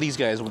ask what these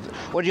guys.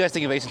 What do you guys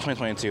think of Ace in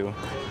 2022?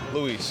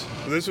 Luis,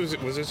 was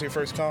this your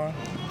first con?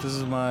 This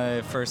is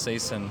my first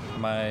ASIN,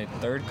 my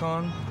third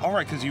con. All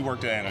right, because you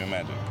worked at Anime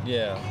Magic.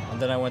 Yeah,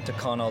 and then I went to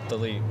Con Alt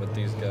Delete with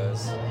these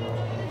guys.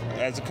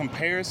 As a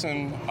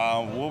comparison,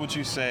 what would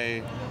you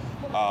say?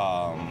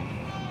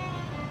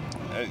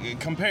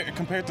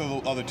 Compared to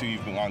the other two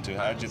you've gone to,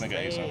 how did you think of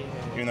ASIN?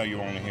 Even though you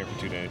were only here for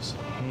 2 days.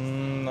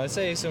 I'd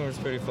say ASIN was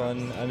pretty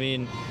fun. I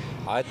mean,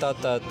 I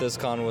thought that this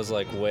con was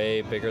like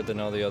way bigger than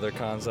all the other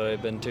cons that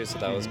I've been to, so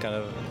that was kind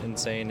of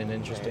insane and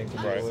interesting to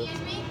deal with.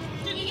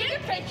 Did you get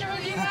a picture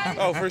with you guys?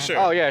 Oh, for sure.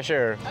 Oh, yeah,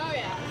 sure. Oh,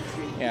 yeah.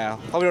 Yeah.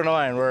 Hope you don't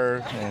mind.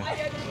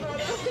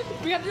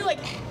 We have to,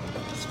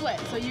 split.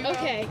 So you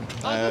okay.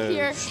 I'll go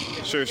here.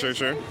 Sure.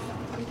 Hey,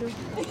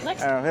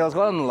 let's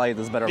go out in the light.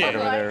 There's better light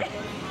over there.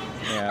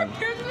 Yeah.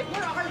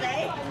 Where are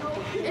they?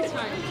 It's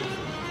fine.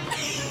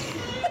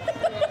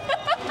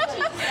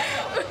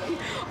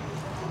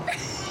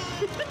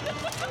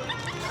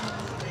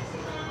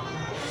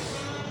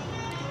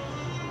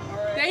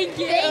 Thank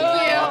you.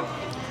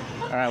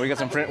 All right, we got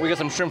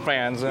some shrimp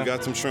fans. We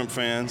got some shrimp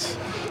fans.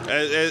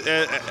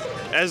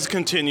 As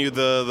continued,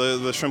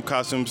 the shrimp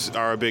costumes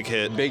are a big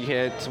hit. Big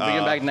hit. Bring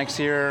it back next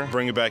year.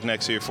 Bring it back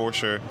next year for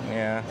sure.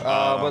 Yeah.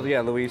 But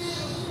yeah, Luis.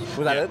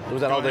 Was that it?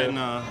 Was that all the?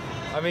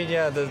 I mean,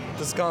 yeah,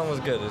 this con was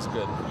good. It was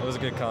good. It was a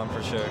good con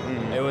for sure.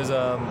 Mm-hmm. It was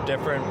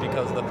different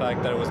because of the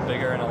fact that it was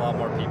bigger and a lot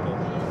more people.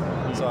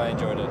 So I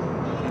enjoyed it.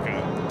 Okay.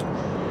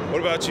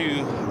 What about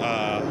you,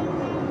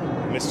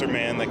 Mr.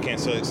 Man that can't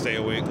stay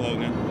awake,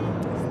 Logan?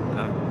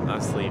 I'm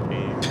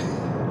sleepy.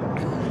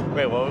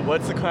 Wait,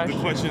 what's the question?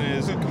 The question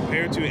is,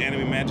 compared to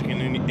Anime Magic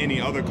and any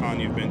other con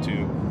you've been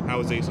to, how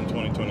was Ace in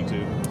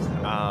 2022?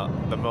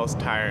 The most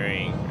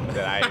tiring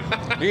that I...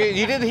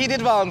 He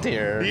did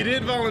volunteer. He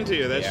did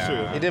volunteer, that's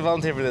true. He did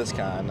volunteer for this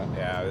con.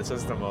 Yeah, this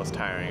is the most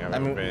tiring I've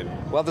ever been.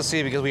 We'll have to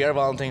see because we are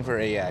volunteering for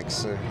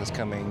AX this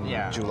coming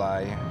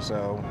July.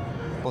 So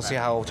we'll see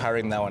how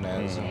tiring that one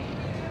is.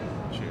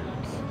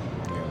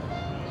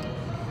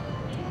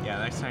 Yeah,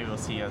 next time you'll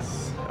see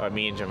us,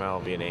 me and Jamal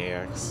will be in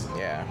AX.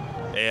 Yeah.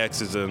 AX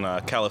is in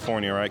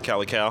California, right?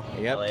 Cali Cal?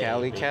 Yep, LA,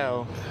 Cali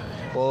Cal.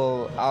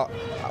 Well,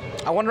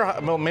 I wonder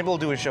how, maybe we'll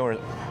do a show.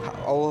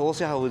 We'll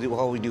see how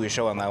we do a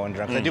show on that one,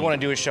 because I do want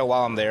to do a show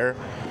while I'm there.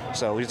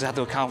 So we just have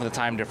to account for the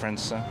time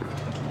difference.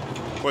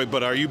 Wait,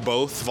 but are you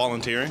both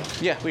volunteering?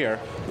 Yeah, we are.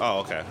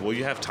 Oh, okay. Will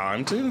you have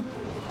time to?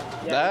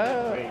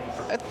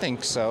 I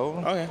think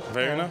so. Okay,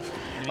 fair enough.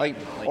 like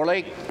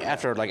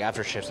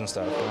after shifts and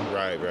stuff.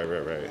 Right.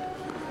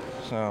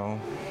 So,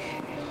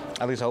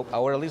 at least hope. I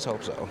would at least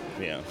hope so.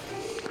 Yeah.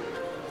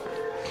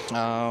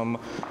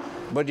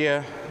 But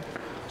yeah,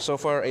 so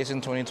far,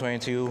 ACEN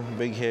 2022,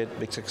 big hit,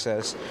 big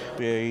success.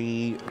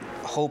 We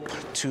hope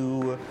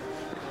to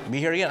be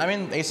here again. I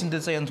mean, ACEN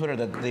did say on Twitter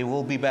that they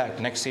will be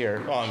back next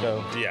year.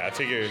 So. Yeah, I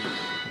figure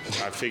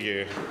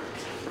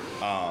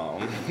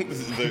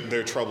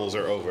their troubles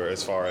are over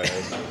as far as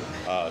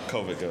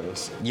COVID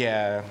goes.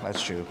 Yeah,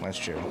 that's true.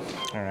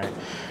 All right.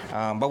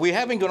 But we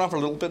have been going on for a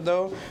little bit,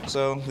 though.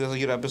 So this is a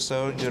good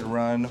episode, good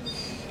run.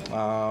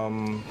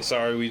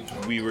 Sorry,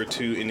 we were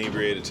too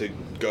inebriated to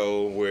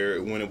go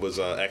when it was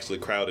actually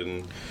crowded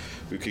and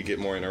we could get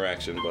more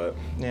interaction. But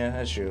yeah,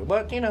 that's true.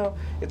 But you know,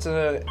 it's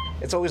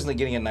always like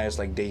getting a nice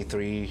like day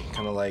 3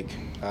 kind of like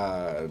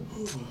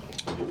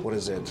what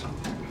is it?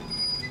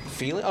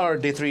 Feeling or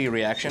day 3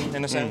 reaction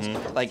in a sense,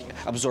 like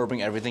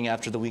absorbing everything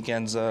after the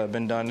weekend's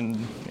been done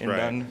and right.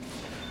 done.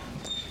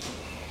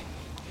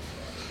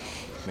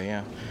 But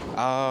yeah,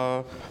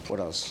 what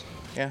else?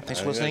 Yeah,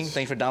 thanks for listening.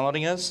 Thanks for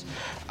downloading us.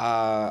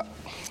 How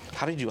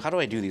do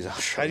I do these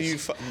outros? How do you?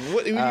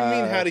 What do you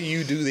mean? How do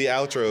you do the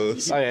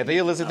outros? Oh yeah, thank you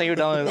for listening. Thank you for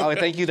downloading. Oh,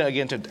 thank you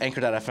again to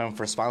Anchor.fm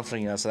for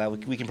sponsoring us, so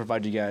that we can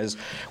provide you guys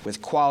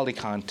with quality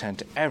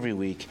content every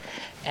week.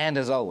 And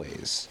as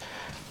always,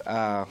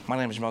 my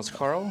name is Jamal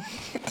Carl.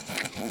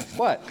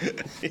 What?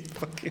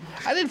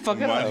 I didn't fuck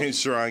it up. My name is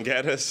Sharon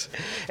Gaddis.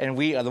 And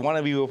we are the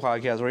Wanna Be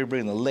podcast, where we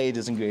bring the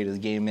latest and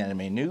greatest game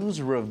anime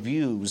news,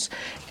 reviews,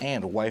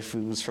 and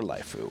waifus for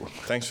lifeu.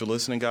 Thanks for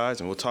listening,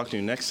 guys, and we'll talk to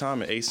you next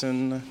time at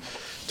ACEN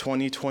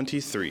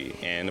 2023.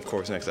 And, of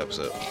course, next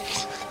episode.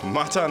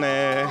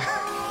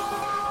 Matane!